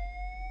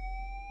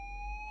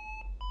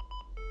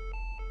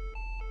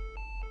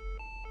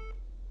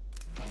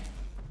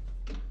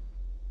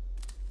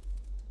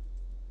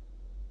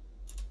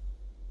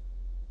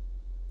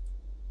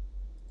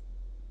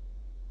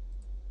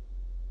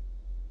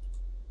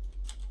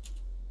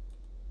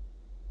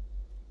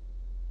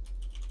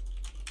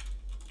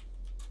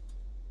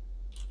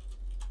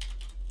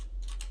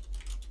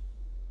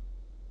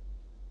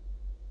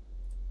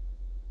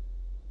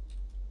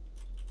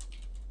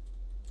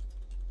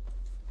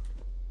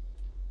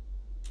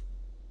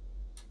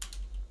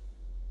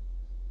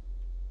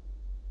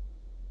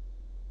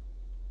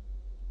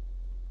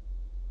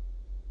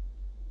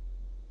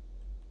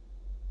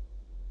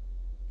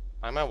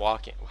 Why am I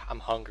walking?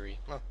 I'm hungry.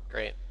 Oh,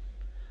 great.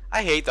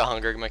 I hate the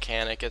hunger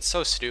mechanic. It's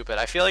so stupid.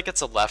 I feel like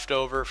it's a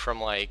leftover from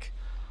like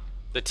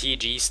the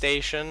TG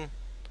station.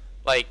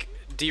 Like,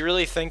 do you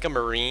really think a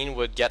Marine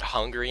would get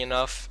hungry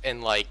enough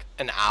in like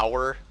an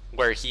hour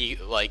where he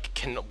like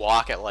can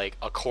walk at like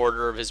a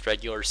quarter of his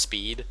regular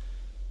speed?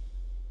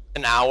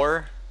 An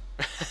hour?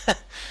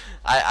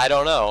 I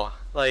don't know.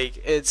 Like,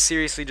 it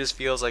seriously just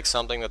feels like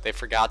something that they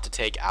forgot to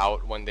take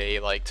out when they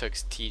like took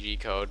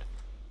TG code.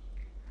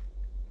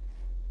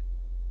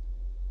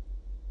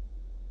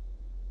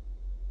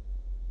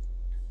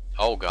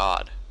 Oh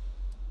god.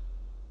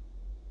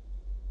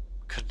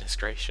 Goodness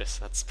gracious,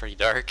 that's pretty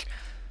dark.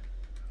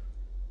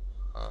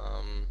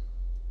 Have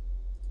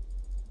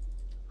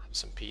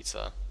some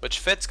pizza. Which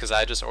fits, because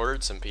I just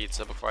ordered some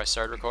pizza before I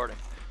started recording.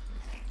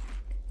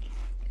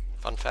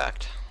 Fun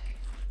fact.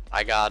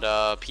 I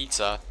got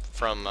pizza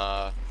from,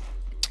 I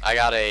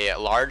got a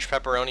large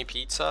pepperoni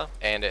pizza,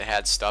 and it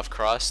had stuffed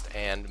crust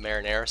and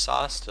marinara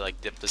sauce to like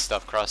dip the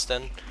stuffed crust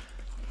in.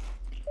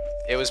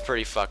 It was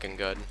pretty fucking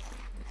good.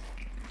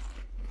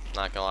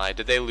 Not gonna lie.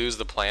 Did they lose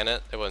the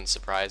planet? It wouldn't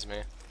surprise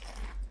me.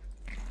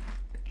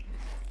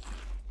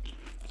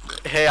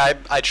 Hey,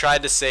 I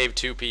tried to save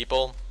 2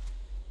 people,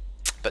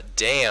 but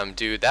damn,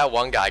 dude, that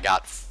one guy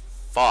got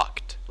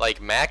fucked. Like,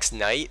 Max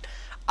Knight,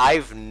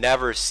 I've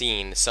never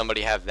seen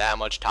somebody have that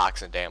much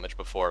toxin damage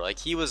before. Like,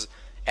 he was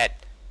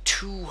at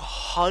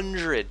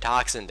 200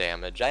 toxin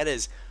damage.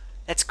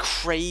 That's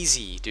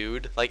crazy,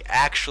 dude. Like,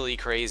 actually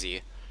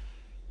crazy.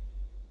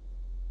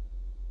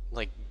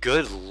 Like,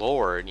 good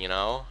lord, you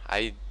know?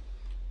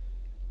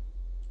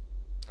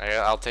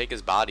 I'll take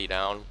his body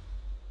down.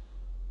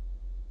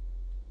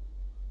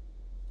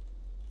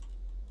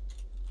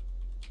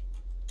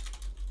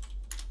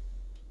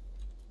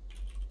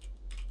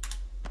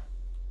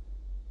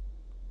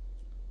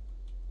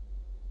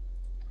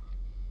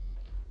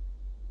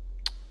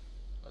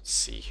 Let's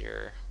see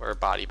here. Where are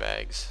body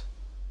bags?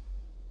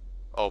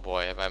 Oh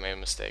boy, have I made a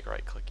mistake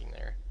right clicking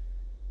there.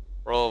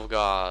 Roll of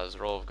gauze,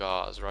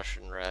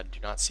 Russian red. Do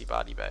not see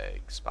body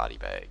bags, body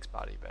bags,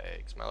 body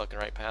bags. Am I looking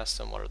right past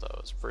them? What are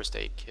those? First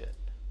aid kit.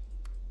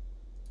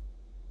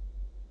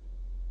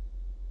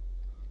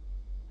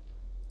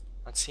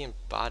 Not seeing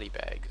body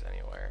bags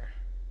anywhere.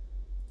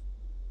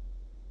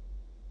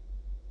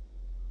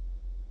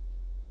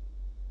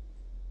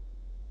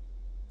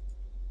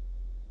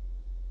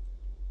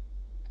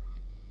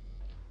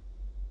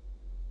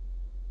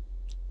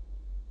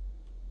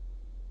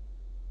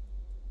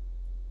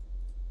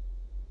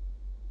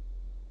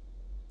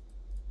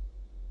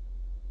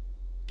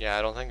 Yeah,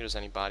 I don't think there's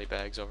any body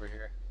bags over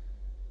here.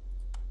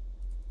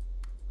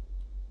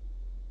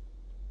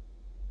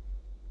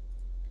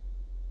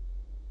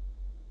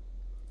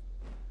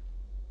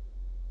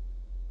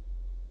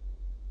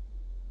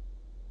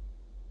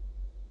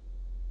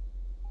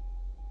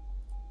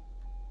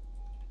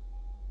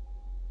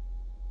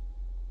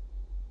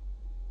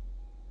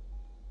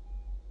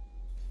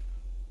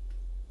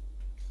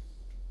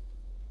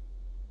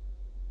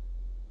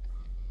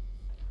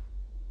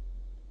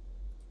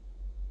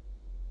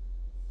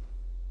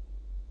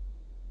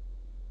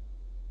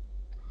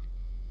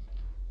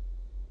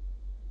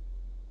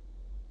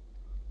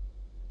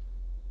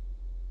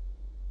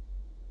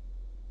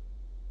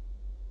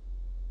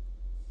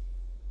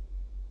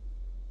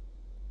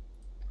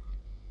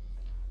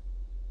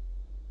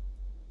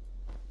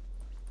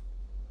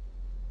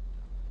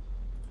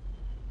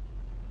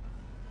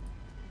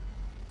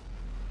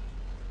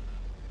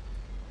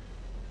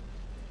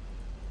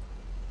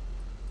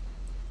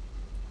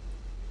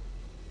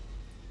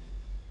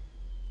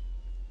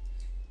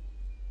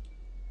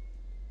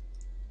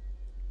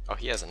 Oh,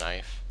 he has a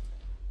knife.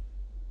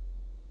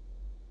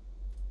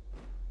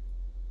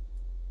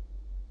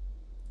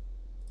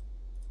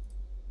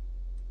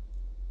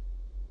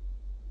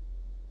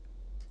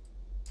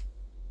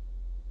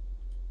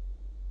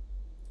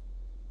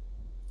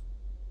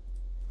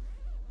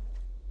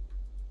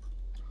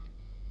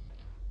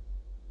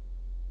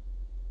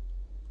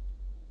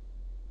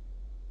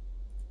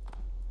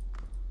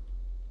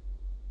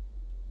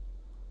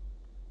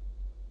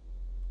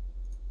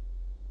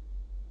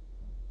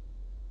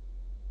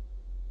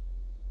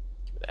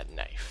 That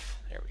knife.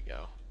 There we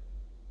go.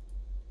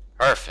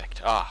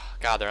 Perfect. Oh,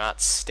 God, they're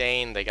not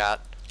stained. They got...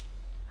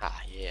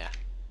 Ah, yeah.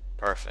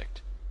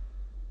 Perfect.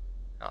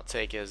 I'll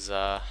take his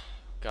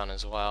gun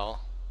as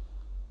well.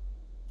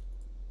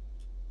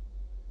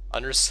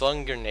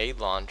 Underslung grenade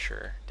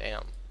launcher.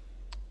 Damn.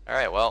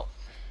 Alright, well,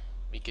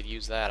 we could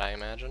use that, I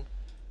imagine.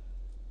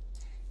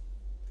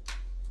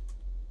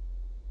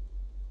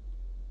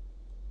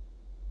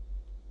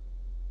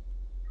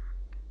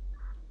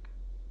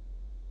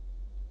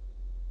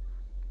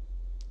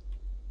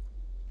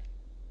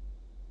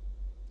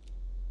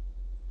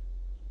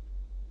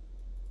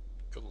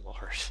 Good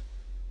lord.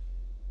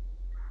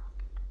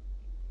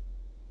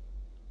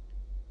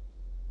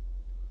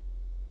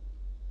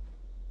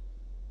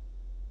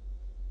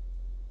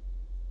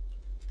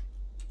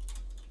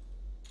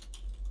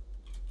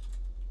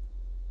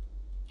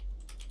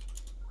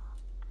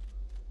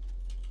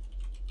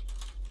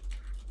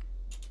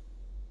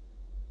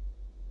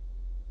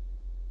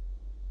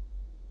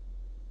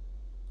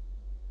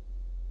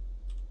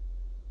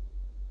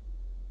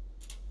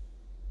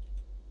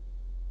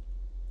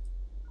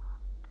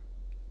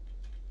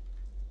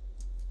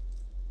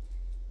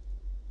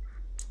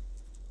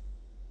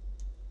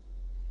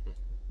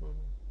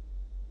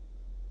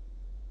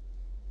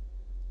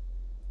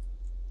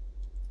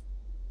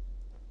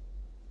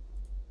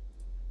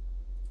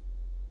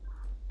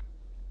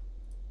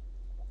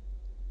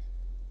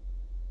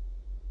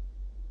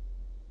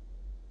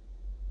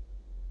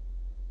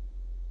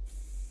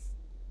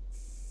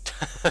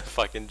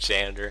 Fucking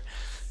janitor.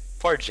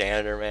 Poor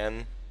janitor,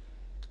 man.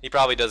 He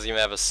probably doesn't even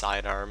have a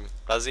sidearm,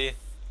 does he?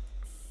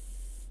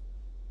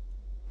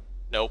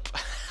 Nope.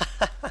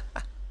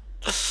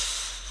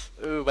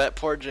 Ooh, that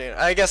poor janitor.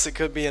 I guess it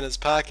could be in his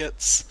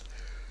pockets.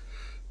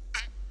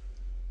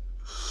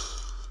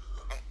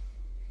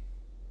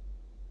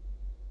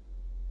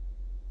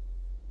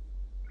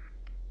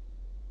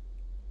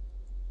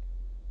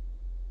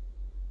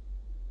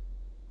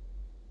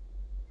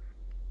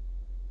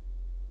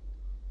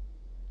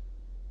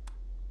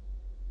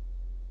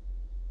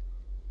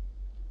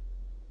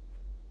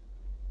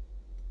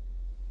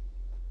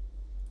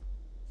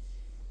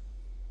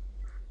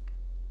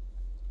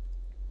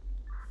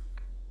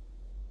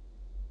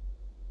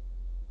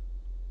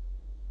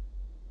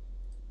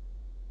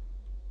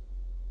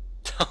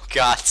 Oh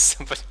God,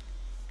 somebody.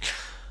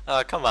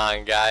 Oh, come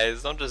on,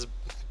 guys. Don't just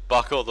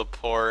buckle the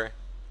poor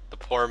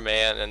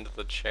man into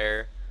the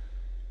chair.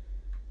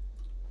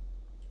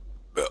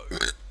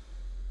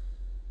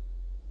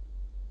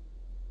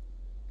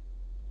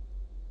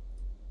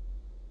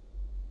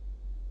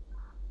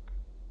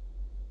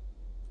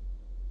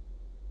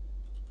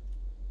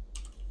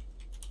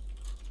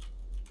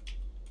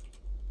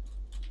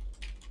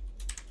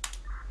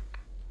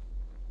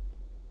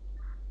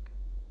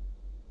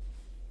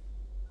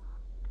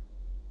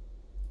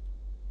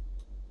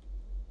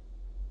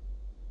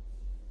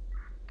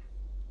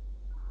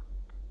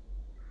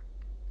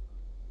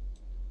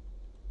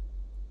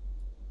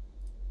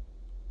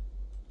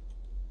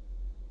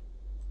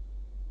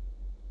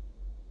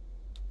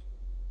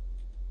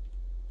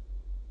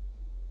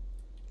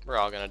 We're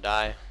all gonna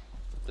die.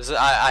 This is,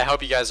 I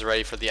hope you guys are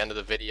ready for the end of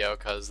the video,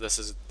 because this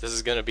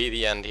is gonna be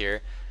the end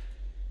here.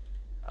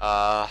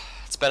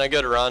 It's been a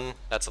good run.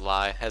 That's a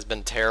lie. Has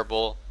been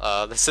terrible.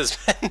 This has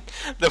been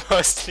the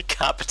most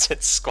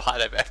incompetent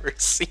squad I've ever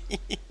seen.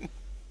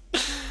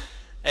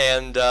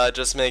 And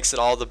just makes it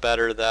all the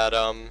better that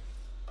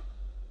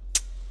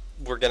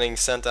we're getting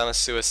sent on a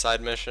suicide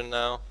mission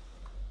now.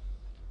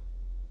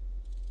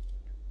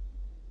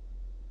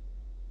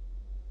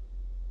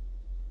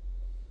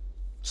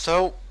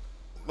 So,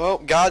 well,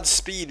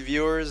 Godspeed,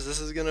 viewers. This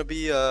is gonna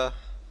be well,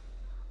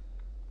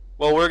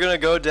 we're gonna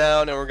go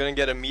down and we're gonna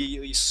get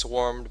immediately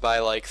swarmed by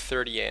like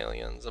 30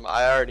 aliens.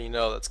 I already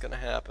know that's gonna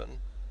happen.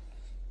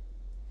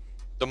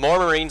 The more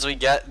Marines we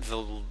get,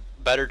 the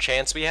better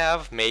chance we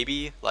have.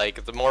 Maybe,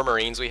 like, the more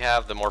Marines we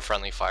have, the more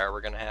friendly fire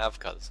we're gonna have,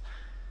 because,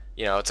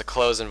 you know, it's a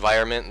closed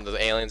environment and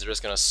the aliens are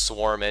just gonna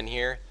swarm in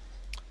here.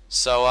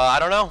 So I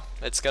don't know.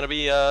 It's gonna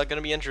be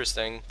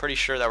interesting. Pretty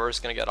sure that we're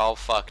just gonna get all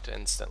fucked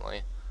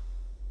instantly.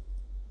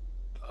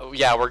 Oh,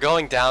 yeah, we're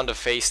going down to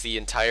face the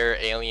entire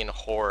alien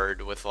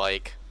horde with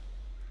like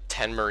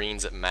 10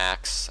 Marines at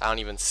max. I don't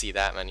even see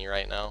that many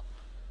right now.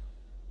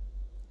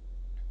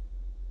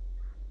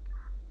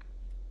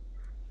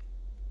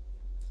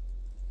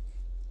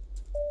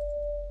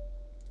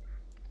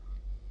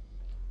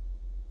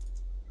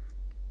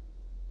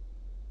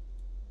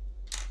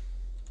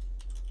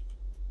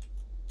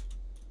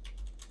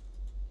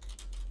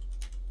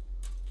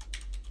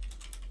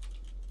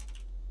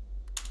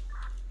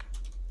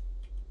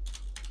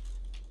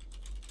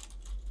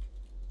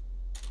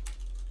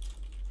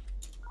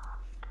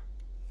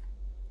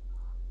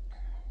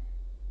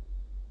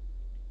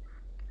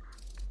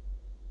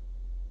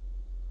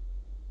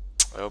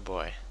 Oh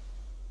boy.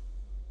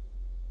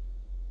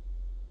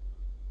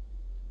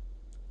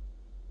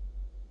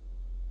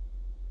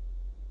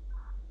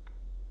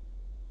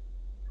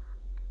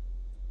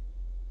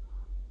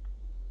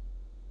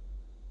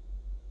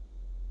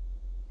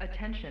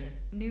 Attention,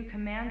 new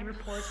command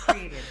report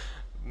created.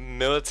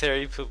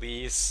 Military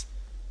police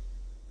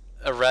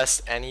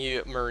arrest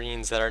any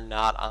Marines that are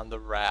not on the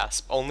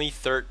RASP. Only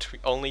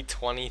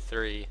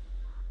 23.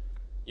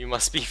 You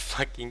must be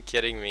fucking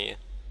kidding me.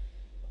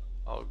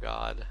 Oh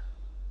god.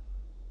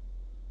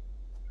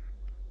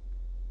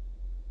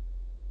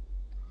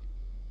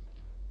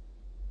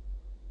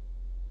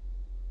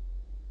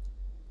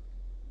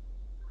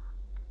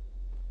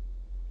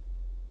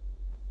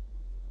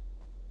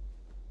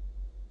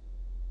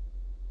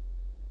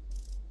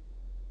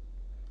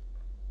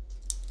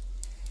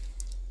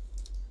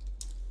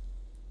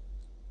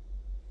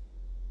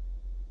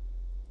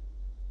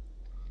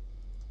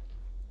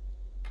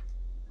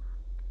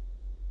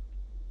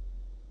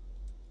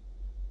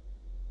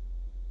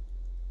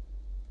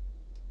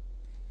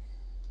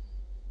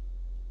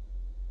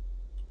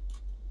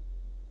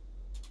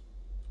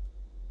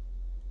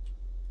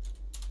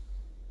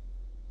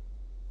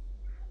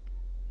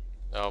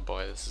 Oh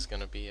boy, this is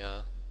gonna be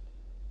a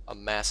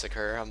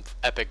massacre of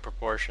epic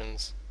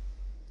proportions.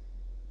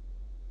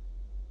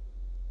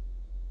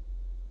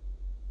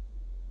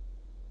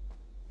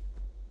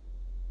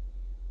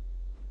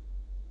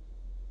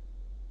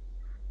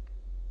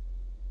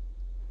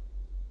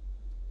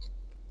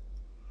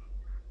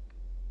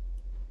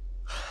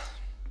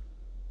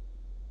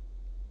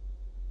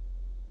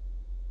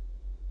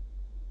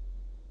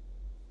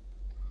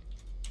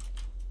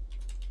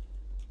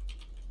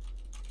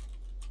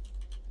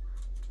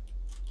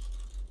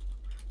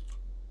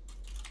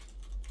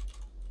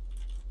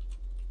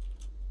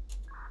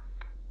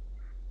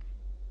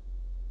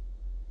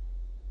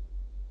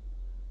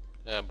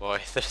 Oh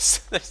boy,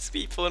 there's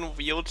people in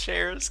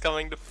wheelchairs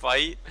coming to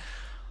fight.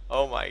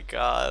 Oh my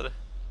god.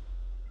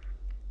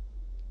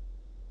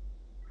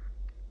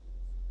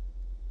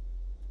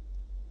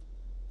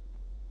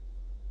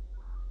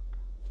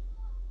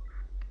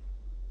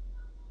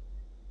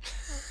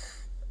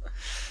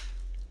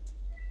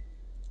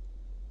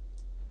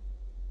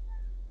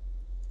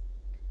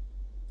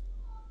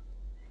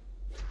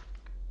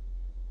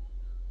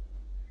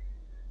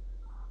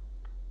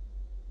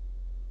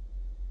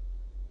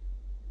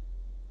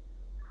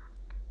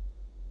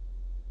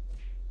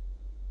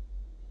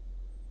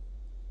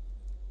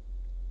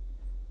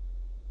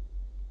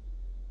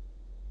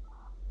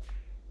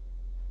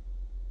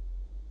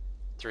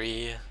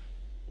 Three,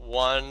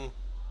 one.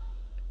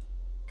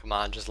 Come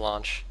on, just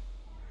launch.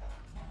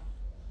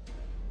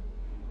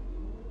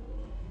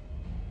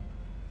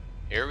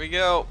 Here we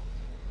go.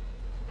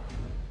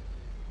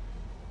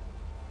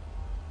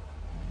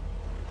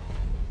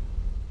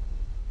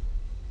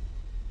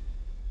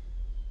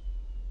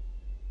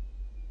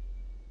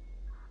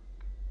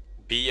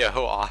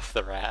 BO off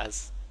the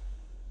Raz.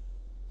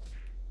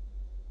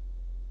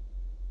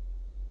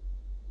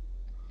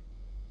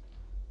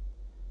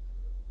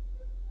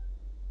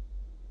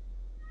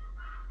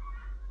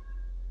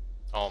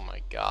 Oh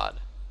my god.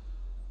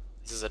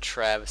 This is a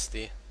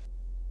travesty.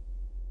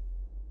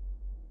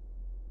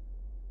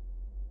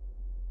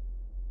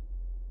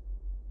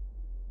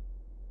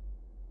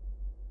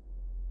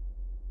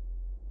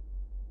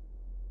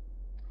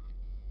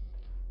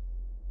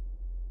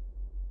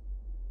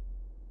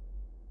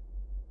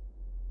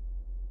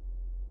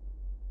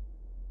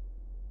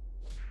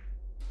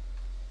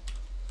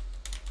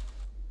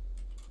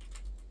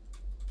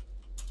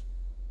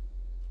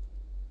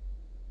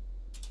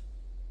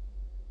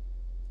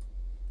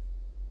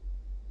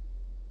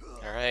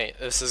 Alright,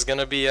 this is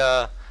gonna be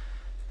another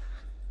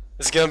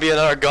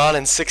gone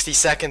in 60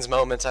 seconds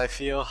moment, I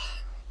feel.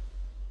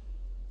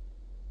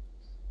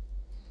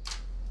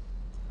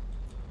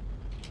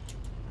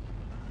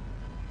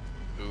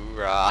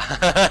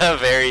 Hoorah.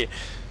 Very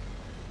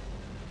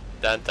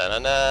dun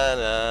dun dun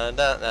dun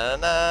dun dun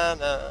dun dun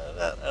dun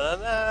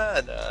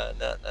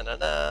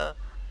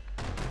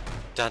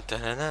dun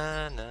dun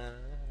dun dun.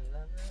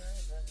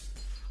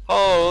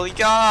 Holy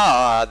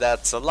god,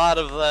 that's a lot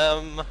of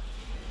them.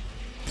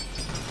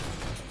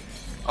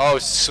 Oh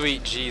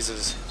sweet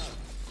Jesus.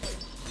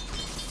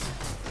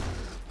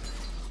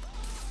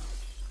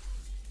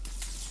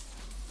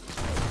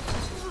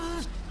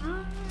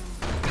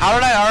 How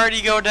did I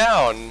already go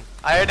down?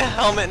 I had a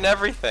helmet and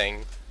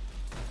everything.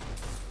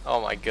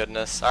 Oh my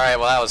goodness. Alright,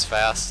 well that was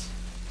fast.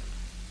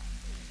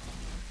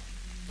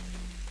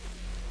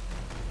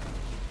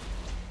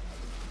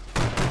 I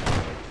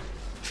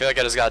feel like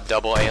I just got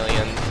double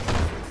alien.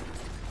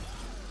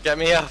 Get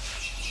me up.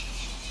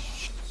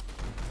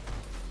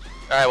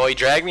 Alright, well he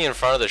dragged me in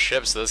front of the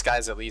ship, so this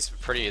guy's at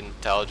least pretty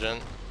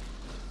intelligent.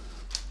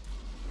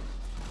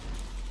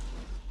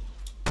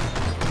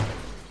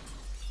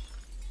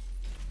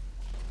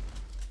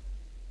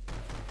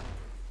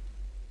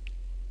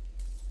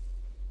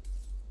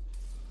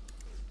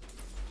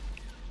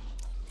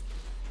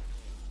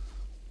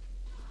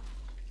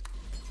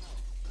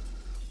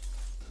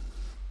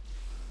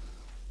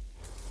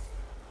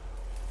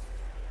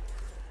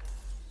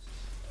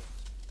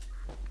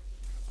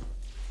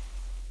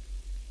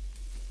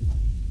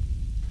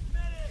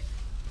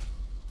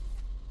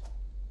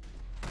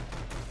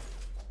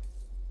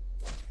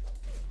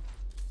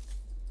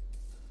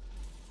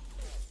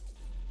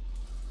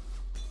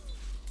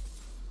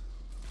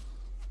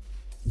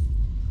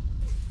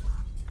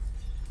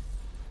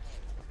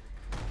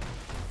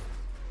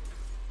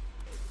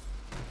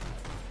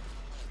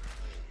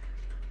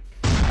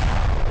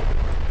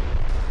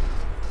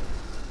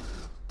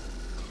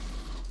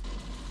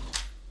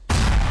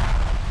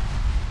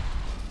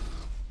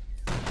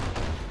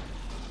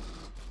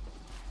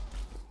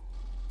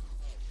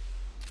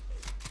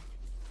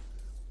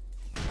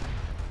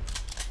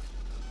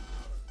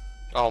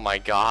 Oh my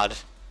god.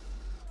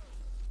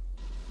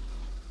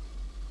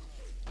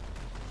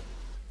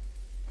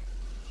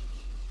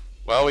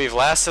 Well, we've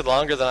lasted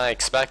longer than I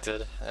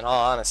expected, in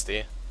all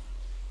honesty.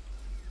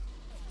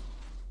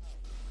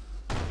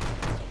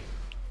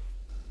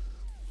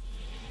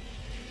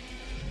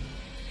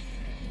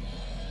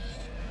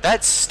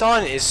 That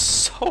stun is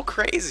so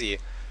crazy.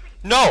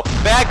 No!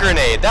 Bad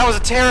grenade! That was a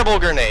terrible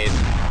grenade!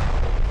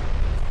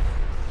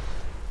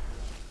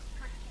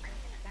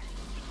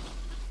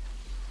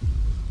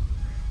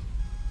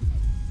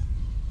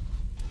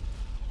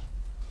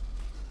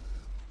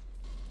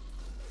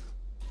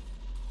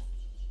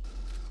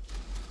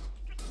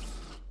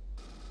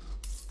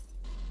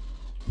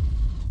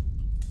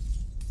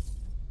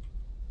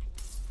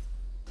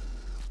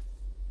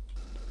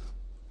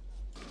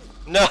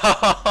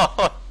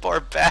 No! Poor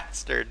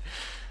bastard.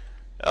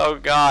 Oh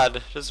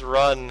god, just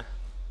run.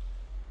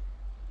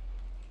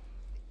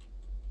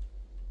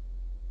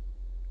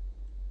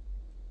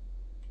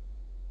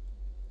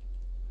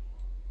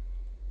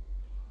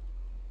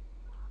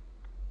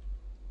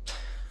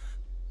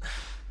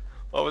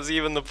 What was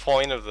even the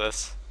point of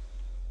this?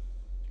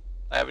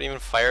 I haven't even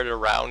fired a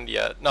round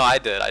yet. No, I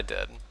did.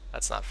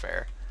 That's not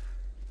fair.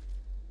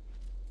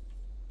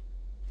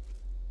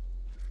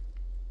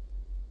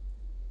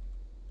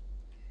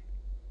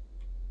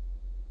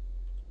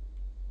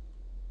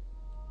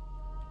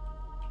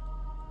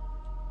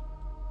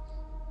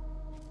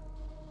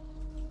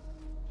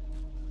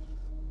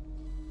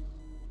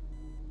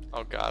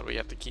 Oh god, we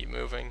have to keep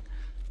moving.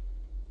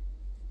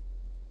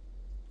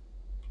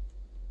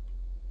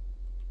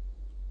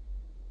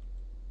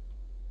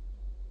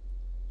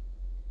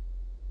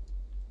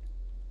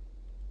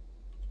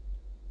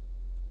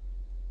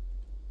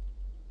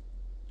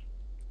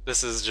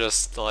 This is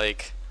just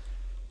like...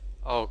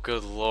 Oh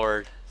good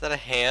lord. Is that a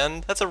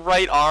hand? That's a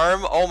right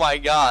arm? Oh my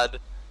god.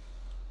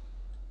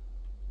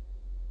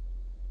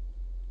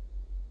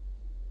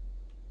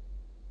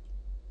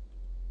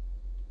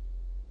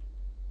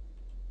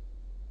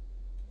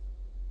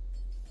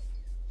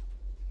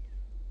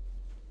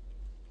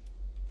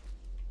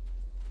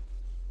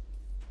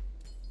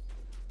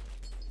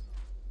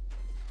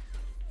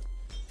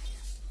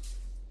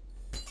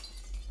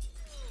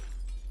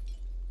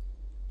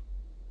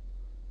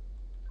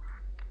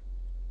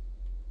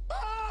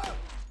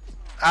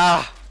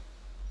 Ah!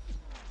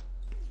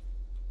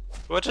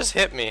 What just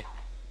hit me?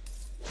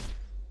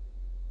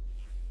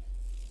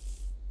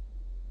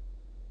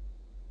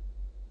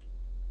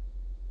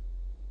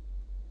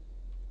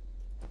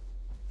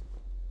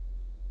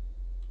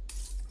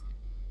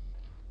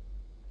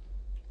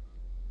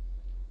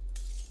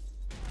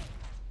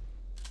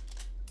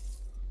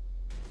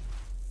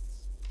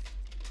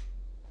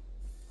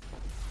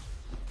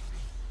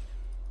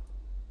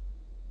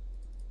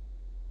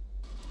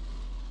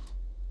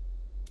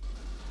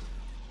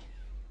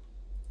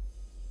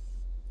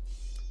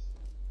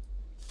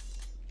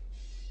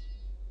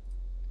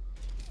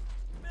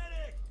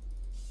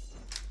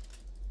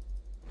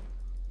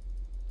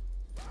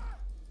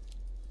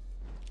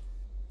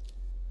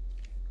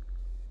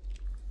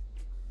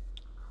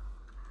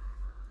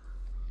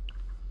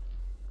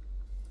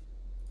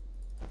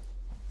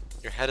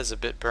 Your head is a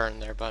bit burned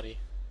there, buddy.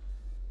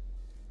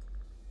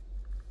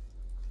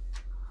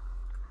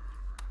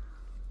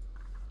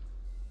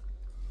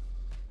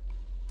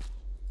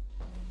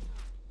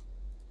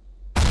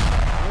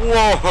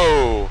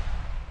 Whoa!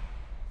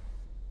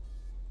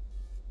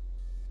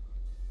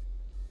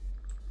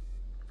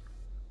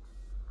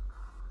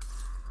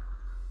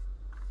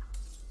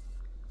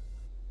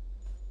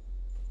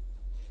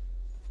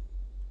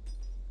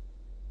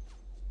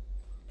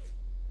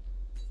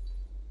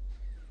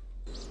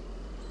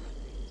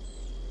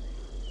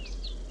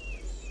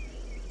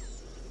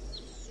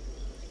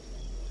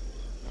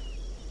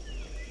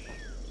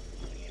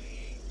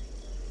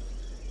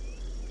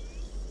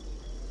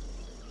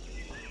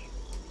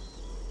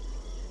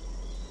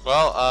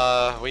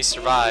 Well, we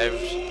survived.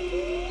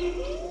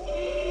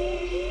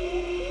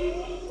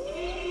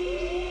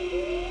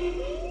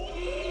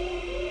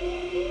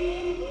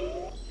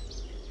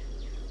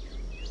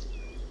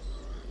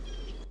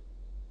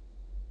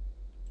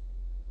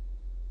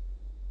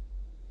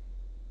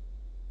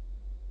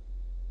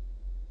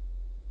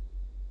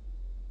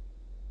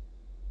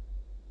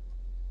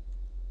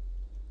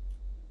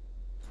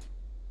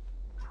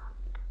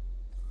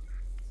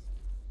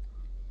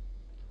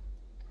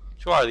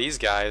 Who are these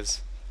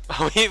guys?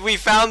 we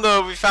found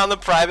the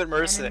private An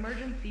mercenary.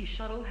 emergency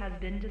shuttle has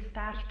been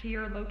dispatched to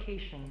your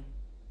location.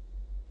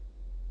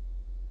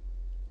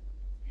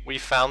 We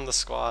found the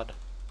squad.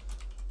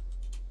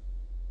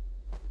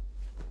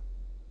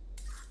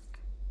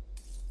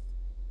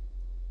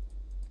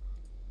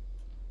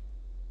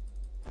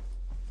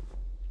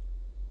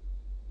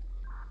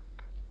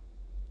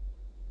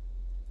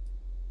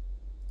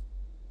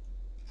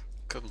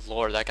 Good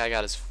lord, that guy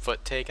got his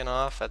foot taken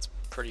off. That's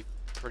pretty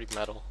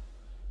metal.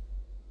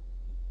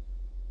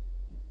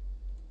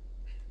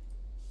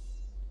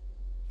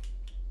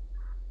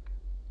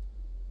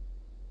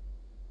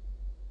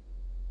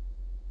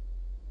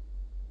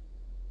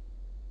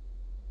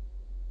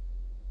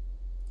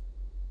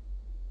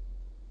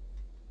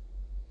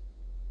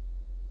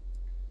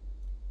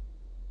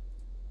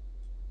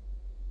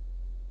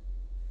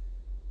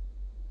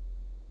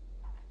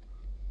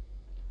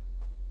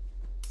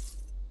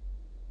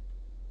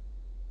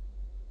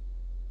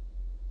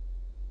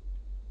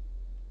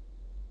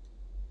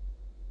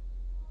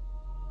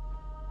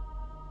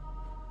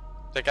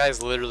 That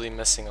guy's literally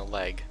missing a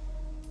leg.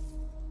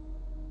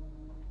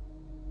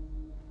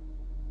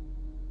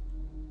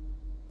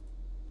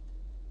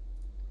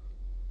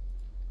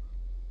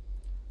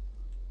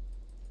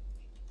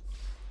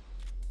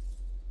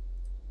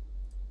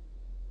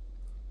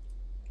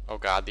 Oh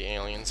god, the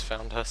aliens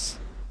found us.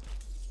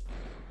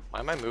 Why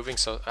am I moving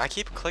so... I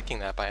keep clicking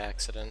that by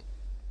accident.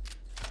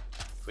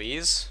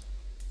 Please?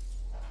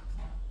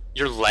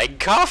 Your leg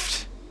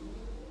cuffed?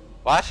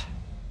 What?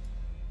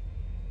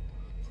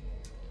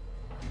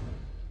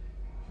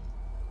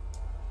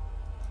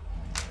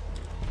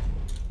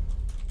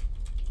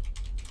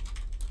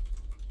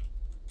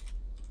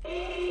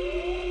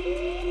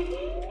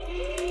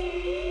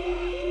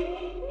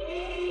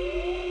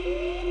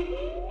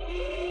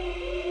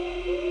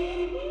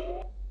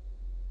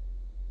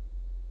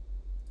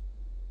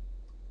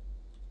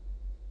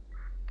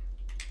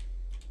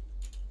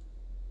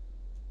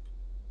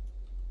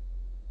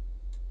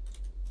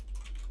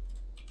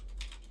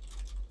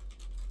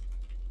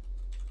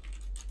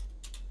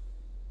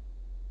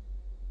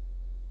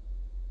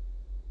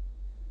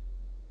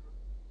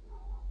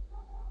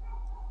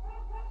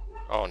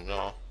 Oh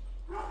no.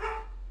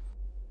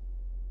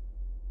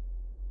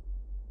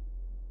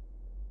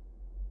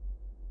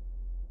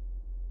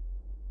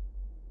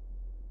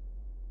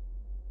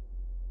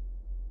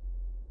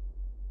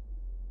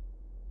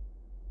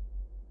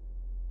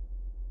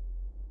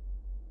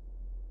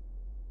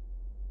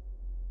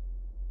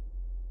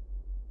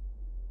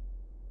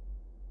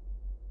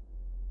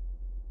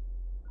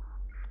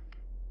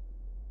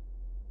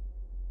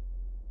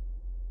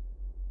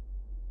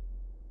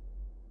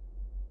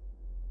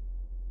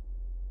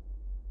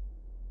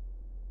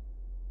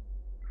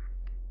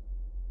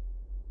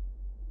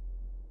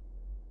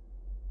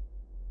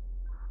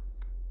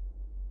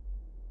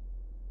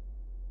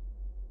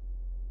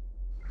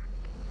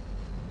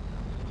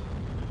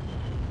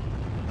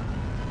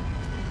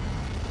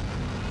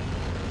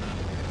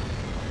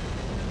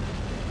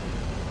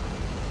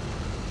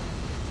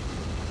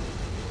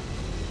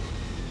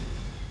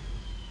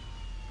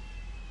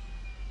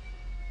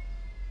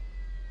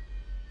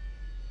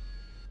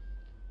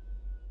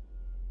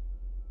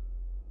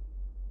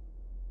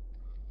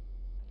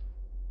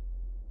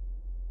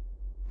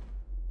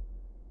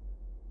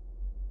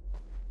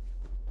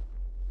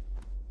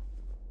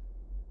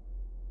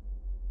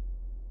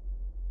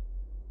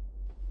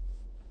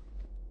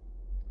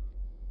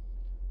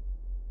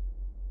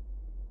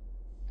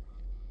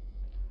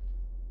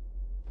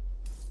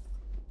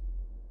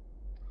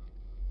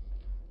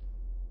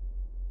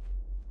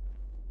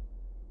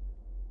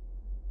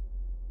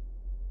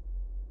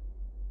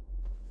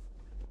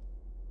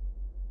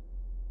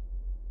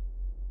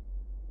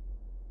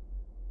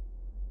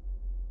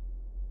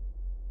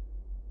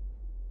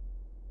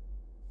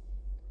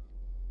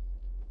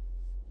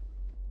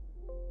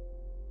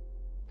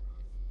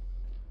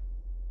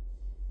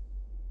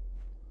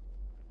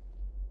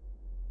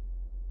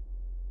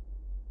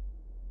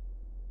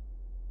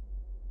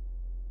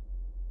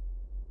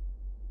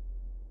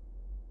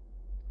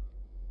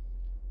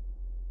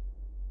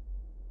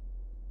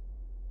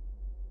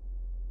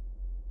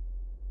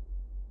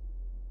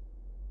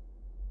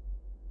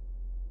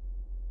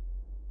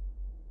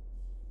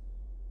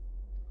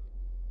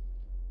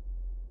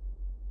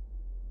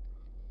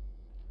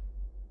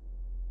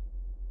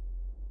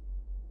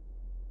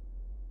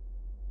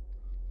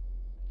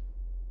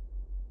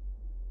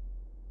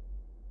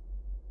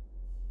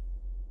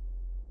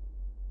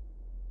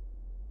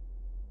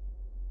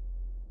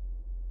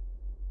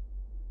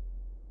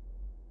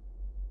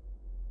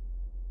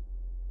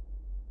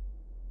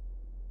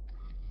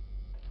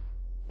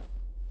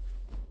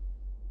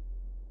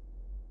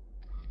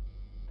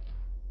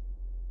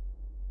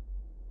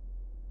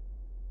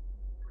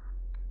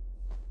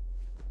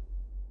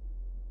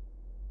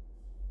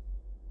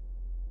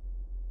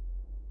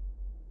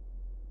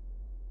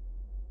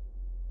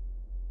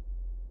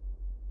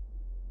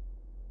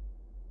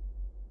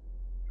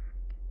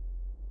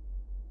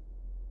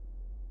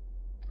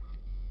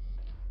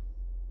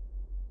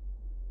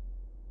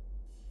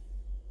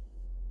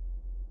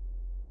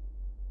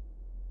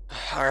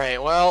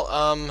 Alright, well,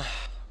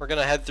 we're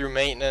gonna head through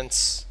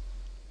maintenance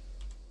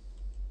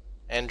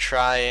and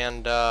try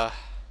and,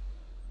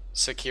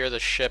 secure the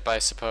ship, I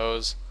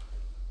suppose.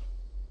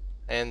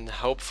 And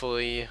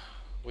hopefully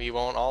we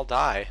won't all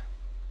die.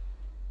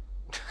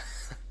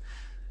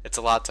 It's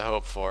a lot to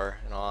hope for,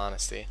 in all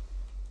honesty.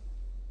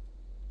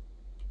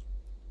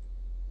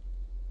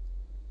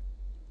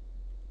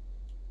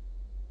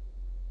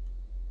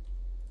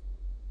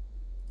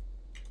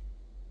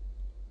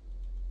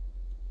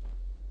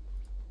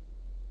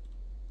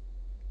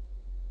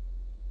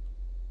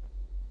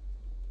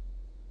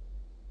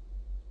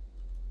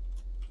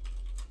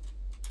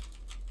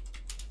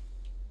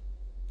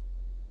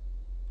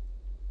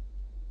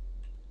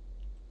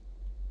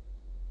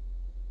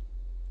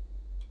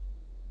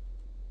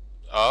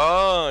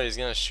 Oh, he's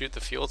gonna shoot the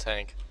fuel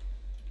tank.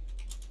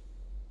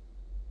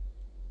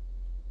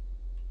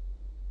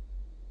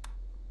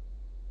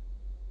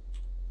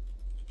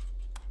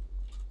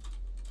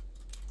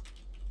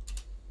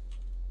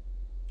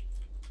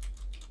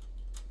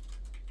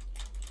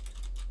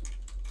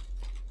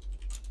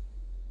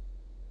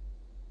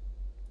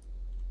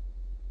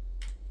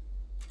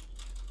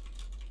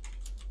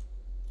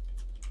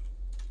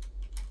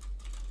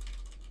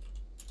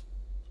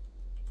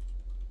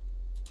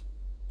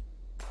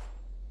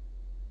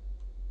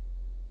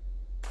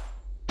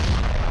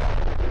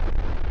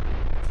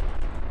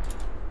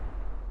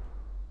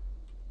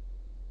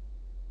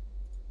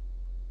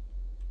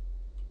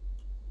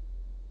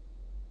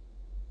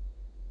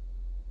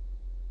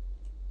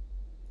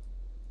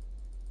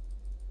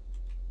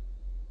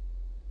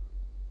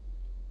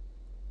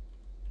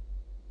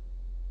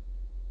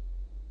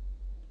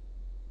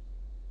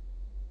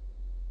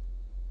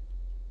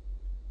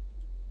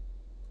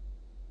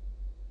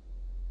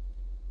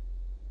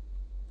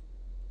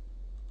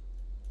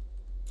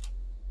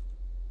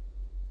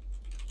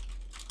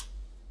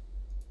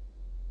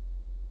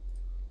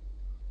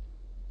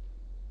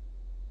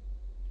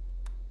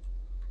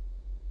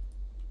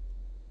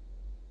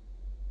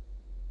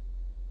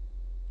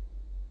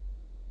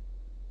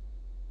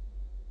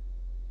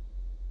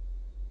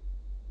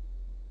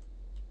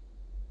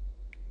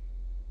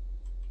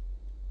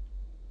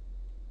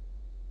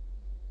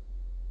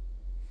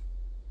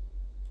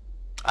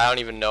 I don't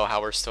even know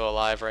how we're still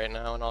alive right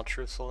now, in all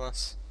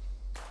truthfulness.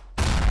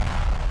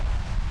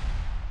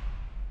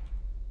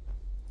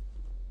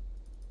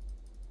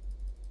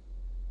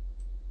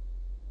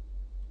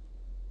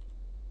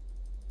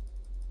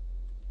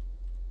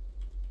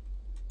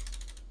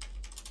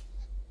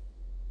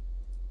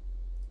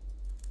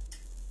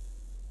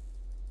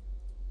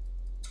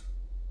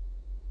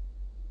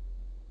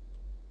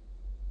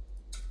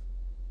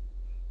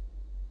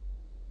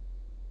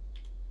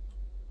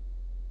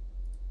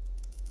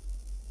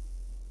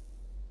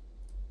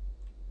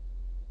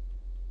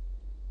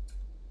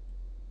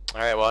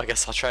 Alright, well, I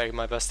guess I'll try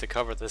my best to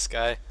cover this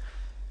guy.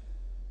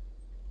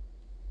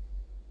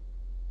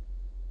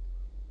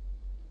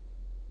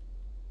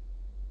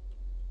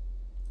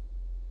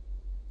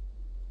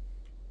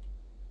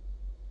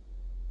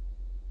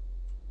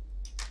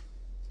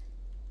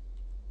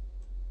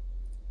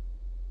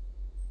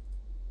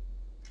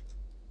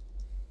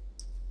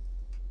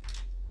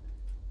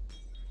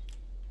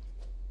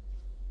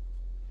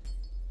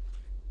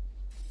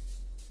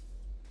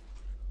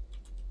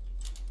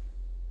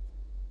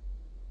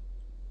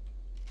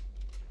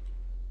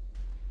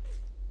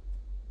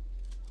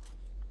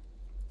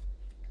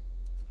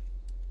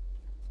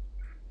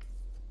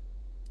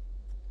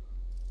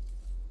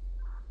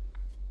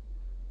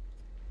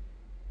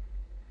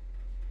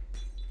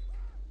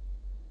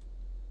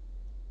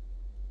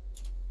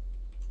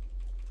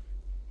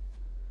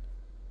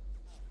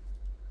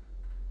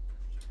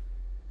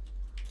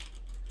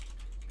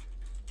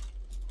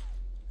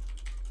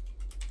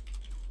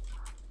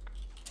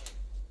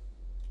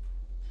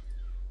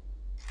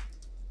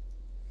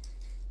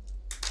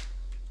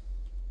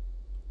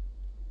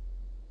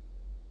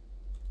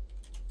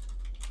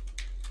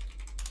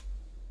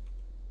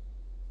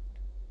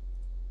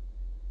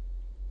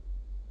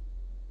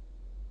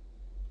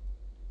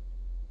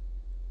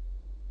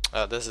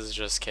 Oh, this is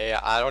just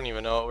chaos. I don't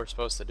even know what we're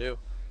supposed to do.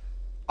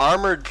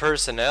 Armored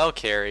personnel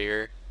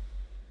carrier.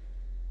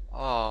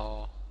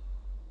 Oh.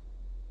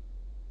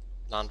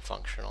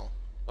 Non-functional.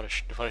 What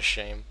a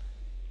shame.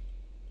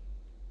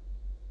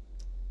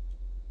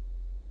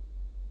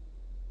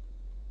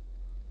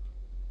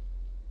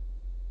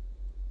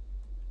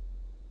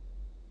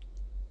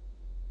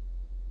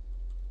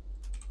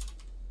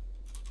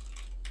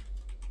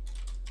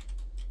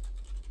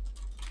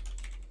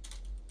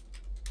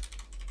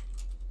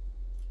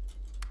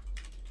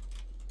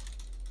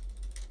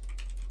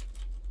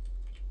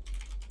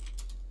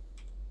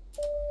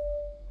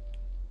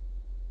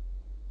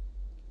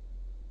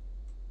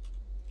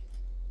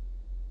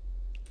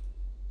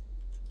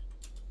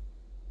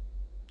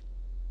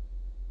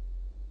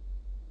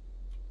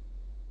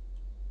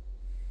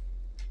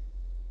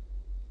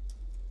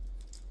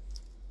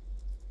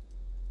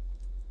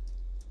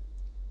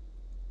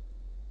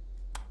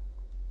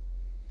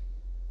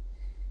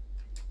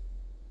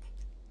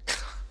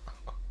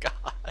 Oh God.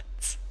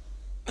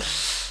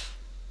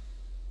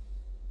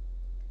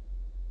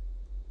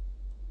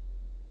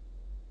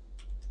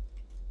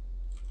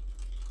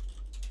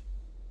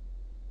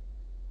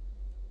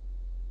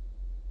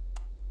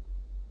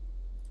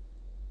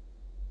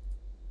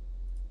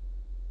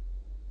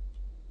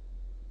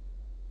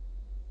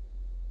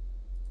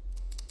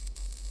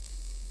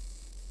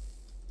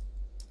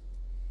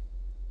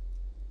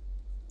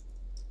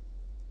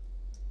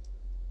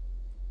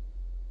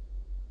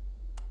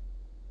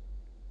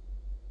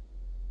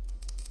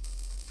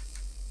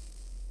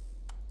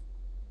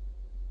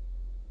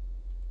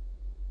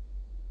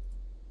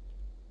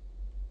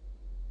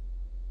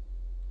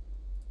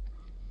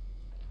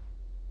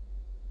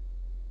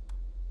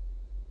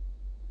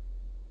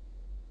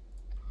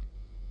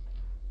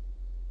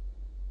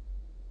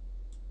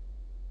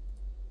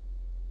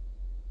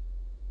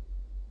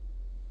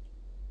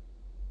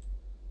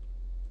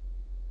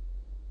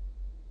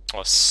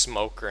 Oh,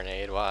 smoke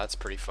grenade. Wow, that's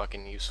pretty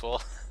fucking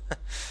useful.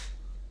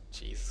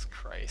 Jesus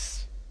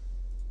Christ.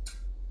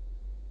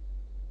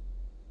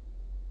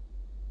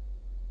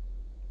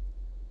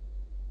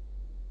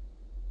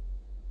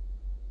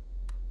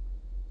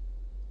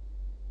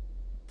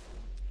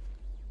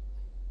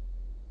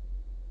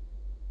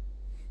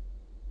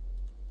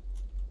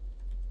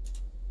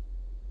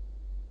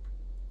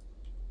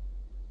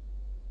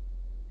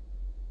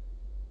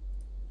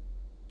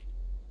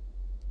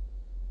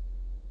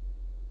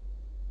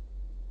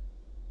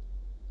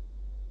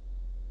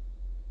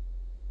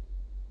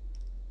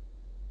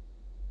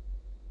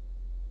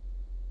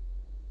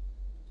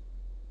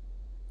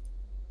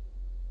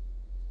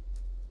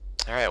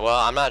 Alright, well,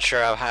 I'm not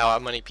sure how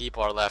many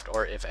people are left,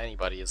 or if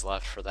anybody is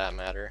left for that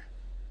matter.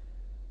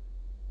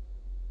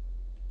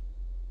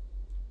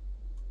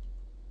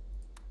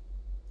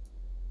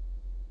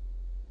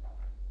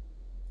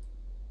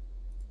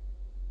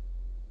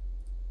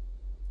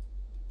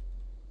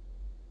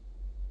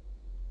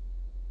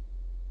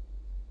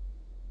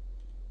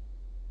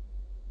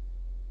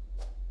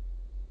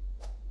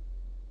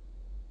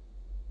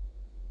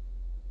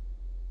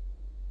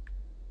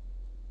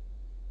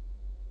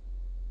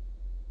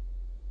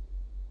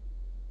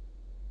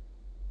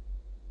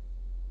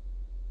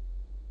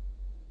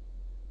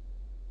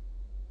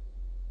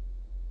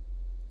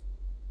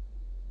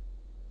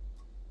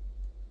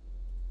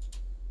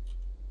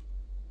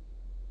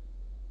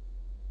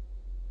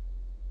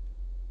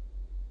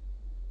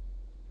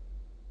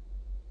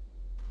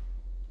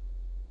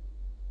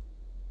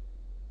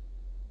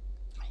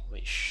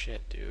 Holy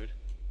shit, dude.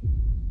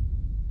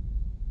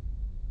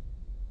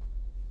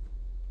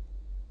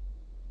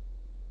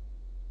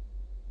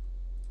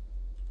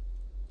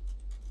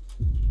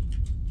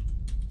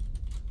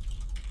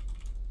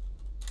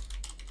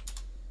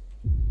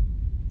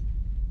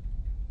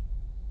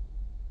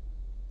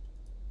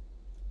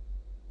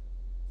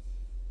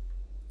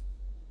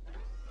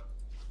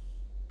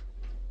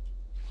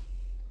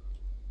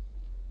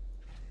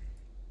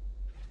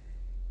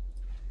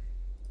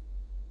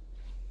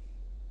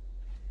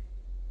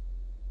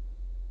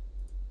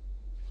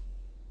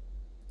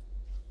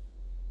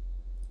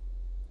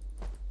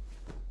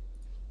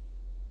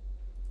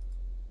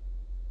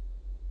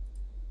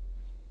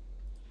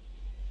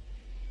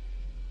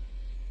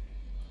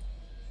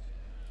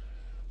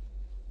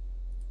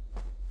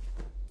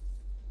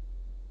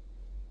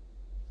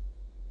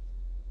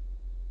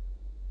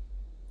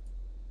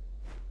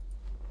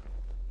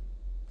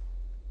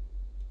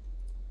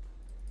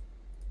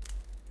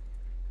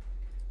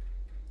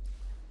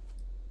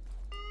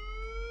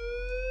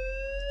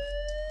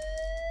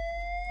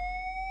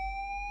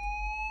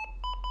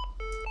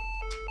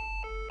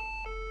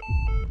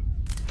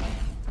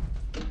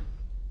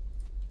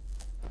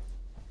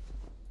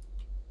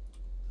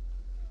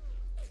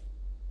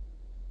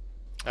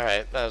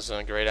 Alright, that was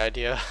a great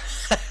idea.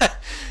 I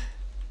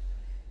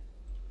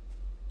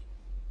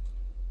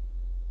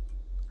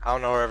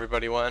don't know where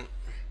everybody went.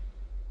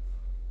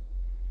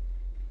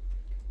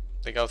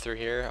 They go through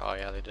here? Oh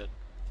yeah, they did.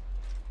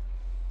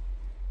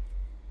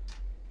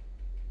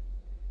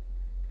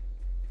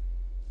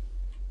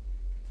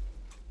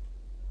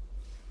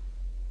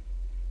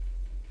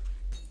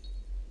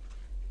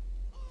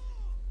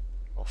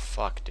 Oh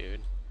fuck,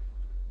 dude.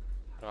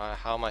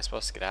 How am I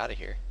supposed to get out of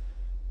here?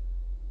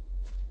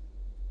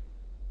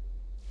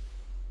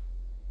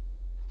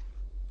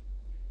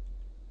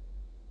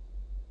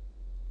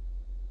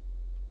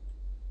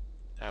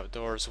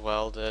 Outdoors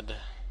welded.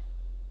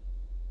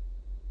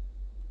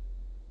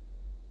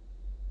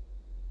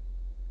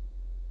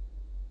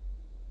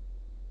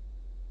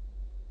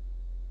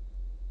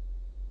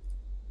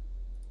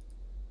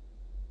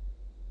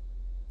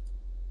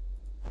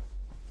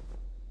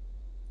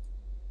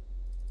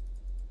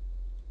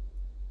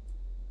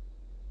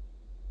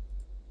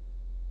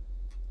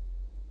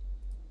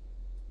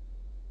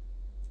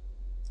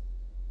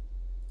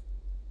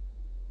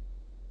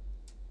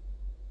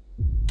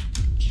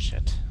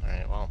 Shit.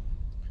 Alright, well.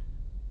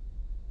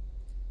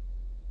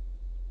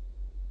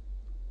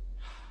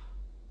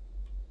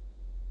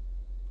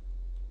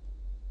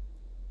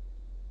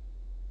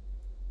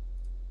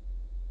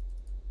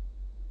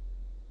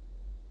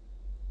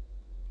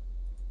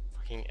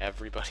 Fucking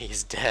everybody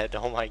is dead.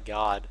 Oh my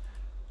god.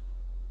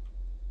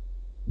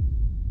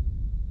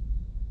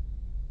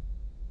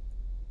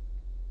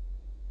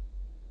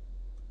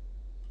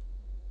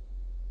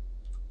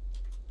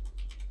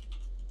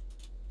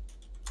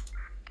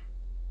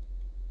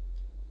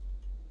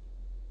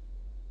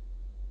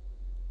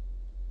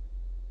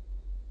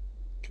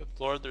 Good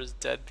lord, there's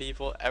dead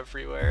people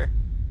everywhere.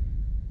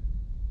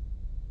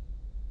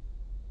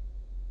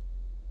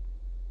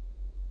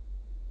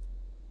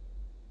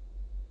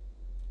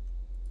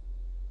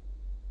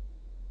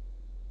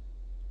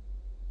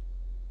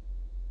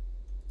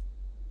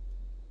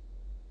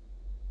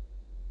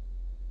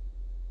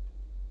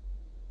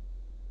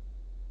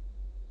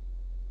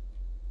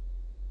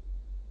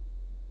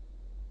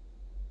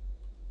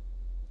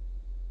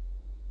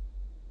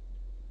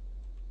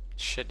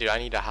 Shit, dude, I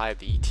need to hide.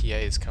 The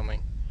ETA is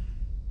coming.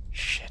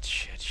 Shit,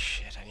 shit,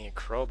 shit. I need a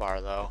crowbar,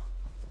 though.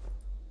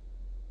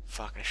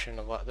 Fuck, I shouldn't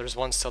have let... There's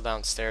one still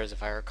downstairs,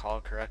 if I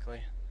recall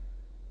correctly.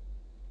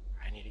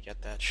 I need to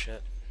get that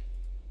shit.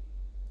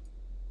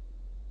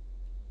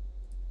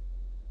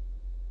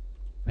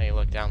 I need to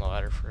look down the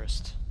ladder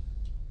first.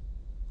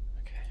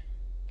 Okay.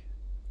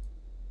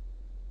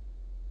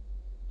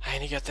 I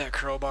need to get that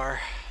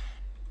crowbar.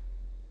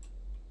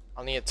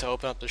 I'll need it to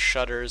open up the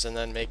shutters and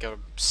then make a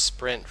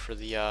sprint for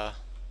the,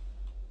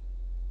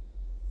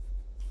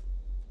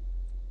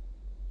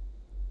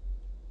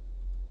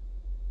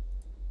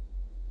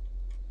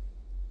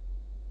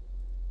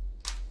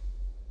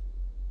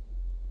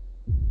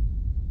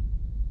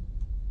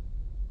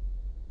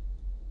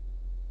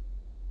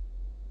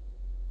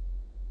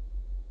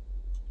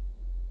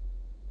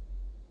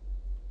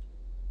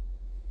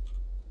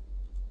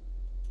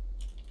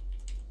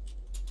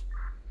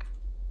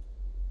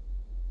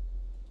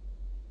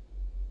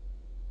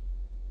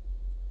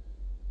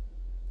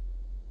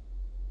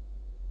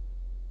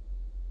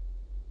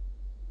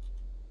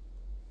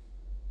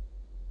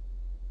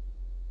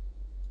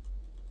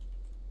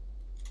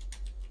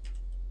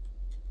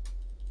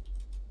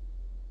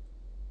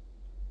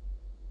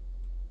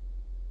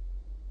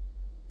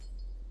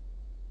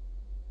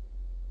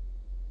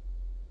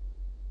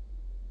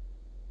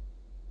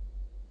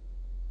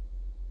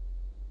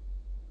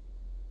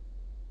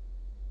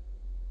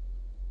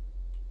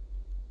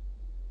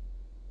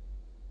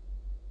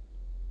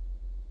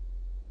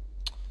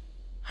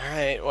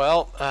 Alright,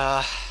 well,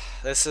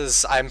 This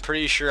is, I'm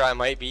pretty sure I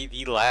might be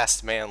the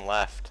last man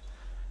left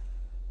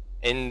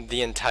in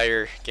the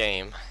entire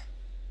game.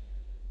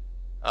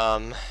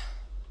 Ah,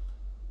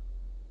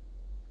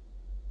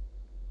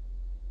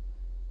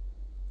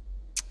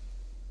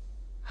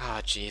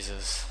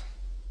 Jesus.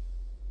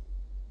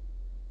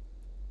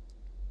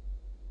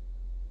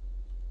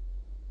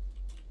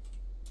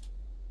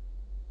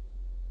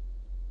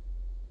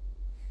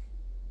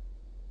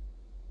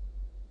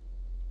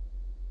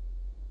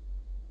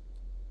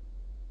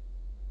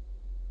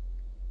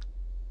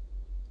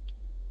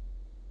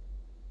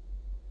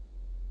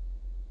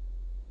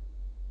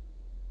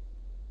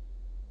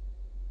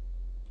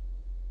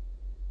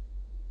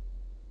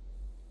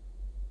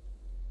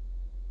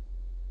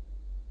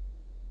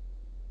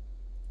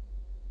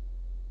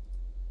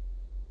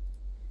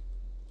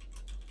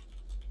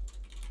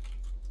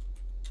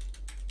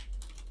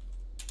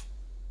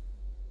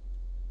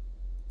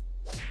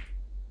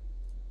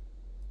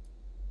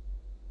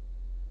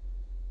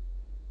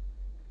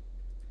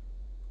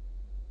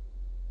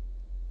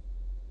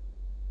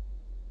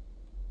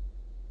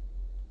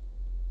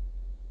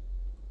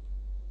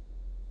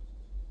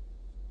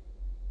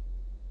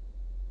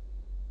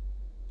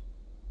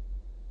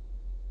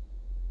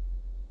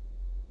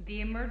 The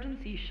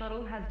emergency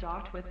shuttle has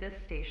docked with this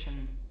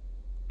station.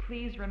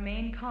 Please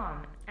remain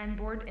calm and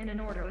board in an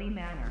orderly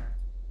manner.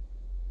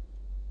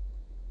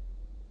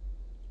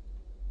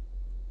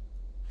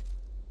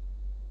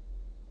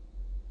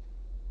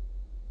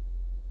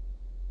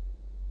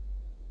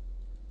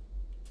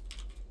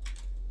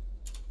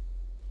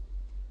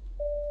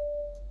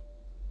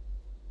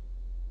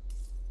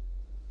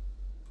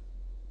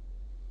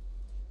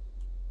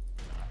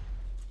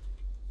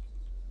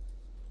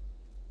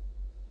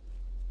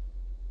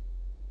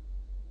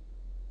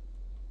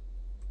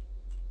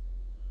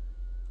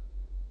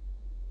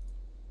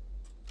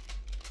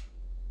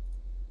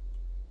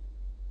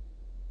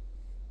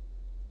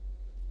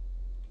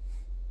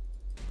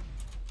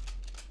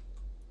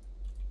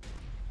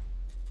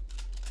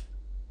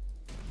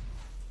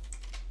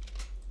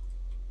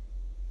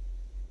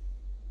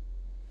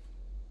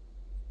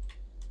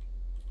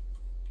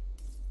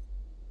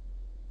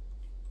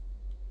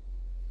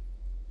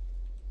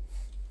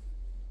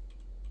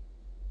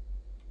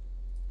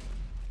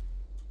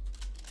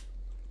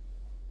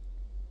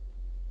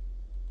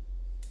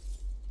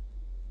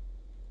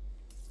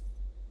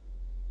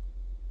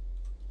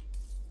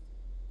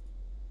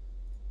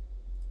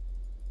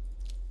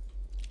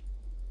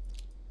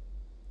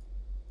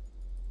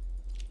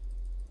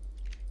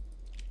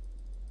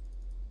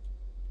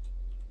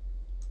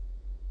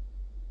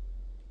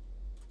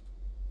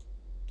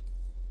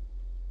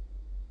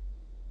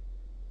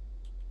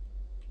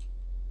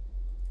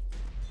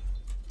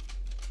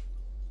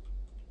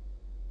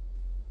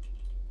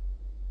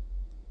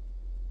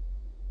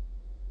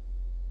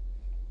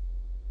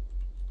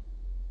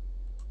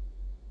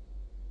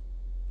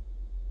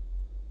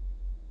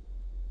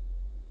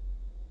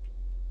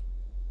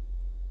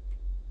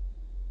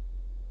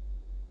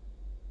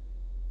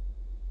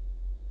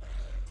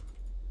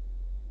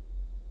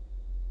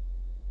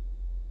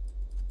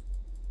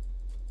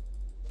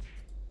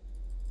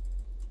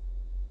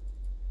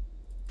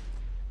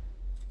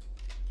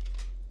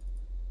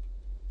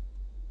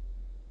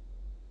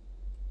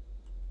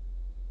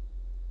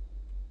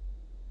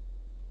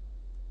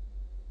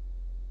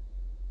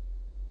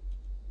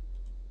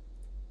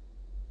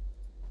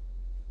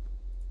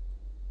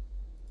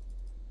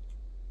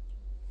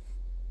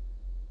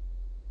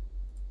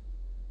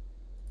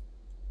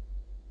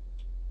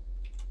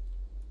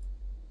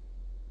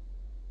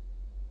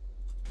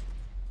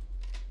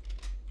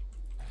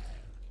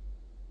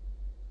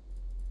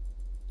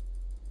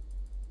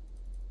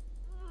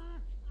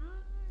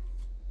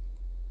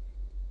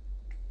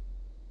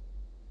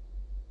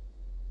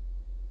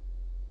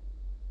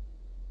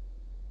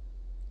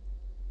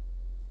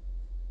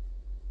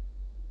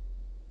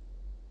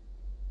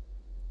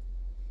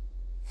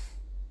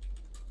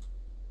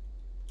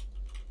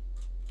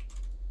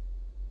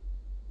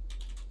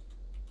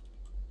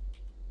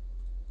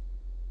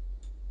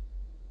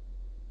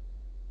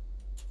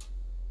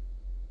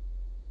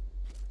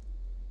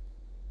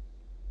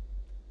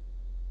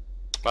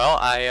 Well,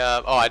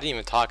 I didn't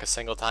even talk a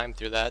single time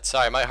through that.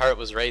 Sorry, my heart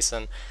was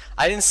racing.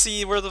 I didn't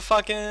see where the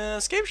fucking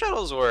escape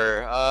shuttles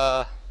were.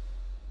 I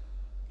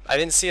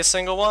didn't see a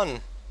single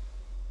one.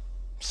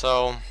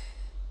 So,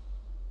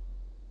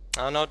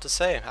 I don't know what to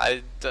say.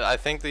 I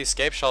think the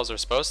escape shuttles are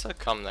supposed to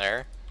come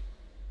there.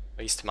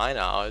 At least to my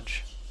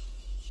knowledge.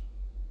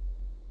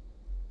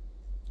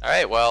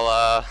 Alright,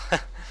 well,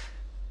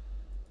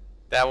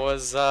 that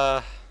was,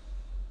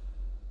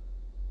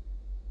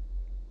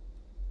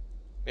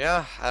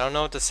 yeah, I don't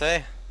know what to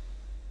say.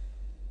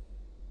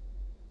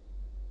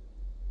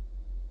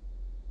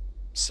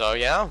 So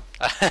yeah,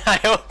 I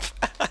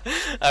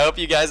hope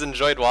you guys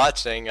enjoyed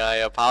watching. I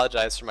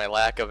apologize for my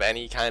lack of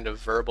any kind of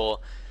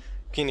verbal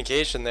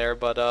communication there,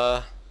 but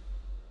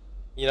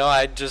You know,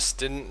 I just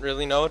didn't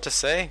really know what to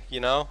say, you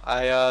know?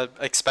 I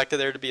expected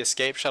there to be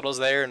escape shuttles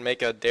there and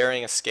make a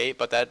daring escape,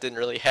 but that didn't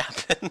really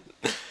happen.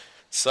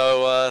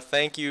 So,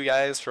 thank you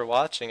guys for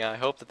watching. I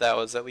hope that that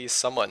was at least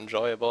somewhat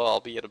enjoyable,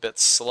 albeit a bit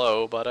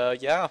slow,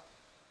 but yeah.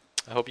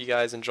 I hope you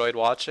guys enjoyed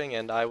watching,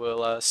 and I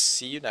will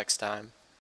see you next time.